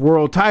first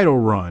world title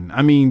run.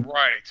 I mean,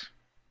 right.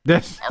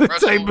 That's I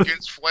wrestled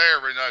against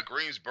Flair in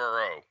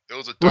Greensboro. It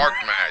was a dark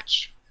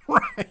match.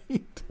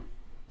 Right.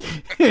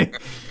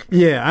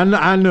 Yeah,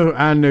 I know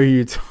who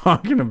you're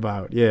talking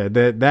about. Yeah,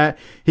 that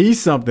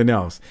he's something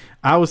else.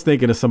 I was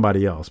thinking of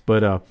somebody else.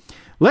 But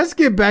let's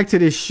get back to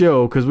this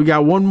show, because we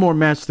got one more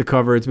match to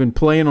cover. It's been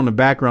playing on the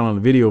background on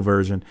the video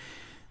version.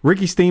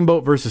 Ricky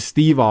Steamboat versus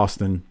Steve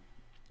Austin.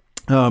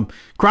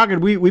 Crockett,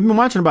 we've been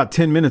watching about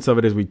 10 minutes of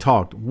it as we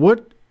talked.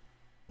 What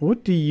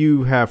do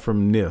you have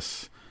from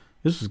this?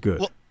 This was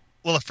good.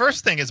 Well, the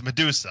first thing is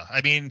Medusa.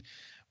 I mean,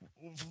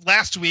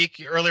 last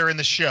week, earlier in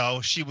the show,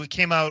 she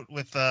came out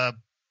with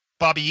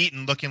Bobby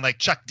Eaton looking like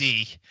Chuck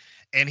D.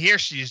 And here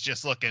she's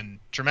just looking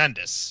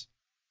tremendous.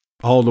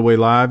 All the way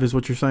live is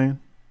what you're saying?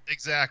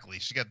 Exactly.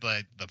 She got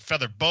the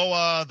feather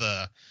boa,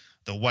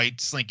 the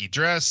white slinky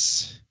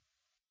dress.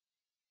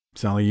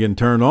 Sound like you're getting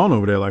turned on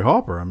over there like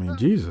Harper. I mean,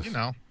 Jesus. You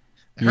know,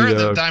 her and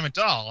the Diamond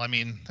Doll. I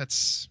mean, I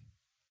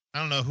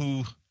don't know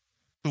who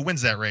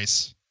wins that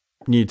race.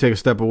 You need to take a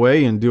step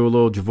away and do a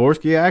little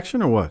Jaworski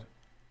action or what?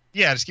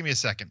 Yeah, just give me a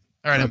second.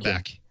 All right, okay. I'm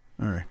back.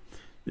 All right.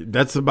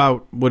 That's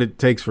about what it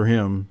takes for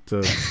him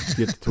to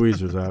get the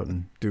tweezers out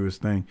and do his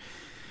thing.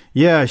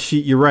 Yeah,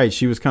 you're right.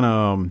 She was kind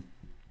of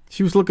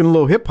she was looking a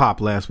little hip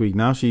hop last week.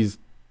 Now she's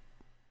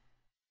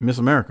Miss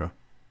America.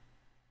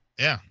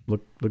 Yeah.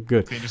 Look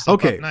good.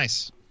 Okay.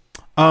 Nice.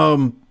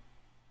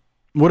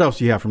 What else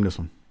do you have from this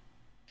one?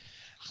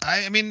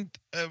 I mean,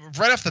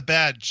 right off the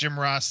bat, Jim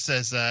Ross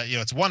says,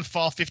 it's one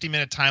fall,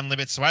 50-minute time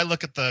limit. So I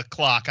look at the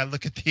clock, I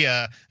look at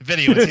the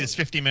video, and see there's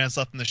 50 minutes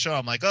left in the show.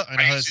 I'm like, oh, I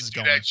know how this is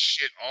going. That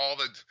shit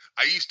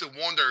I used to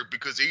wonder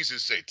because they used to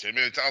say 10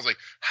 minutes. I was like,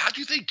 how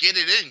do they get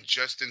it in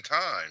just in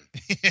time?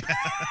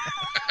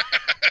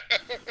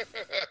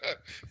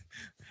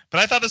 But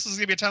I thought this was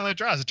going to be a time limit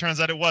draw. As it turns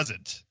out, it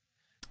wasn't.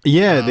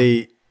 Yeah,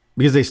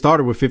 because they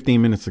started with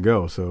 15 minutes to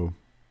go. So,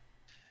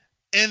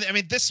 and I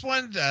mean, this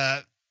one.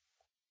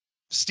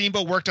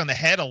 Steamboat worked on the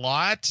head a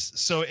lot,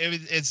 so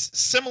it's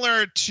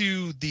similar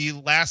to the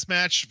last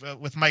match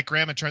with Mike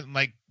Graham and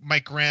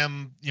Mike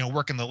Graham,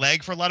 working the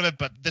leg for a lot of it.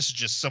 But this is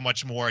just so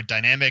much more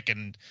dynamic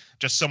and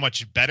just so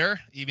much better.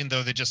 Even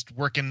though they're just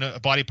working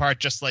a body part,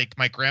 just like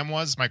Mike Graham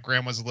was. Mike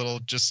Graham was a little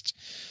just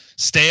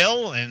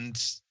stale,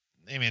 and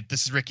I mean,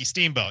 this is Ricky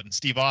Steamboat and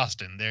Steve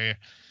Austin.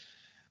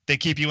 They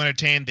keep you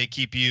entertained. They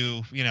keep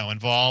you,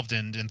 involved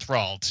and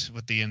enthralled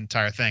with the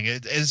entire thing.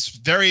 It is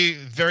very,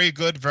 very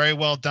good, very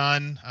well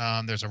done.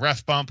 There's a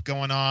ref bump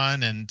going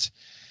on, and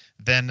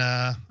then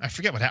I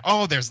forget what happened.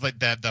 Oh, there's like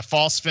the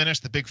false finish,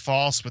 the big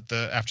false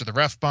after the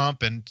ref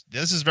bump, and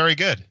this is very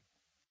good.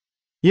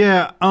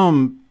 Yeah,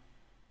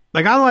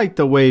 like I like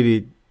the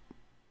way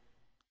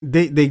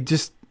they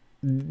just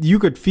you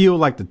could feel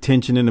like the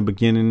tension in the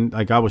beginning.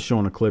 Like I was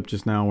showing a clip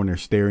just now when they're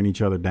staring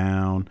each other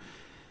down.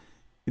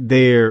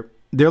 They're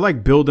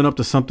like building up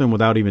to something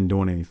without even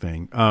doing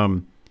anything.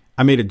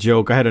 I made a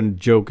joke. I had a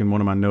joke in one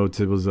of my notes.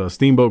 It was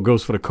Steamboat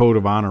goes for the code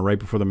of honor right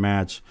before the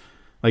match.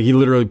 Like he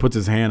literally puts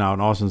his hand out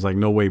and Austin's like,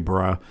 no way,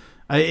 bruh.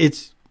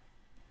 It's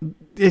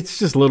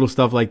just little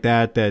stuff like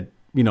that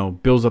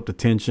builds up the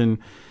tension.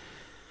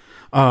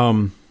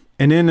 And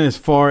then as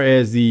far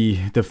as the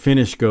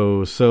finish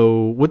goes,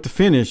 so with the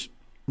finish,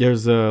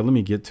 there's let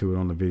me get to it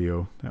on the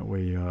video. That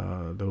way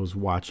those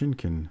watching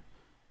can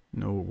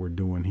know what we're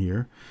doing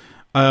here.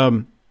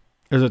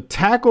 There's a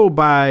tackle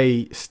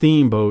by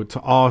Steamboat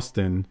to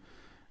Austin,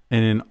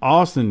 and then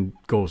Austin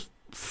goes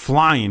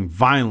flying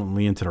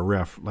violently into the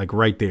ref, like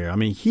right there. I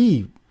mean,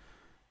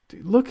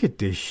 look at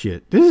this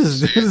shit.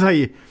 This is how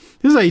you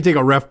take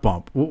a ref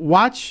bump.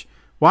 Watch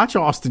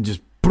Austin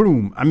just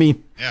boom. I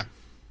mean, yeah,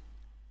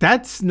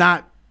 that's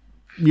not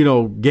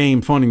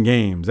fun and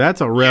games. That's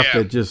a ref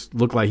that just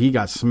looked like he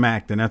got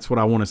smacked, and that's what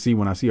I want to see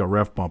when I see a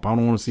ref bump. I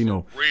don't want to see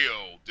no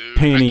real. Dude,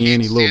 panty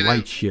any little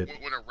light shit.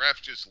 When a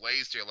ref just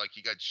lays there like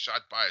he got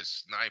shot by a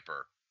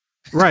sniper.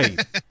 Right.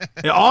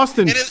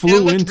 Austin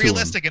flew into into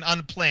realistic him. and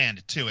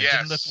unplanned, too. It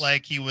didn't look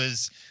like he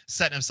was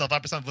setting himself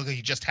up or something. It looked like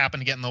he just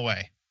happened to get in the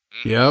way.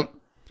 Mm-hmm. Yep.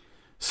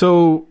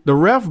 So the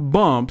ref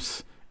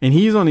bumps, and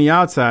he's on the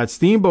outside.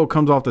 Steamboat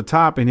comes off the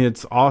top and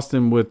hits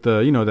Austin with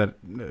that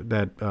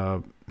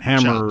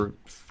hammer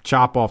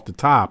chop off the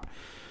top.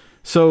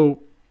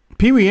 So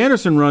Pee Wee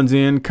Anderson runs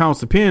in, counts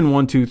the pin,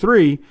 1, 2,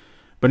 3.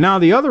 But now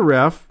the other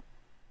ref,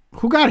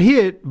 who got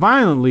hit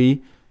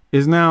violently,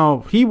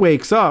 he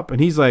wakes up and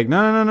he's like,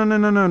 no.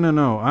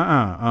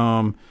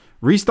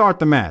 Restart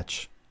the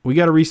match. We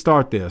got to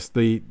restart this.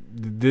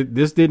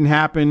 This didn't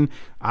happen.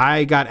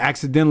 I got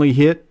accidentally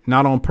hit,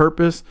 not on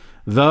purpose.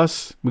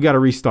 Thus, we got to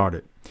restart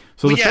it.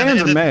 So the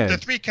fans are mad. The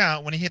 3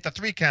 count, when he hit the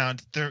 3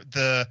 count,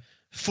 the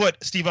foot,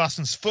 Steve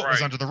Austin's foot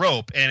was under the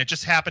rope, and it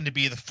just happened to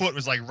be the foot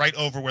was like right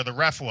over where the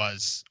ref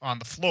was on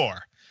the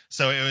floor.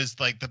 So it was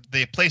like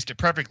they placed it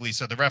perfectly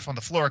so the ref on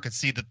the floor could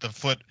see that the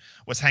foot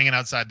was hanging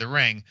outside the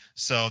ring.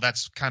 So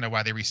that's kind of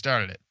why they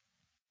restarted it.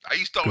 I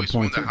used to always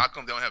wonder how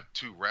come they don't have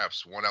 2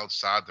 refs, one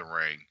outside the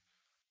ring,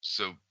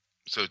 so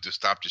to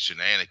stop the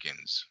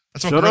shenanigans.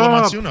 That's what Gorilla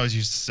Monsunos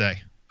used to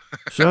say.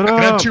 Shut up.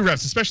 Have 2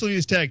 refs, especially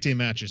these tag team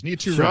matches.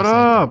 Need 2 refs. Shut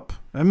up.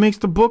 That makes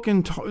the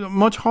booking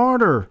much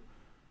harder.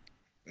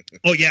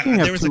 Oh yeah,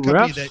 there was a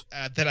company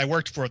that I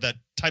worked for that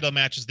title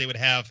matches they would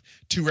have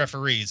 2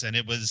 referees, and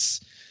it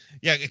was.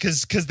 Yeah,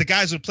 because the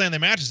guys would plan their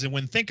matches and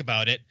wouldn't think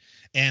about it,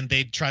 and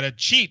they'd try to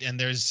cheat, and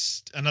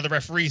there's another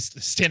referee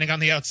standing on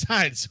the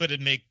outside, so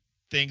it'd make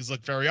things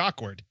look very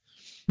awkward.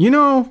 The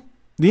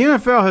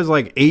NFL has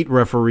like 8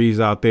 referees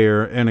out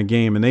there in a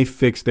game, and they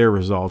fix their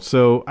results.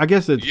 So I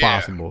guess it's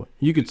possible.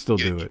 You could still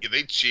do it.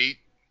 They cheat.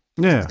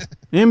 Yeah.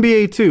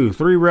 NBA too.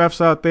 3 refs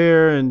out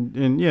there,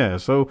 and yeah.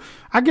 So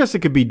I guess it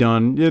could be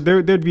done. Yeah,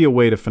 there'd be a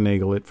way to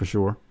finagle it for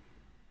sure.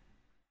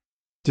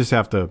 Just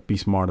have to be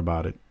smart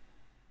about it.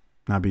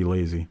 Not be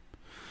lazy.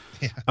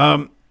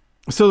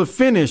 So the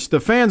finish, the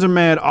fans are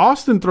mad.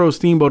 Austin throws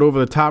Steamboat over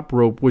the top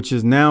rope, which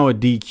is now a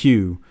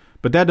DQ.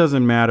 But that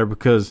doesn't matter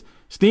because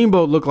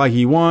Steamboat looked like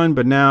he won,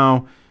 but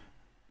now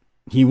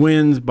he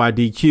wins by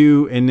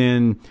DQ. And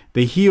then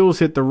the heels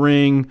hit the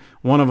ring,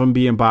 one of them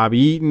being Bobby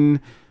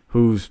Eaton,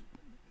 who's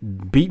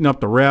beating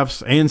up the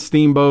refs and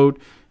Steamboat.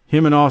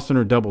 Him and Austin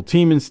are double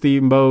teaming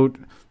Steamboat.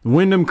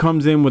 Wyndham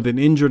comes in with an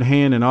injured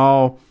hand and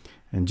all.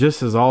 And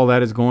just as all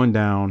that is going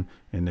down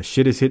and the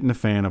shit is hitting the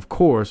fan, of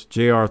course,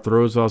 JR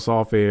throws us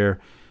off air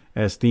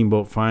as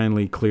Steamboat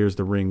finally clears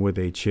the ring with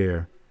a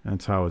chair.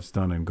 That's how it's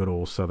done in good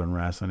old Southern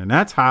wrestling. And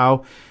that's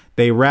how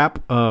they wrap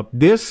up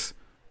this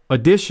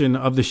edition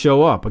of the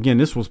show up. Again,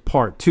 this was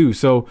part 2.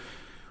 So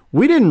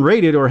we didn't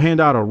rate it or hand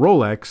out a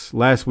Rolex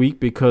last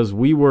week because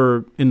we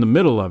were in the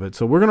middle of it.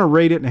 So we're going to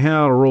rate it and hand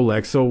out a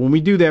Rolex. So when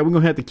we do that, we're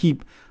going to have to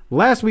keep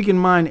last week in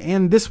mind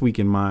and this week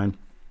in mind.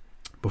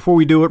 Before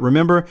we do it,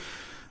 remember,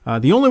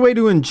 the only way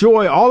to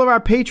enjoy all of our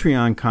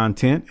Patreon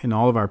content and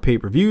all of our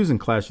pay-per-views and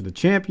Clash of the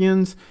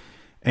Champions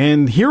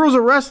and Heroes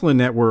of Wrestling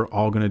that we're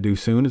all going to do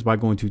soon is by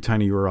going to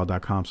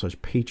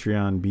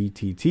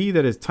tinyurl.com/PatreonBTT.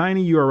 That is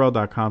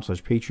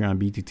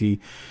tinyurl.com/PatreonBTT.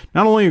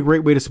 Not only a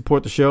great way to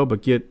support the show,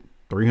 but get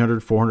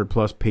 300, 400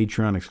 plus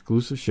Patreon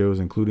exclusive shows,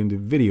 including the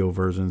video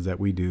versions that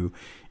we do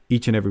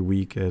each and every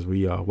week as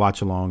we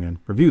watch along and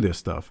review this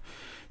stuff.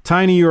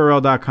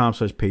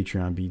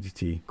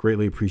 tinyurl.com/PatreonBTT.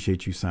 Greatly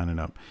appreciate you signing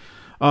up.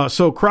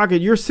 So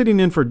Crockett, you're sitting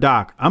in for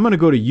Doc. I'm going to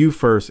go to you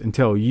first and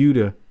tell you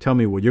to tell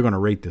me what you're going to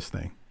rate this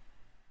thing.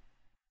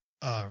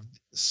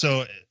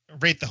 So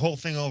rate the whole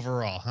thing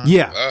overall, huh?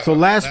 Yeah. So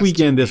last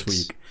weekend, this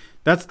week.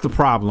 That's the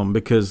problem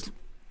because,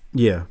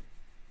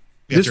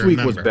 this week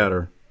was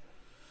better.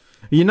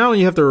 You not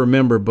only have to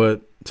remember,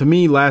 but to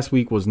me, last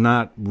week was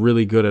not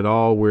really good at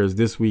all, whereas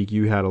this week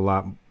you had a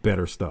lot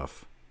better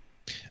stuff.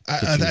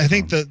 I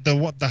think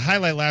the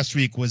highlight last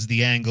week was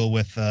the angle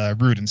with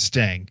Rude and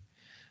Sting.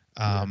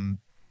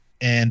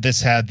 And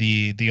this had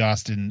the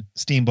Austin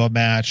Steamboat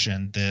match,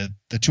 and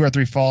the 2 or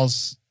 3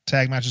 falls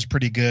tag match is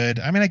pretty good.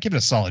 I mean, I give it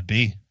a solid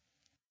B.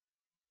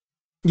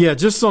 Yeah,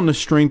 just on the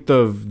strength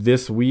of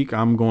this week,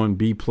 I'm going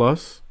B+.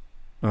 Steamboat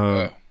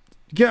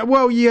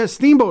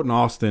and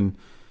Austin,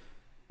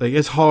 like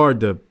it's hard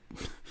to.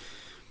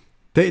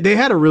 They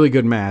had a really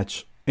good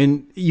match,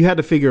 and you had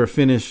to figure a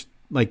finish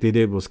like they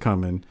did was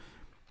coming.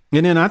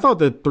 And then I thought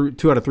the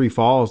 2 out of 3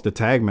 falls, the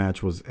tag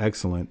match was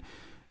excellent,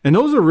 and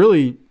those are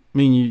really. I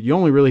mean, you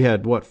only really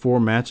had, 4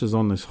 matches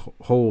on this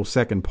whole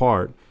second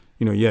part.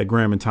 You know, you had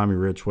Graham and Tommy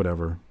Rich,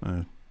 whatever.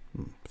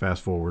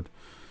 Fast forward.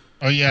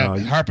 Oh, yeah.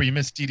 Harper, you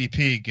missed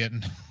DDP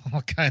getting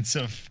all kinds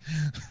of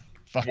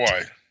fucked.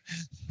 Why?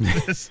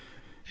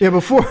 Yeah,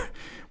 before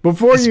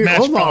you...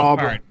 Hold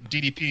on,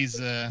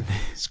 DDP's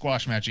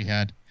squash match he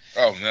had.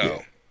 Oh,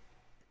 no.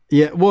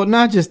 Yeah, well,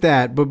 not just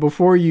that, but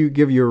before you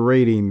give your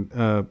rating,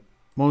 why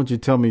don't you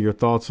tell me your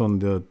thoughts on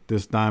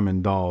this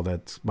Diamond Doll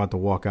that's about to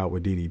walk out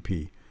with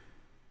DDP?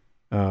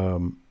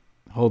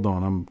 Hold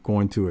on, I'm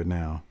going to it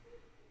now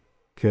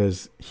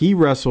because he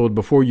wrestled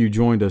before you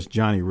joined us,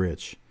 Johnny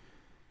Rich,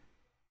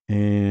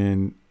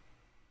 and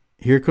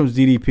here comes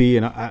DDP,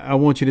 and I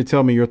want you to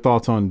tell me your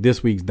thoughts on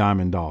this week's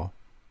Diamond Doll.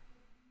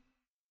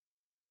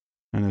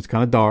 And it's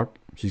kind of dark.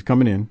 She's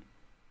coming in.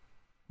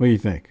 What do you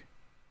think?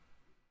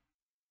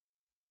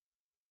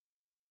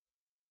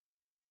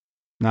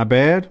 Not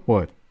bad.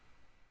 What?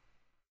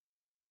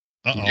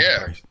 Uh-oh.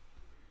 Yeah.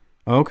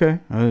 Okay,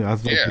 I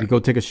thought you go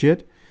take a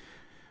shit.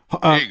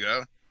 There you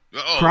go.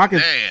 Oh,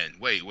 Crockett. man.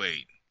 Wait.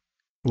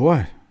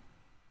 What?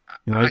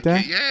 You like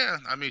that? Yeah.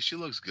 I mean, she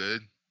looks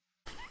good.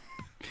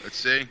 Let's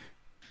see.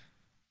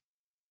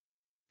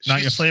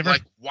 Not your flavor?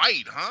 Like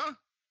white, huh?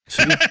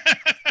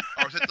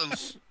 or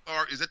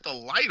is it the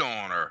light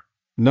on her?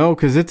 No,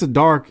 because it's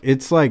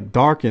like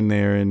dark in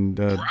there. And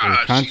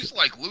she's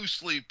like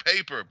loose leaf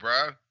paper,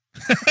 bruh.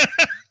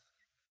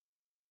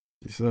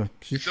 She's it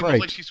bright.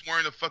 looks like she's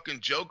wearing a fucking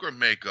Joker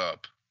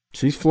makeup.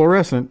 She's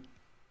fluorescent.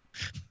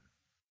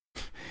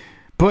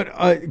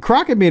 But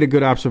Crockett made a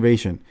good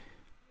observation.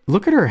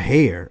 Look at her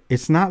hair.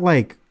 It's not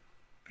like,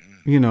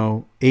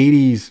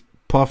 80s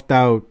puffed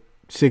out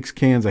 6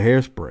 cans of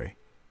hairspray.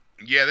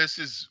 Yeah, this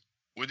is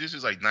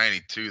like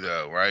 92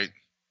 though, right?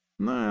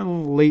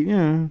 No, late,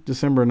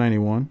 December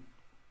 91.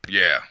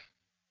 Yeah.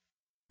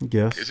 I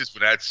guess.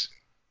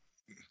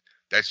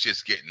 That's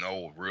just getting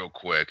old real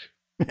quick.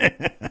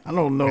 I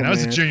don't know, When I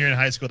was a man. junior in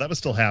high school, that was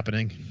still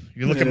happening.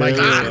 You look at my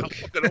How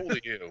fucking old are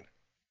you?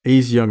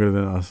 He's younger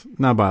than us.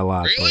 Not by a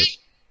lot. Really?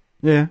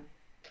 But yeah.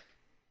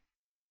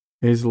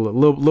 He's a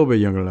little bit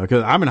younger than us.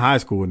 Because I'm in high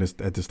school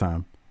at this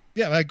time.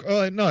 Yeah,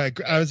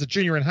 I was a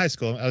junior in high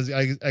school.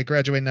 I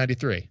graduated in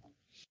 93.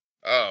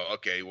 Oh,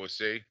 okay. We'll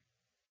see.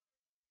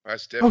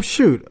 That's different. Oh,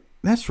 shoot.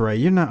 That's right.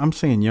 You're not. I'm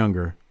saying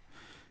younger.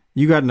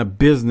 You got into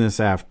business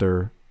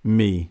after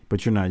me,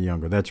 but you're not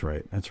younger. That's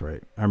right.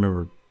 I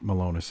remember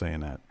Malone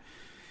saying that.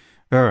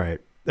 All right.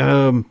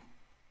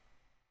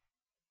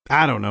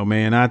 I don't know,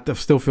 man. I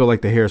still feel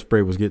like the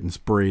hairspray was getting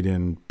sprayed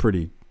in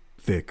pretty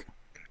thick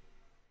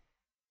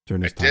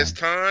during this time. At this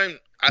time,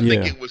 I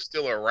think it was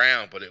still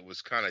around, but it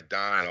was kind of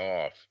dying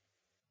off.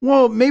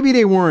 Well, maybe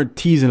they weren't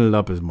teasing it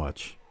up as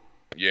much.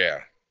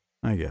 Yeah.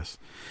 I guess.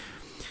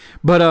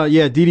 But,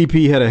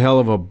 DDP had a hell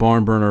of a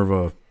barn burner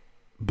of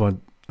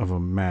a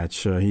match.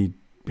 He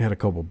had a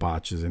couple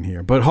botches in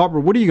here. But, Harper,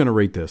 what are you going to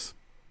rate this?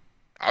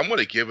 I'm going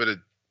to give it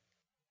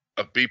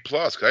a B+,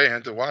 because I didn't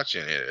have to watch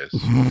any of this.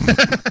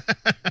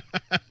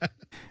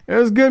 It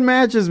was good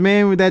matches,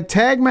 man. That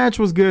tag match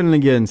was good, and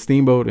again,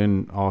 Steamboat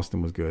and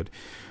Austin was good.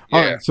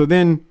 All right, so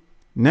then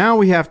now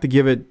we have to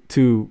give a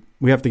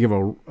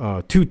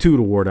 2-toot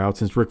award out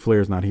since Ric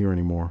Flair's not here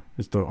anymore.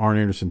 It's the Arn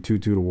Anderson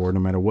 2-toot award,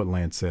 no matter what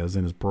Lance says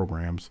in his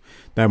programs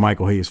that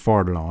Michael Hayes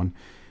farted on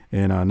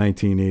in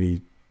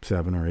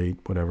 1987 or 8,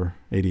 whatever,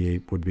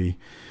 88 would be.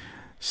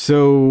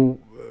 So,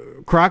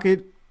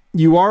 Crockett,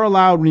 you are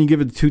allowed when you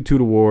give it the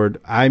 2-toot award.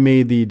 I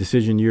made the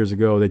decision years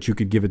ago that you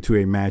could give it to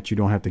a match. You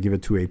don't have to give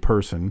it to a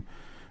person.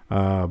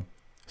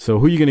 So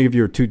who are you going to give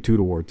your 2-toot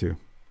award to?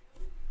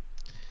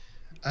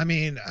 I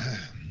mean,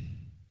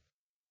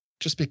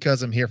 just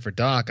because I'm here for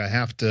Doc, I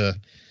have to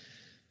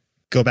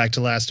go back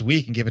to last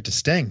week and give it to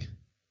Sting.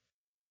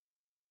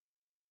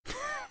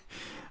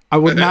 I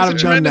would not have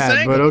done that,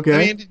 angle. But okay. I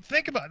mean,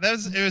 think about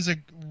it. It was a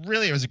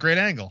great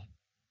angle.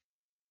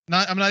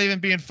 I'm not even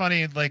being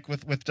funny like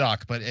with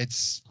Doc, but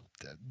it's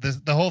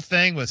the whole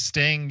thing with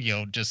Sting,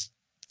 just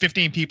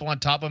 15 people on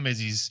top of him as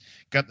he's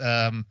got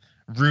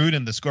Rude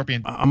and the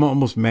Scorpion. I'm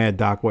almost mad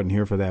Doc wasn't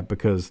here for that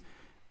because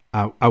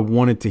I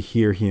wanted to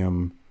hear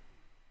him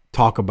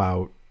talk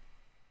about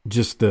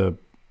just the,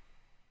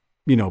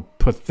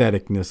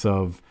 patheticness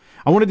of.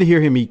 I wanted to hear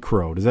him eat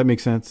crow. Does that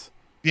make sense?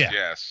 Yeah.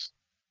 Yes.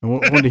 I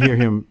wanted to hear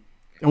him.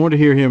 I wanted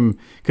to hear him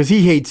because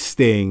he hates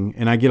Sting,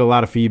 and I get a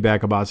lot of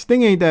feedback about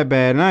Sting ain't that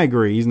bad, and I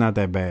agree, he's not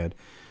that bad,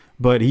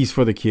 but he's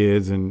for the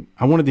kids, and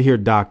I wanted to hear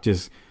Doc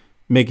just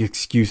make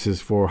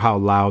excuses for how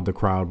loud the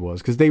crowd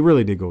was because they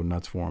really did go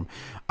nuts for him.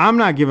 I'm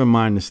not giving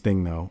mine to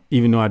Sting, though,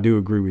 even though I do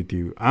agree with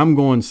you. I'm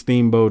going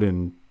Steamboat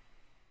and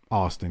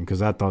Austin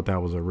because I thought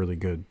that was a really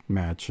good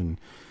match, and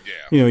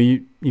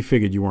you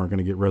figured you weren't going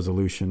to get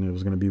resolution. It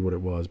was going to be what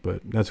it was, but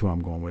that's who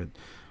I'm going with.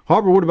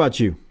 Harper, what about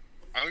you?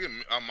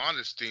 I'm on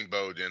the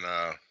Steamboat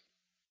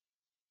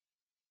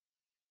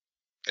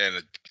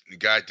and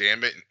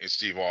goddamn it, and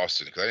Steve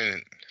Austin because I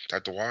didn't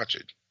have to watch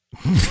it.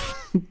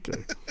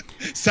 Okay.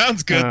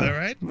 Sounds good though,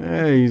 right?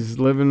 Yeah, he's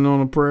living on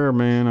a prayer,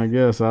 man. I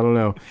guess I don't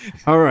know.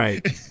 All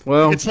right,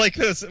 well, it's like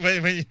this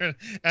when you're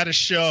at a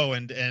show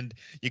and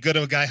you go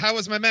to a guy. How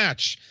was my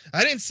match?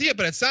 I didn't see it,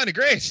 but it sounded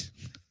great.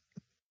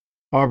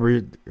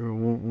 Aubrey,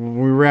 when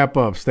we wrap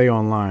up, stay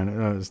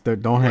online.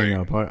 Don't hang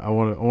up. I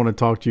want to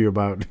talk to you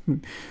about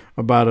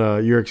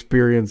your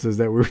experiences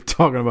that we were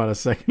talking about a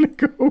second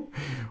ago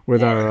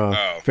with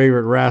our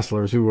favorite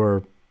wrestlers who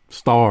are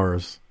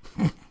stars,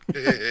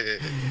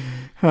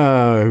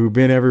 who've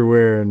been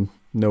everywhere and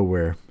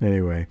nowhere.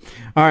 Anyway,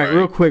 all right,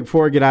 real quick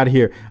before I get out of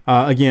here,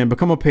 again,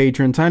 become a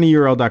patron.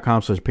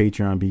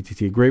 tinyurl.com/Patreon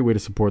BTT. A great way to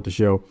support the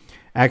show.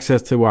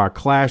 Access to our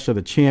Clash of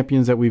the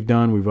Champions that we've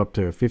done. We've up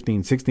to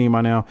 15, 16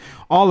 by now.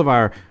 All of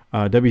our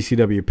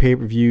WCW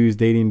pay-per-views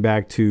dating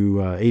back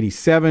to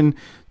 87.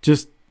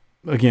 Just,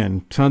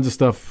 again, tons of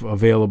stuff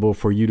available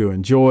for you to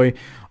enjoy.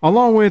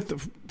 Along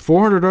with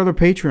 400 other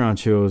Patreon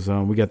shows.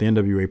 We got the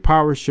NWA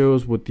Power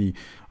shows with the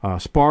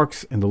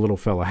Sparks and the little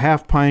fella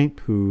Half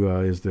Pint, who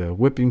is the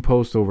whipping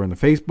post over in the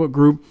Facebook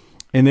group.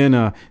 And then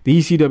the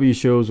ECW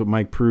shows with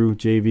Mike Prue,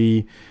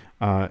 JV,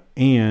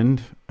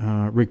 and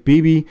Rick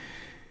Beebe.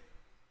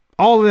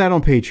 All of that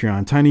on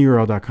Patreon,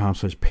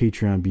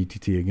 tinyurl.com/Patreon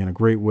BTT. Again, a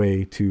great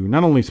way to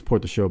not only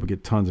support the show, but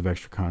get tons of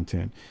extra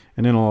content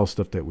and then all the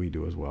stuff that we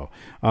do as well.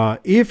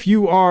 If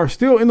you are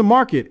still in the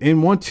market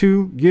and want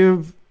to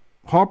give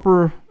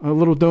Harper a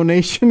little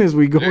donation as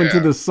we go into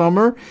the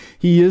summer,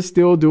 he is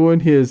still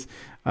doing his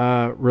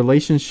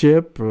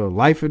relationship,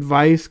 life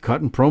advice,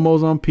 cutting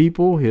promos on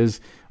people,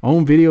 his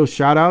own video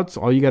shout outs.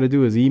 All you got to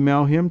do is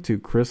email him to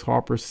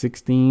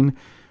chrisharper16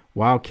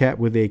 Wildcat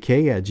with a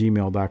K at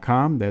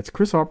gmail.com. That's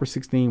Chris Harper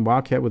 16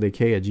 Wildcat with a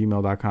K at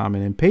gmail.com.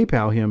 And then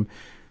PayPal him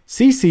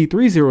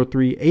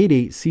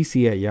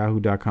CC30388CC at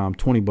yahoo.com,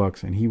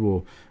 $20, and he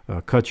will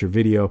cut your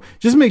video.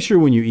 Just make sure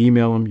when you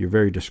email him, you're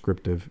very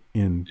descriptive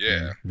in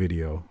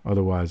video.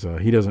 Otherwise,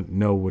 he doesn't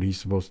know what he's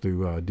supposed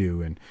to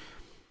do. And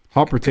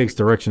Harper takes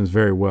directions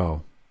very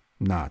well.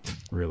 Not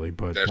really,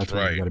 but that's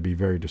why you got to be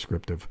very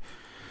descriptive.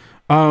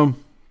 Anything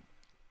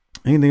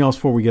else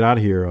before we get out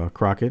of here,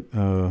 Crockett?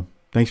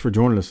 Thanks for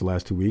joining us the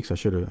last 2 weeks. I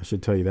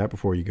should tell you that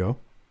before you go.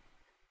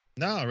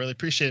 No, I really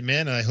appreciate it,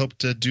 man. I hope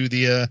to do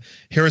the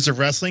Heroes of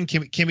Wrestling.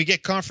 Can we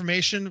get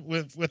confirmation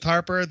with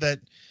Harper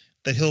that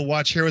he'll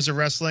watch Heroes of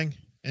Wrestling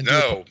and do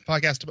a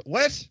podcast about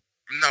what?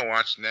 I'm not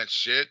watching that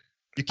shit.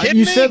 You kidding me?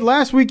 You said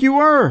last week you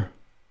were.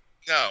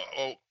 No,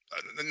 I'm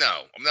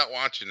not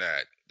watching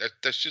that.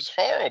 That's just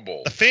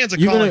horrible. The fans are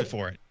calling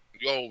for it.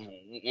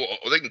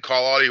 They can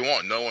call all they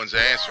want. No one's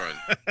answering.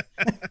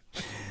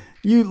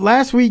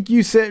 Last week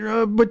you said,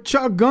 but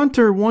Chuck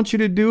Gunter wants you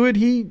to do it.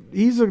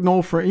 He's an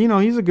old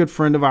friend. He's a good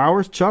friend of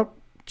ours. Chuck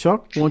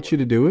wants you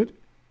to do it.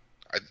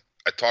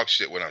 I talk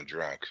shit when I'm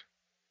drunk.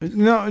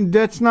 No,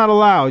 that's not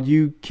allowed.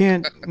 You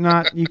can't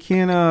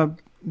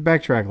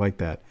backtrack like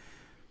that.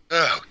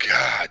 Oh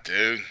God,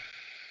 dude.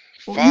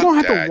 Well, you don't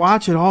have to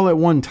watch it all at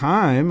one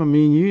time. I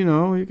mean,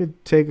 you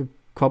could take a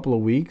couple of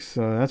weeks.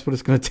 That's what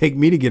it's going to take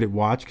me to get it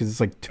watched because it's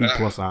like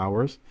 2+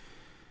 hours.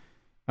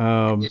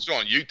 It's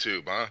on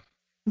YouTube, huh?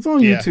 It's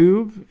on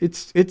YouTube.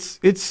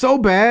 It's so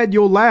bad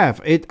you'll laugh.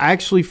 It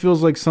actually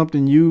feels like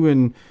something you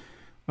and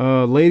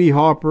Lady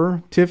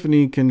Harper,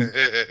 Tiffany,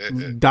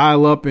 can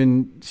dial up,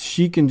 and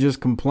she can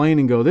just complain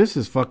and go, "This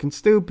is fucking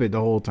stupid" the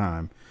whole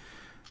time.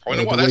 Oh, you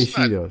know what? That's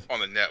not on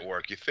the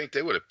network. You think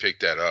they would have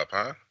picked that up,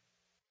 huh?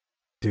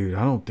 Dude,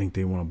 I don't think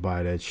they want to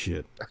buy that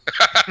shit.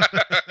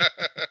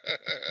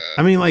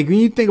 I mean, like, when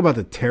you think about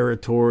the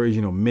territories,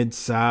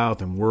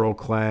 Mid-South and World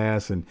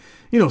Class and,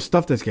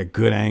 stuff that's got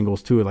good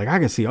angles to it, like, I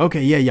can see,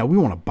 okay, yeah, we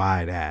want to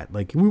buy that.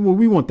 Like,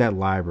 we want that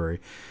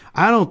library.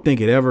 I don't think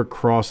it ever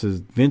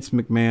crosses Vince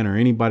McMahon or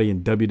anybody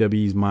in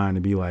WWE's mind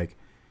to be like,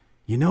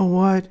 you know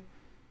what?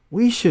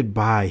 We should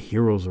buy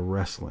Heroes of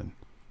Wrestling.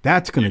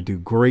 That's going to do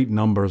great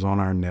numbers on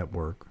our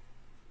network.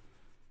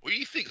 What do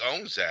you think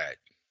owns that?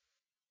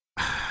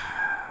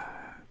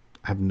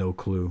 I have no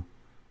clue.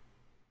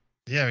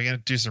 Yeah, we got to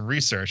do some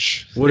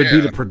research. Would it be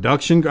the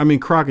production? I mean,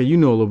 Crockett, you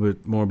know a little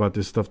bit more about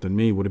this stuff than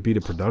me. Would it be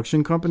the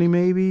production company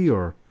maybe,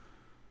 or?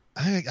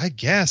 I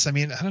guess. I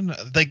mean, I don't know.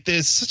 Like,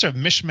 there's such a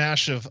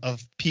mishmash of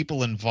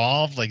people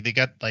involved. Like, they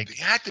got like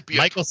They had to be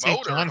Michael a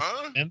St. promoter, John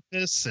huh? from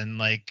Memphis and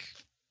like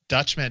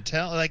Dutch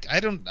Mantel. Like,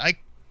 I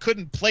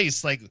couldn't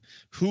place like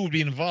who would be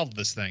involved in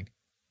this thing.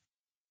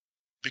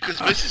 Because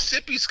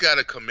Mississippi's got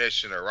a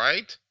commissioner,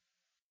 right?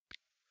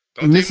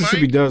 Don't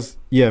Mississippi they, does.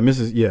 Yeah,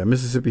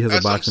 Mississippi has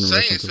That's a boxing what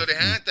I'm saying. wrestling. So they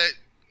had that.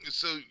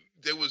 So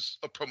there was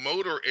a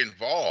promoter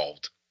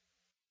involved.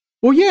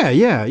 Well, yeah.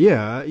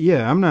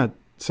 I'm not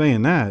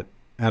saying that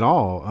at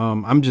all.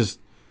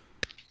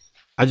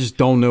 I just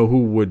don't know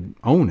who would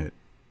own it.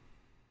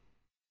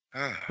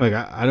 Like,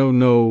 I don't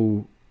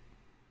know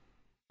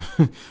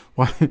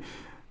why. I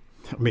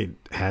mean,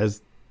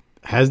 has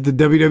the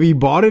WWE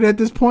bought it at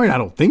this point? I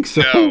don't think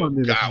so. No, I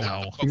mean, God,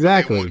 no.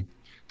 Exactly.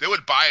 They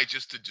would buy it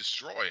just to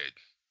destroy it.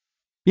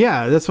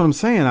 Yeah, that's what I'm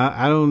saying.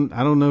 I don't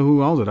know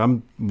who owns it.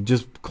 I'm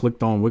just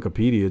clicked on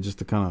Wikipedia just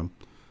to kind of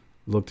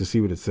look to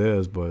see what it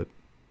says, but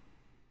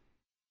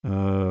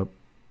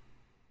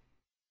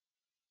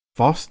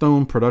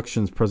Fostone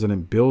Productions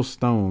president Bill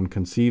Stone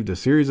conceived a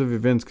series of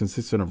events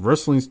consisting of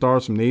wrestling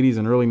stars from the 80s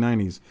and early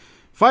 90s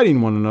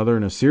fighting one another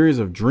in a series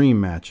of dream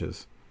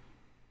matches.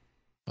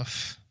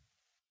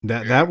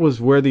 That was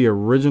where the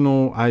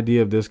original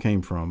idea of this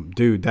came from.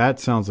 Dude,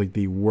 that sounds like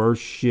the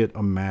worst shit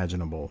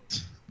imaginable.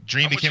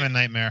 Dream became a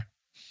nightmare.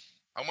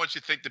 How much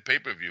you think the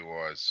pay-per-view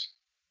was?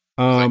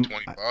 Like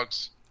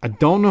 $20? I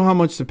don't know how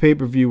much the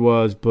pay-per-view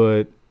was,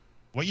 but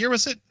what year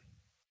was it?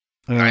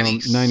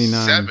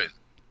 99.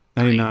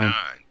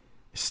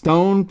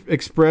 Stone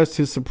expressed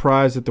his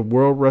surprise that the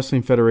World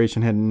Wrestling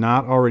Federation had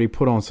not already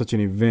put on such an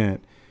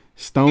event.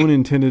 Stone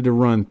intended to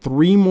run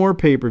 3 more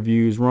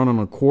pay-per-views run on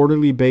a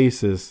quarterly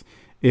basis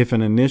if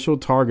an initial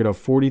target of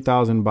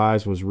 40,000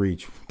 buys was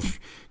reached.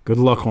 Good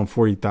luck on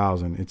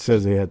 40,000. It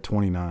says they had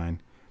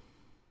 29.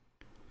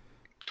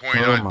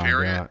 29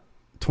 period? God.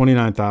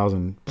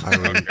 29,000.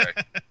 Okay.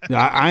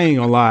 I ain't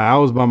gonna lie. I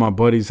was by my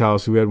buddy's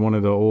house who had one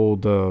of the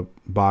old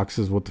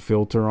boxes with the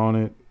filter on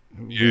it.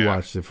 Yeah. We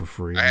watched it for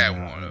free. I had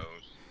one of those.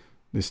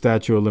 The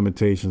statute of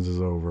limitations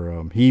is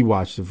over. He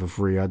watched it for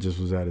free. I just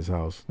was at his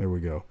house. There we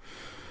go.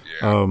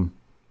 Yeah.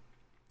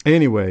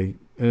 Anyway,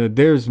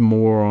 there's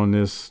more on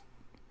this,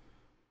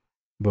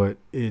 but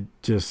it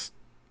just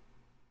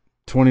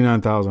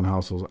 29,000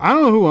 households. I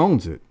don't know who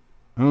owns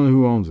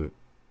it.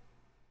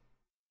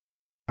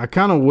 I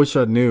kind of wish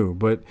I knew,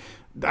 but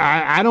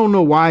I don't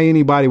know why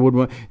anybody would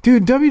want.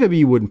 Dude,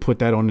 WWE wouldn't put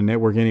that on the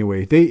network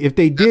anyway. If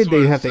they did,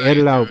 they'd have to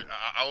edit out.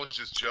 I was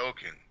just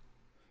joking.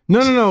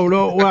 No.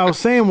 What I was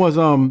saying was,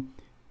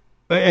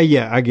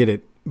 yeah, I get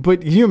it.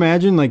 But can you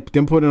imagine like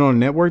them putting it on a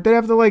network? They'd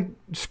have to like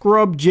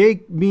scrub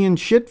Jake being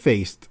shit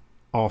faced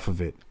off of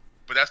it.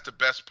 But that's the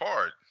best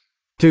part.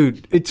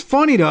 Dude, it's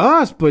funny to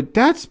us, but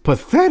that's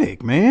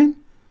pathetic, man.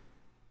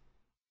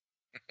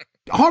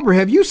 Harper,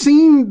 have you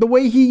seen the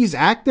way he's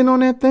acting on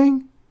that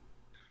thing?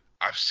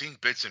 I've seen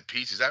bits and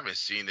pieces. I haven't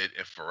seen it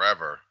in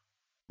forever.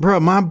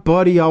 Bro, my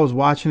buddy I was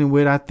watching it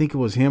with, I think it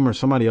was him or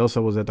somebody else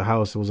that was at the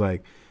house, it was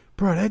like,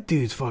 bro, that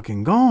dude's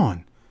fucking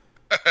gone.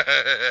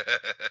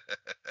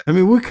 I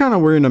mean, we kind of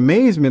were in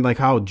amazement like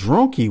how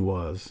drunk he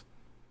was.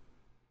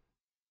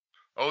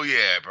 Oh,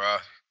 yeah, bro.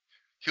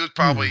 He was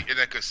probably in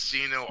a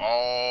casino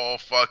all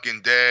fucking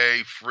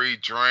day, free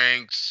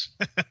drinks.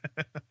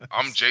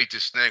 I'm Jake the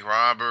Snake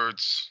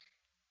Roberts.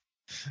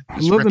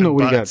 I'm loving what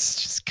we got.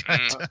 Just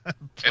playing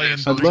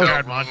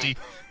card Monty.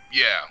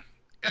 Yeah,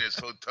 in his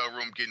hotel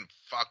room getting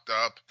fucked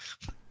up.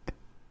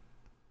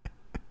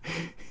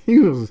 He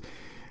was,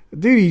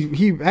 dude.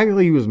 He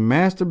actually he was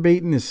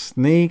masturbating his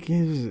snake.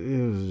 It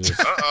was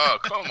just.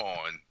 Come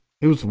on.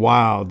 It was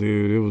wild,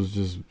 dude. It was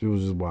just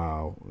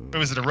wild.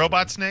 Was it a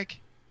robot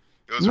snake?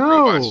 It was a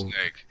robot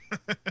snake.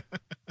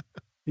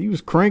 He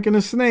was cranking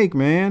a snake,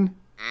 man.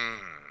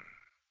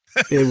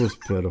 It was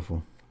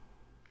pitiful.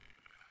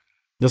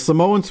 The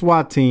Samoan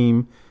SWAT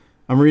team,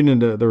 I'm reading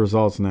the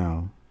results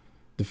now,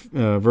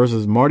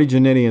 versus Marty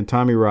Jannetty and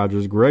Tommy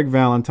Rogers, Greg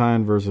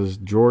Valentine versus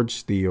George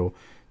Steele,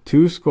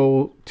 Too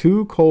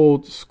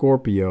Cold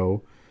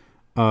Scorpio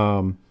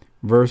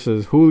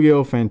versus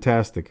Julio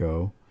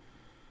Fantastico,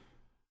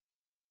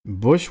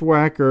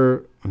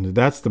 Bushwhacker,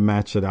 that's the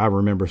match that I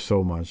remember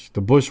so much,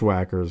 the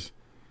Bushwhackers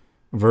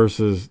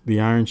versus the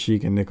Iron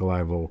Sheik and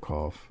Nikolai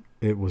Volkov.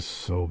 It was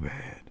so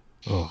bad.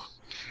 Ugh.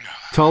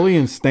 Tully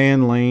and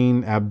Stan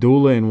Lane,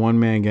 Abdullah and One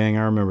Man Gang.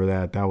 I remember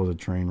that. That was a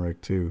train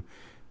wreck too.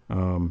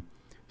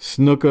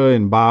 Snuka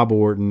and Bob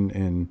Orton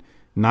and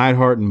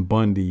Neidhart and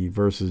Bundy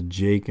versus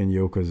Jake and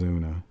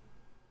Yokozuna.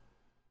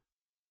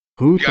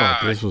 Who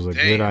thought this was a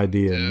good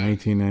idea in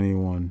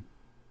 1991?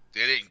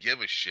 They didn't give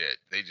a shit.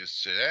 They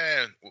just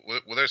said, well,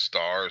 they're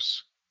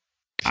stars.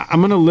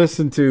 I'm going to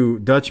listen to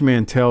Dutch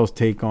Mantel's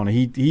take on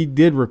it. He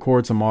did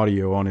record some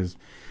audio on his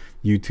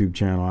YouTube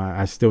channel.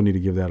 I still need to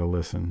give that a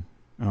listen.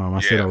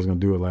 I said I was going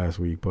to do it last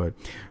week. All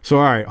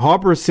right.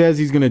 Harper says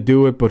he's going to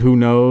do it, but who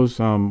knows?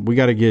 We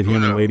got to get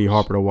him and Lady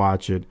Harper to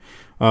watch it.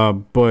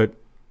 But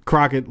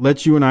Crockett,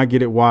 let you and I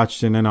get it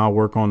watched, and then I'll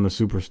work on the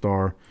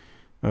Superstar,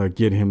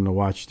 get him to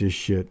watch this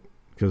shit.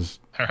 Because,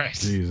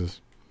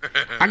 Jesus.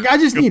 I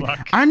just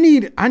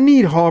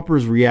need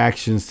Harper's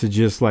reactions to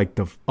just like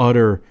the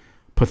utter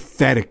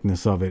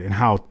patheticness of it and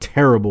how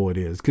terrible it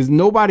is. Because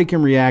nobody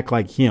can react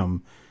like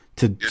him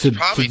to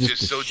probably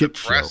just so shit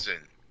depressing show.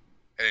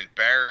 And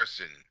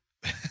embarrassing.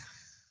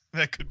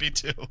 That could be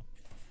too.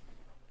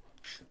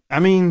 I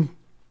mean,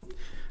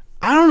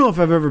 I don't know if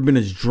I've ever been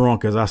as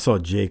drunk as I saw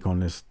Jake on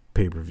this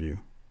pay-per-view.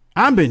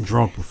 I've been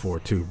drunk before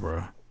too,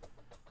 bro.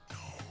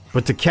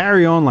 But to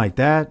carry on like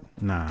that,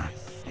 nah.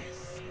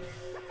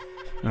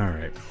 All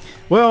right.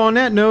 Well, on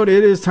that note,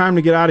 it is time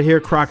to get out of here.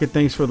 Crockett,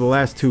 thanks for the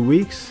last 2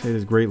 weeks. It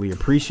is greatly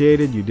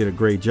appreciated. You did a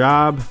great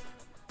job.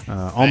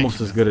 Almost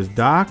as good as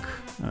Doc.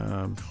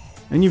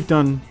 And you've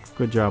done a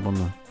good job on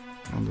the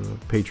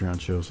Patreon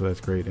show, so that's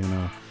great.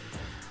 And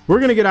we're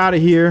going to get out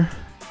of here.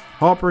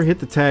 Harper, hit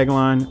the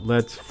tagline.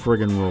 Let's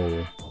friggin'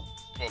 roll.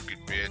 Fucking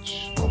bitch.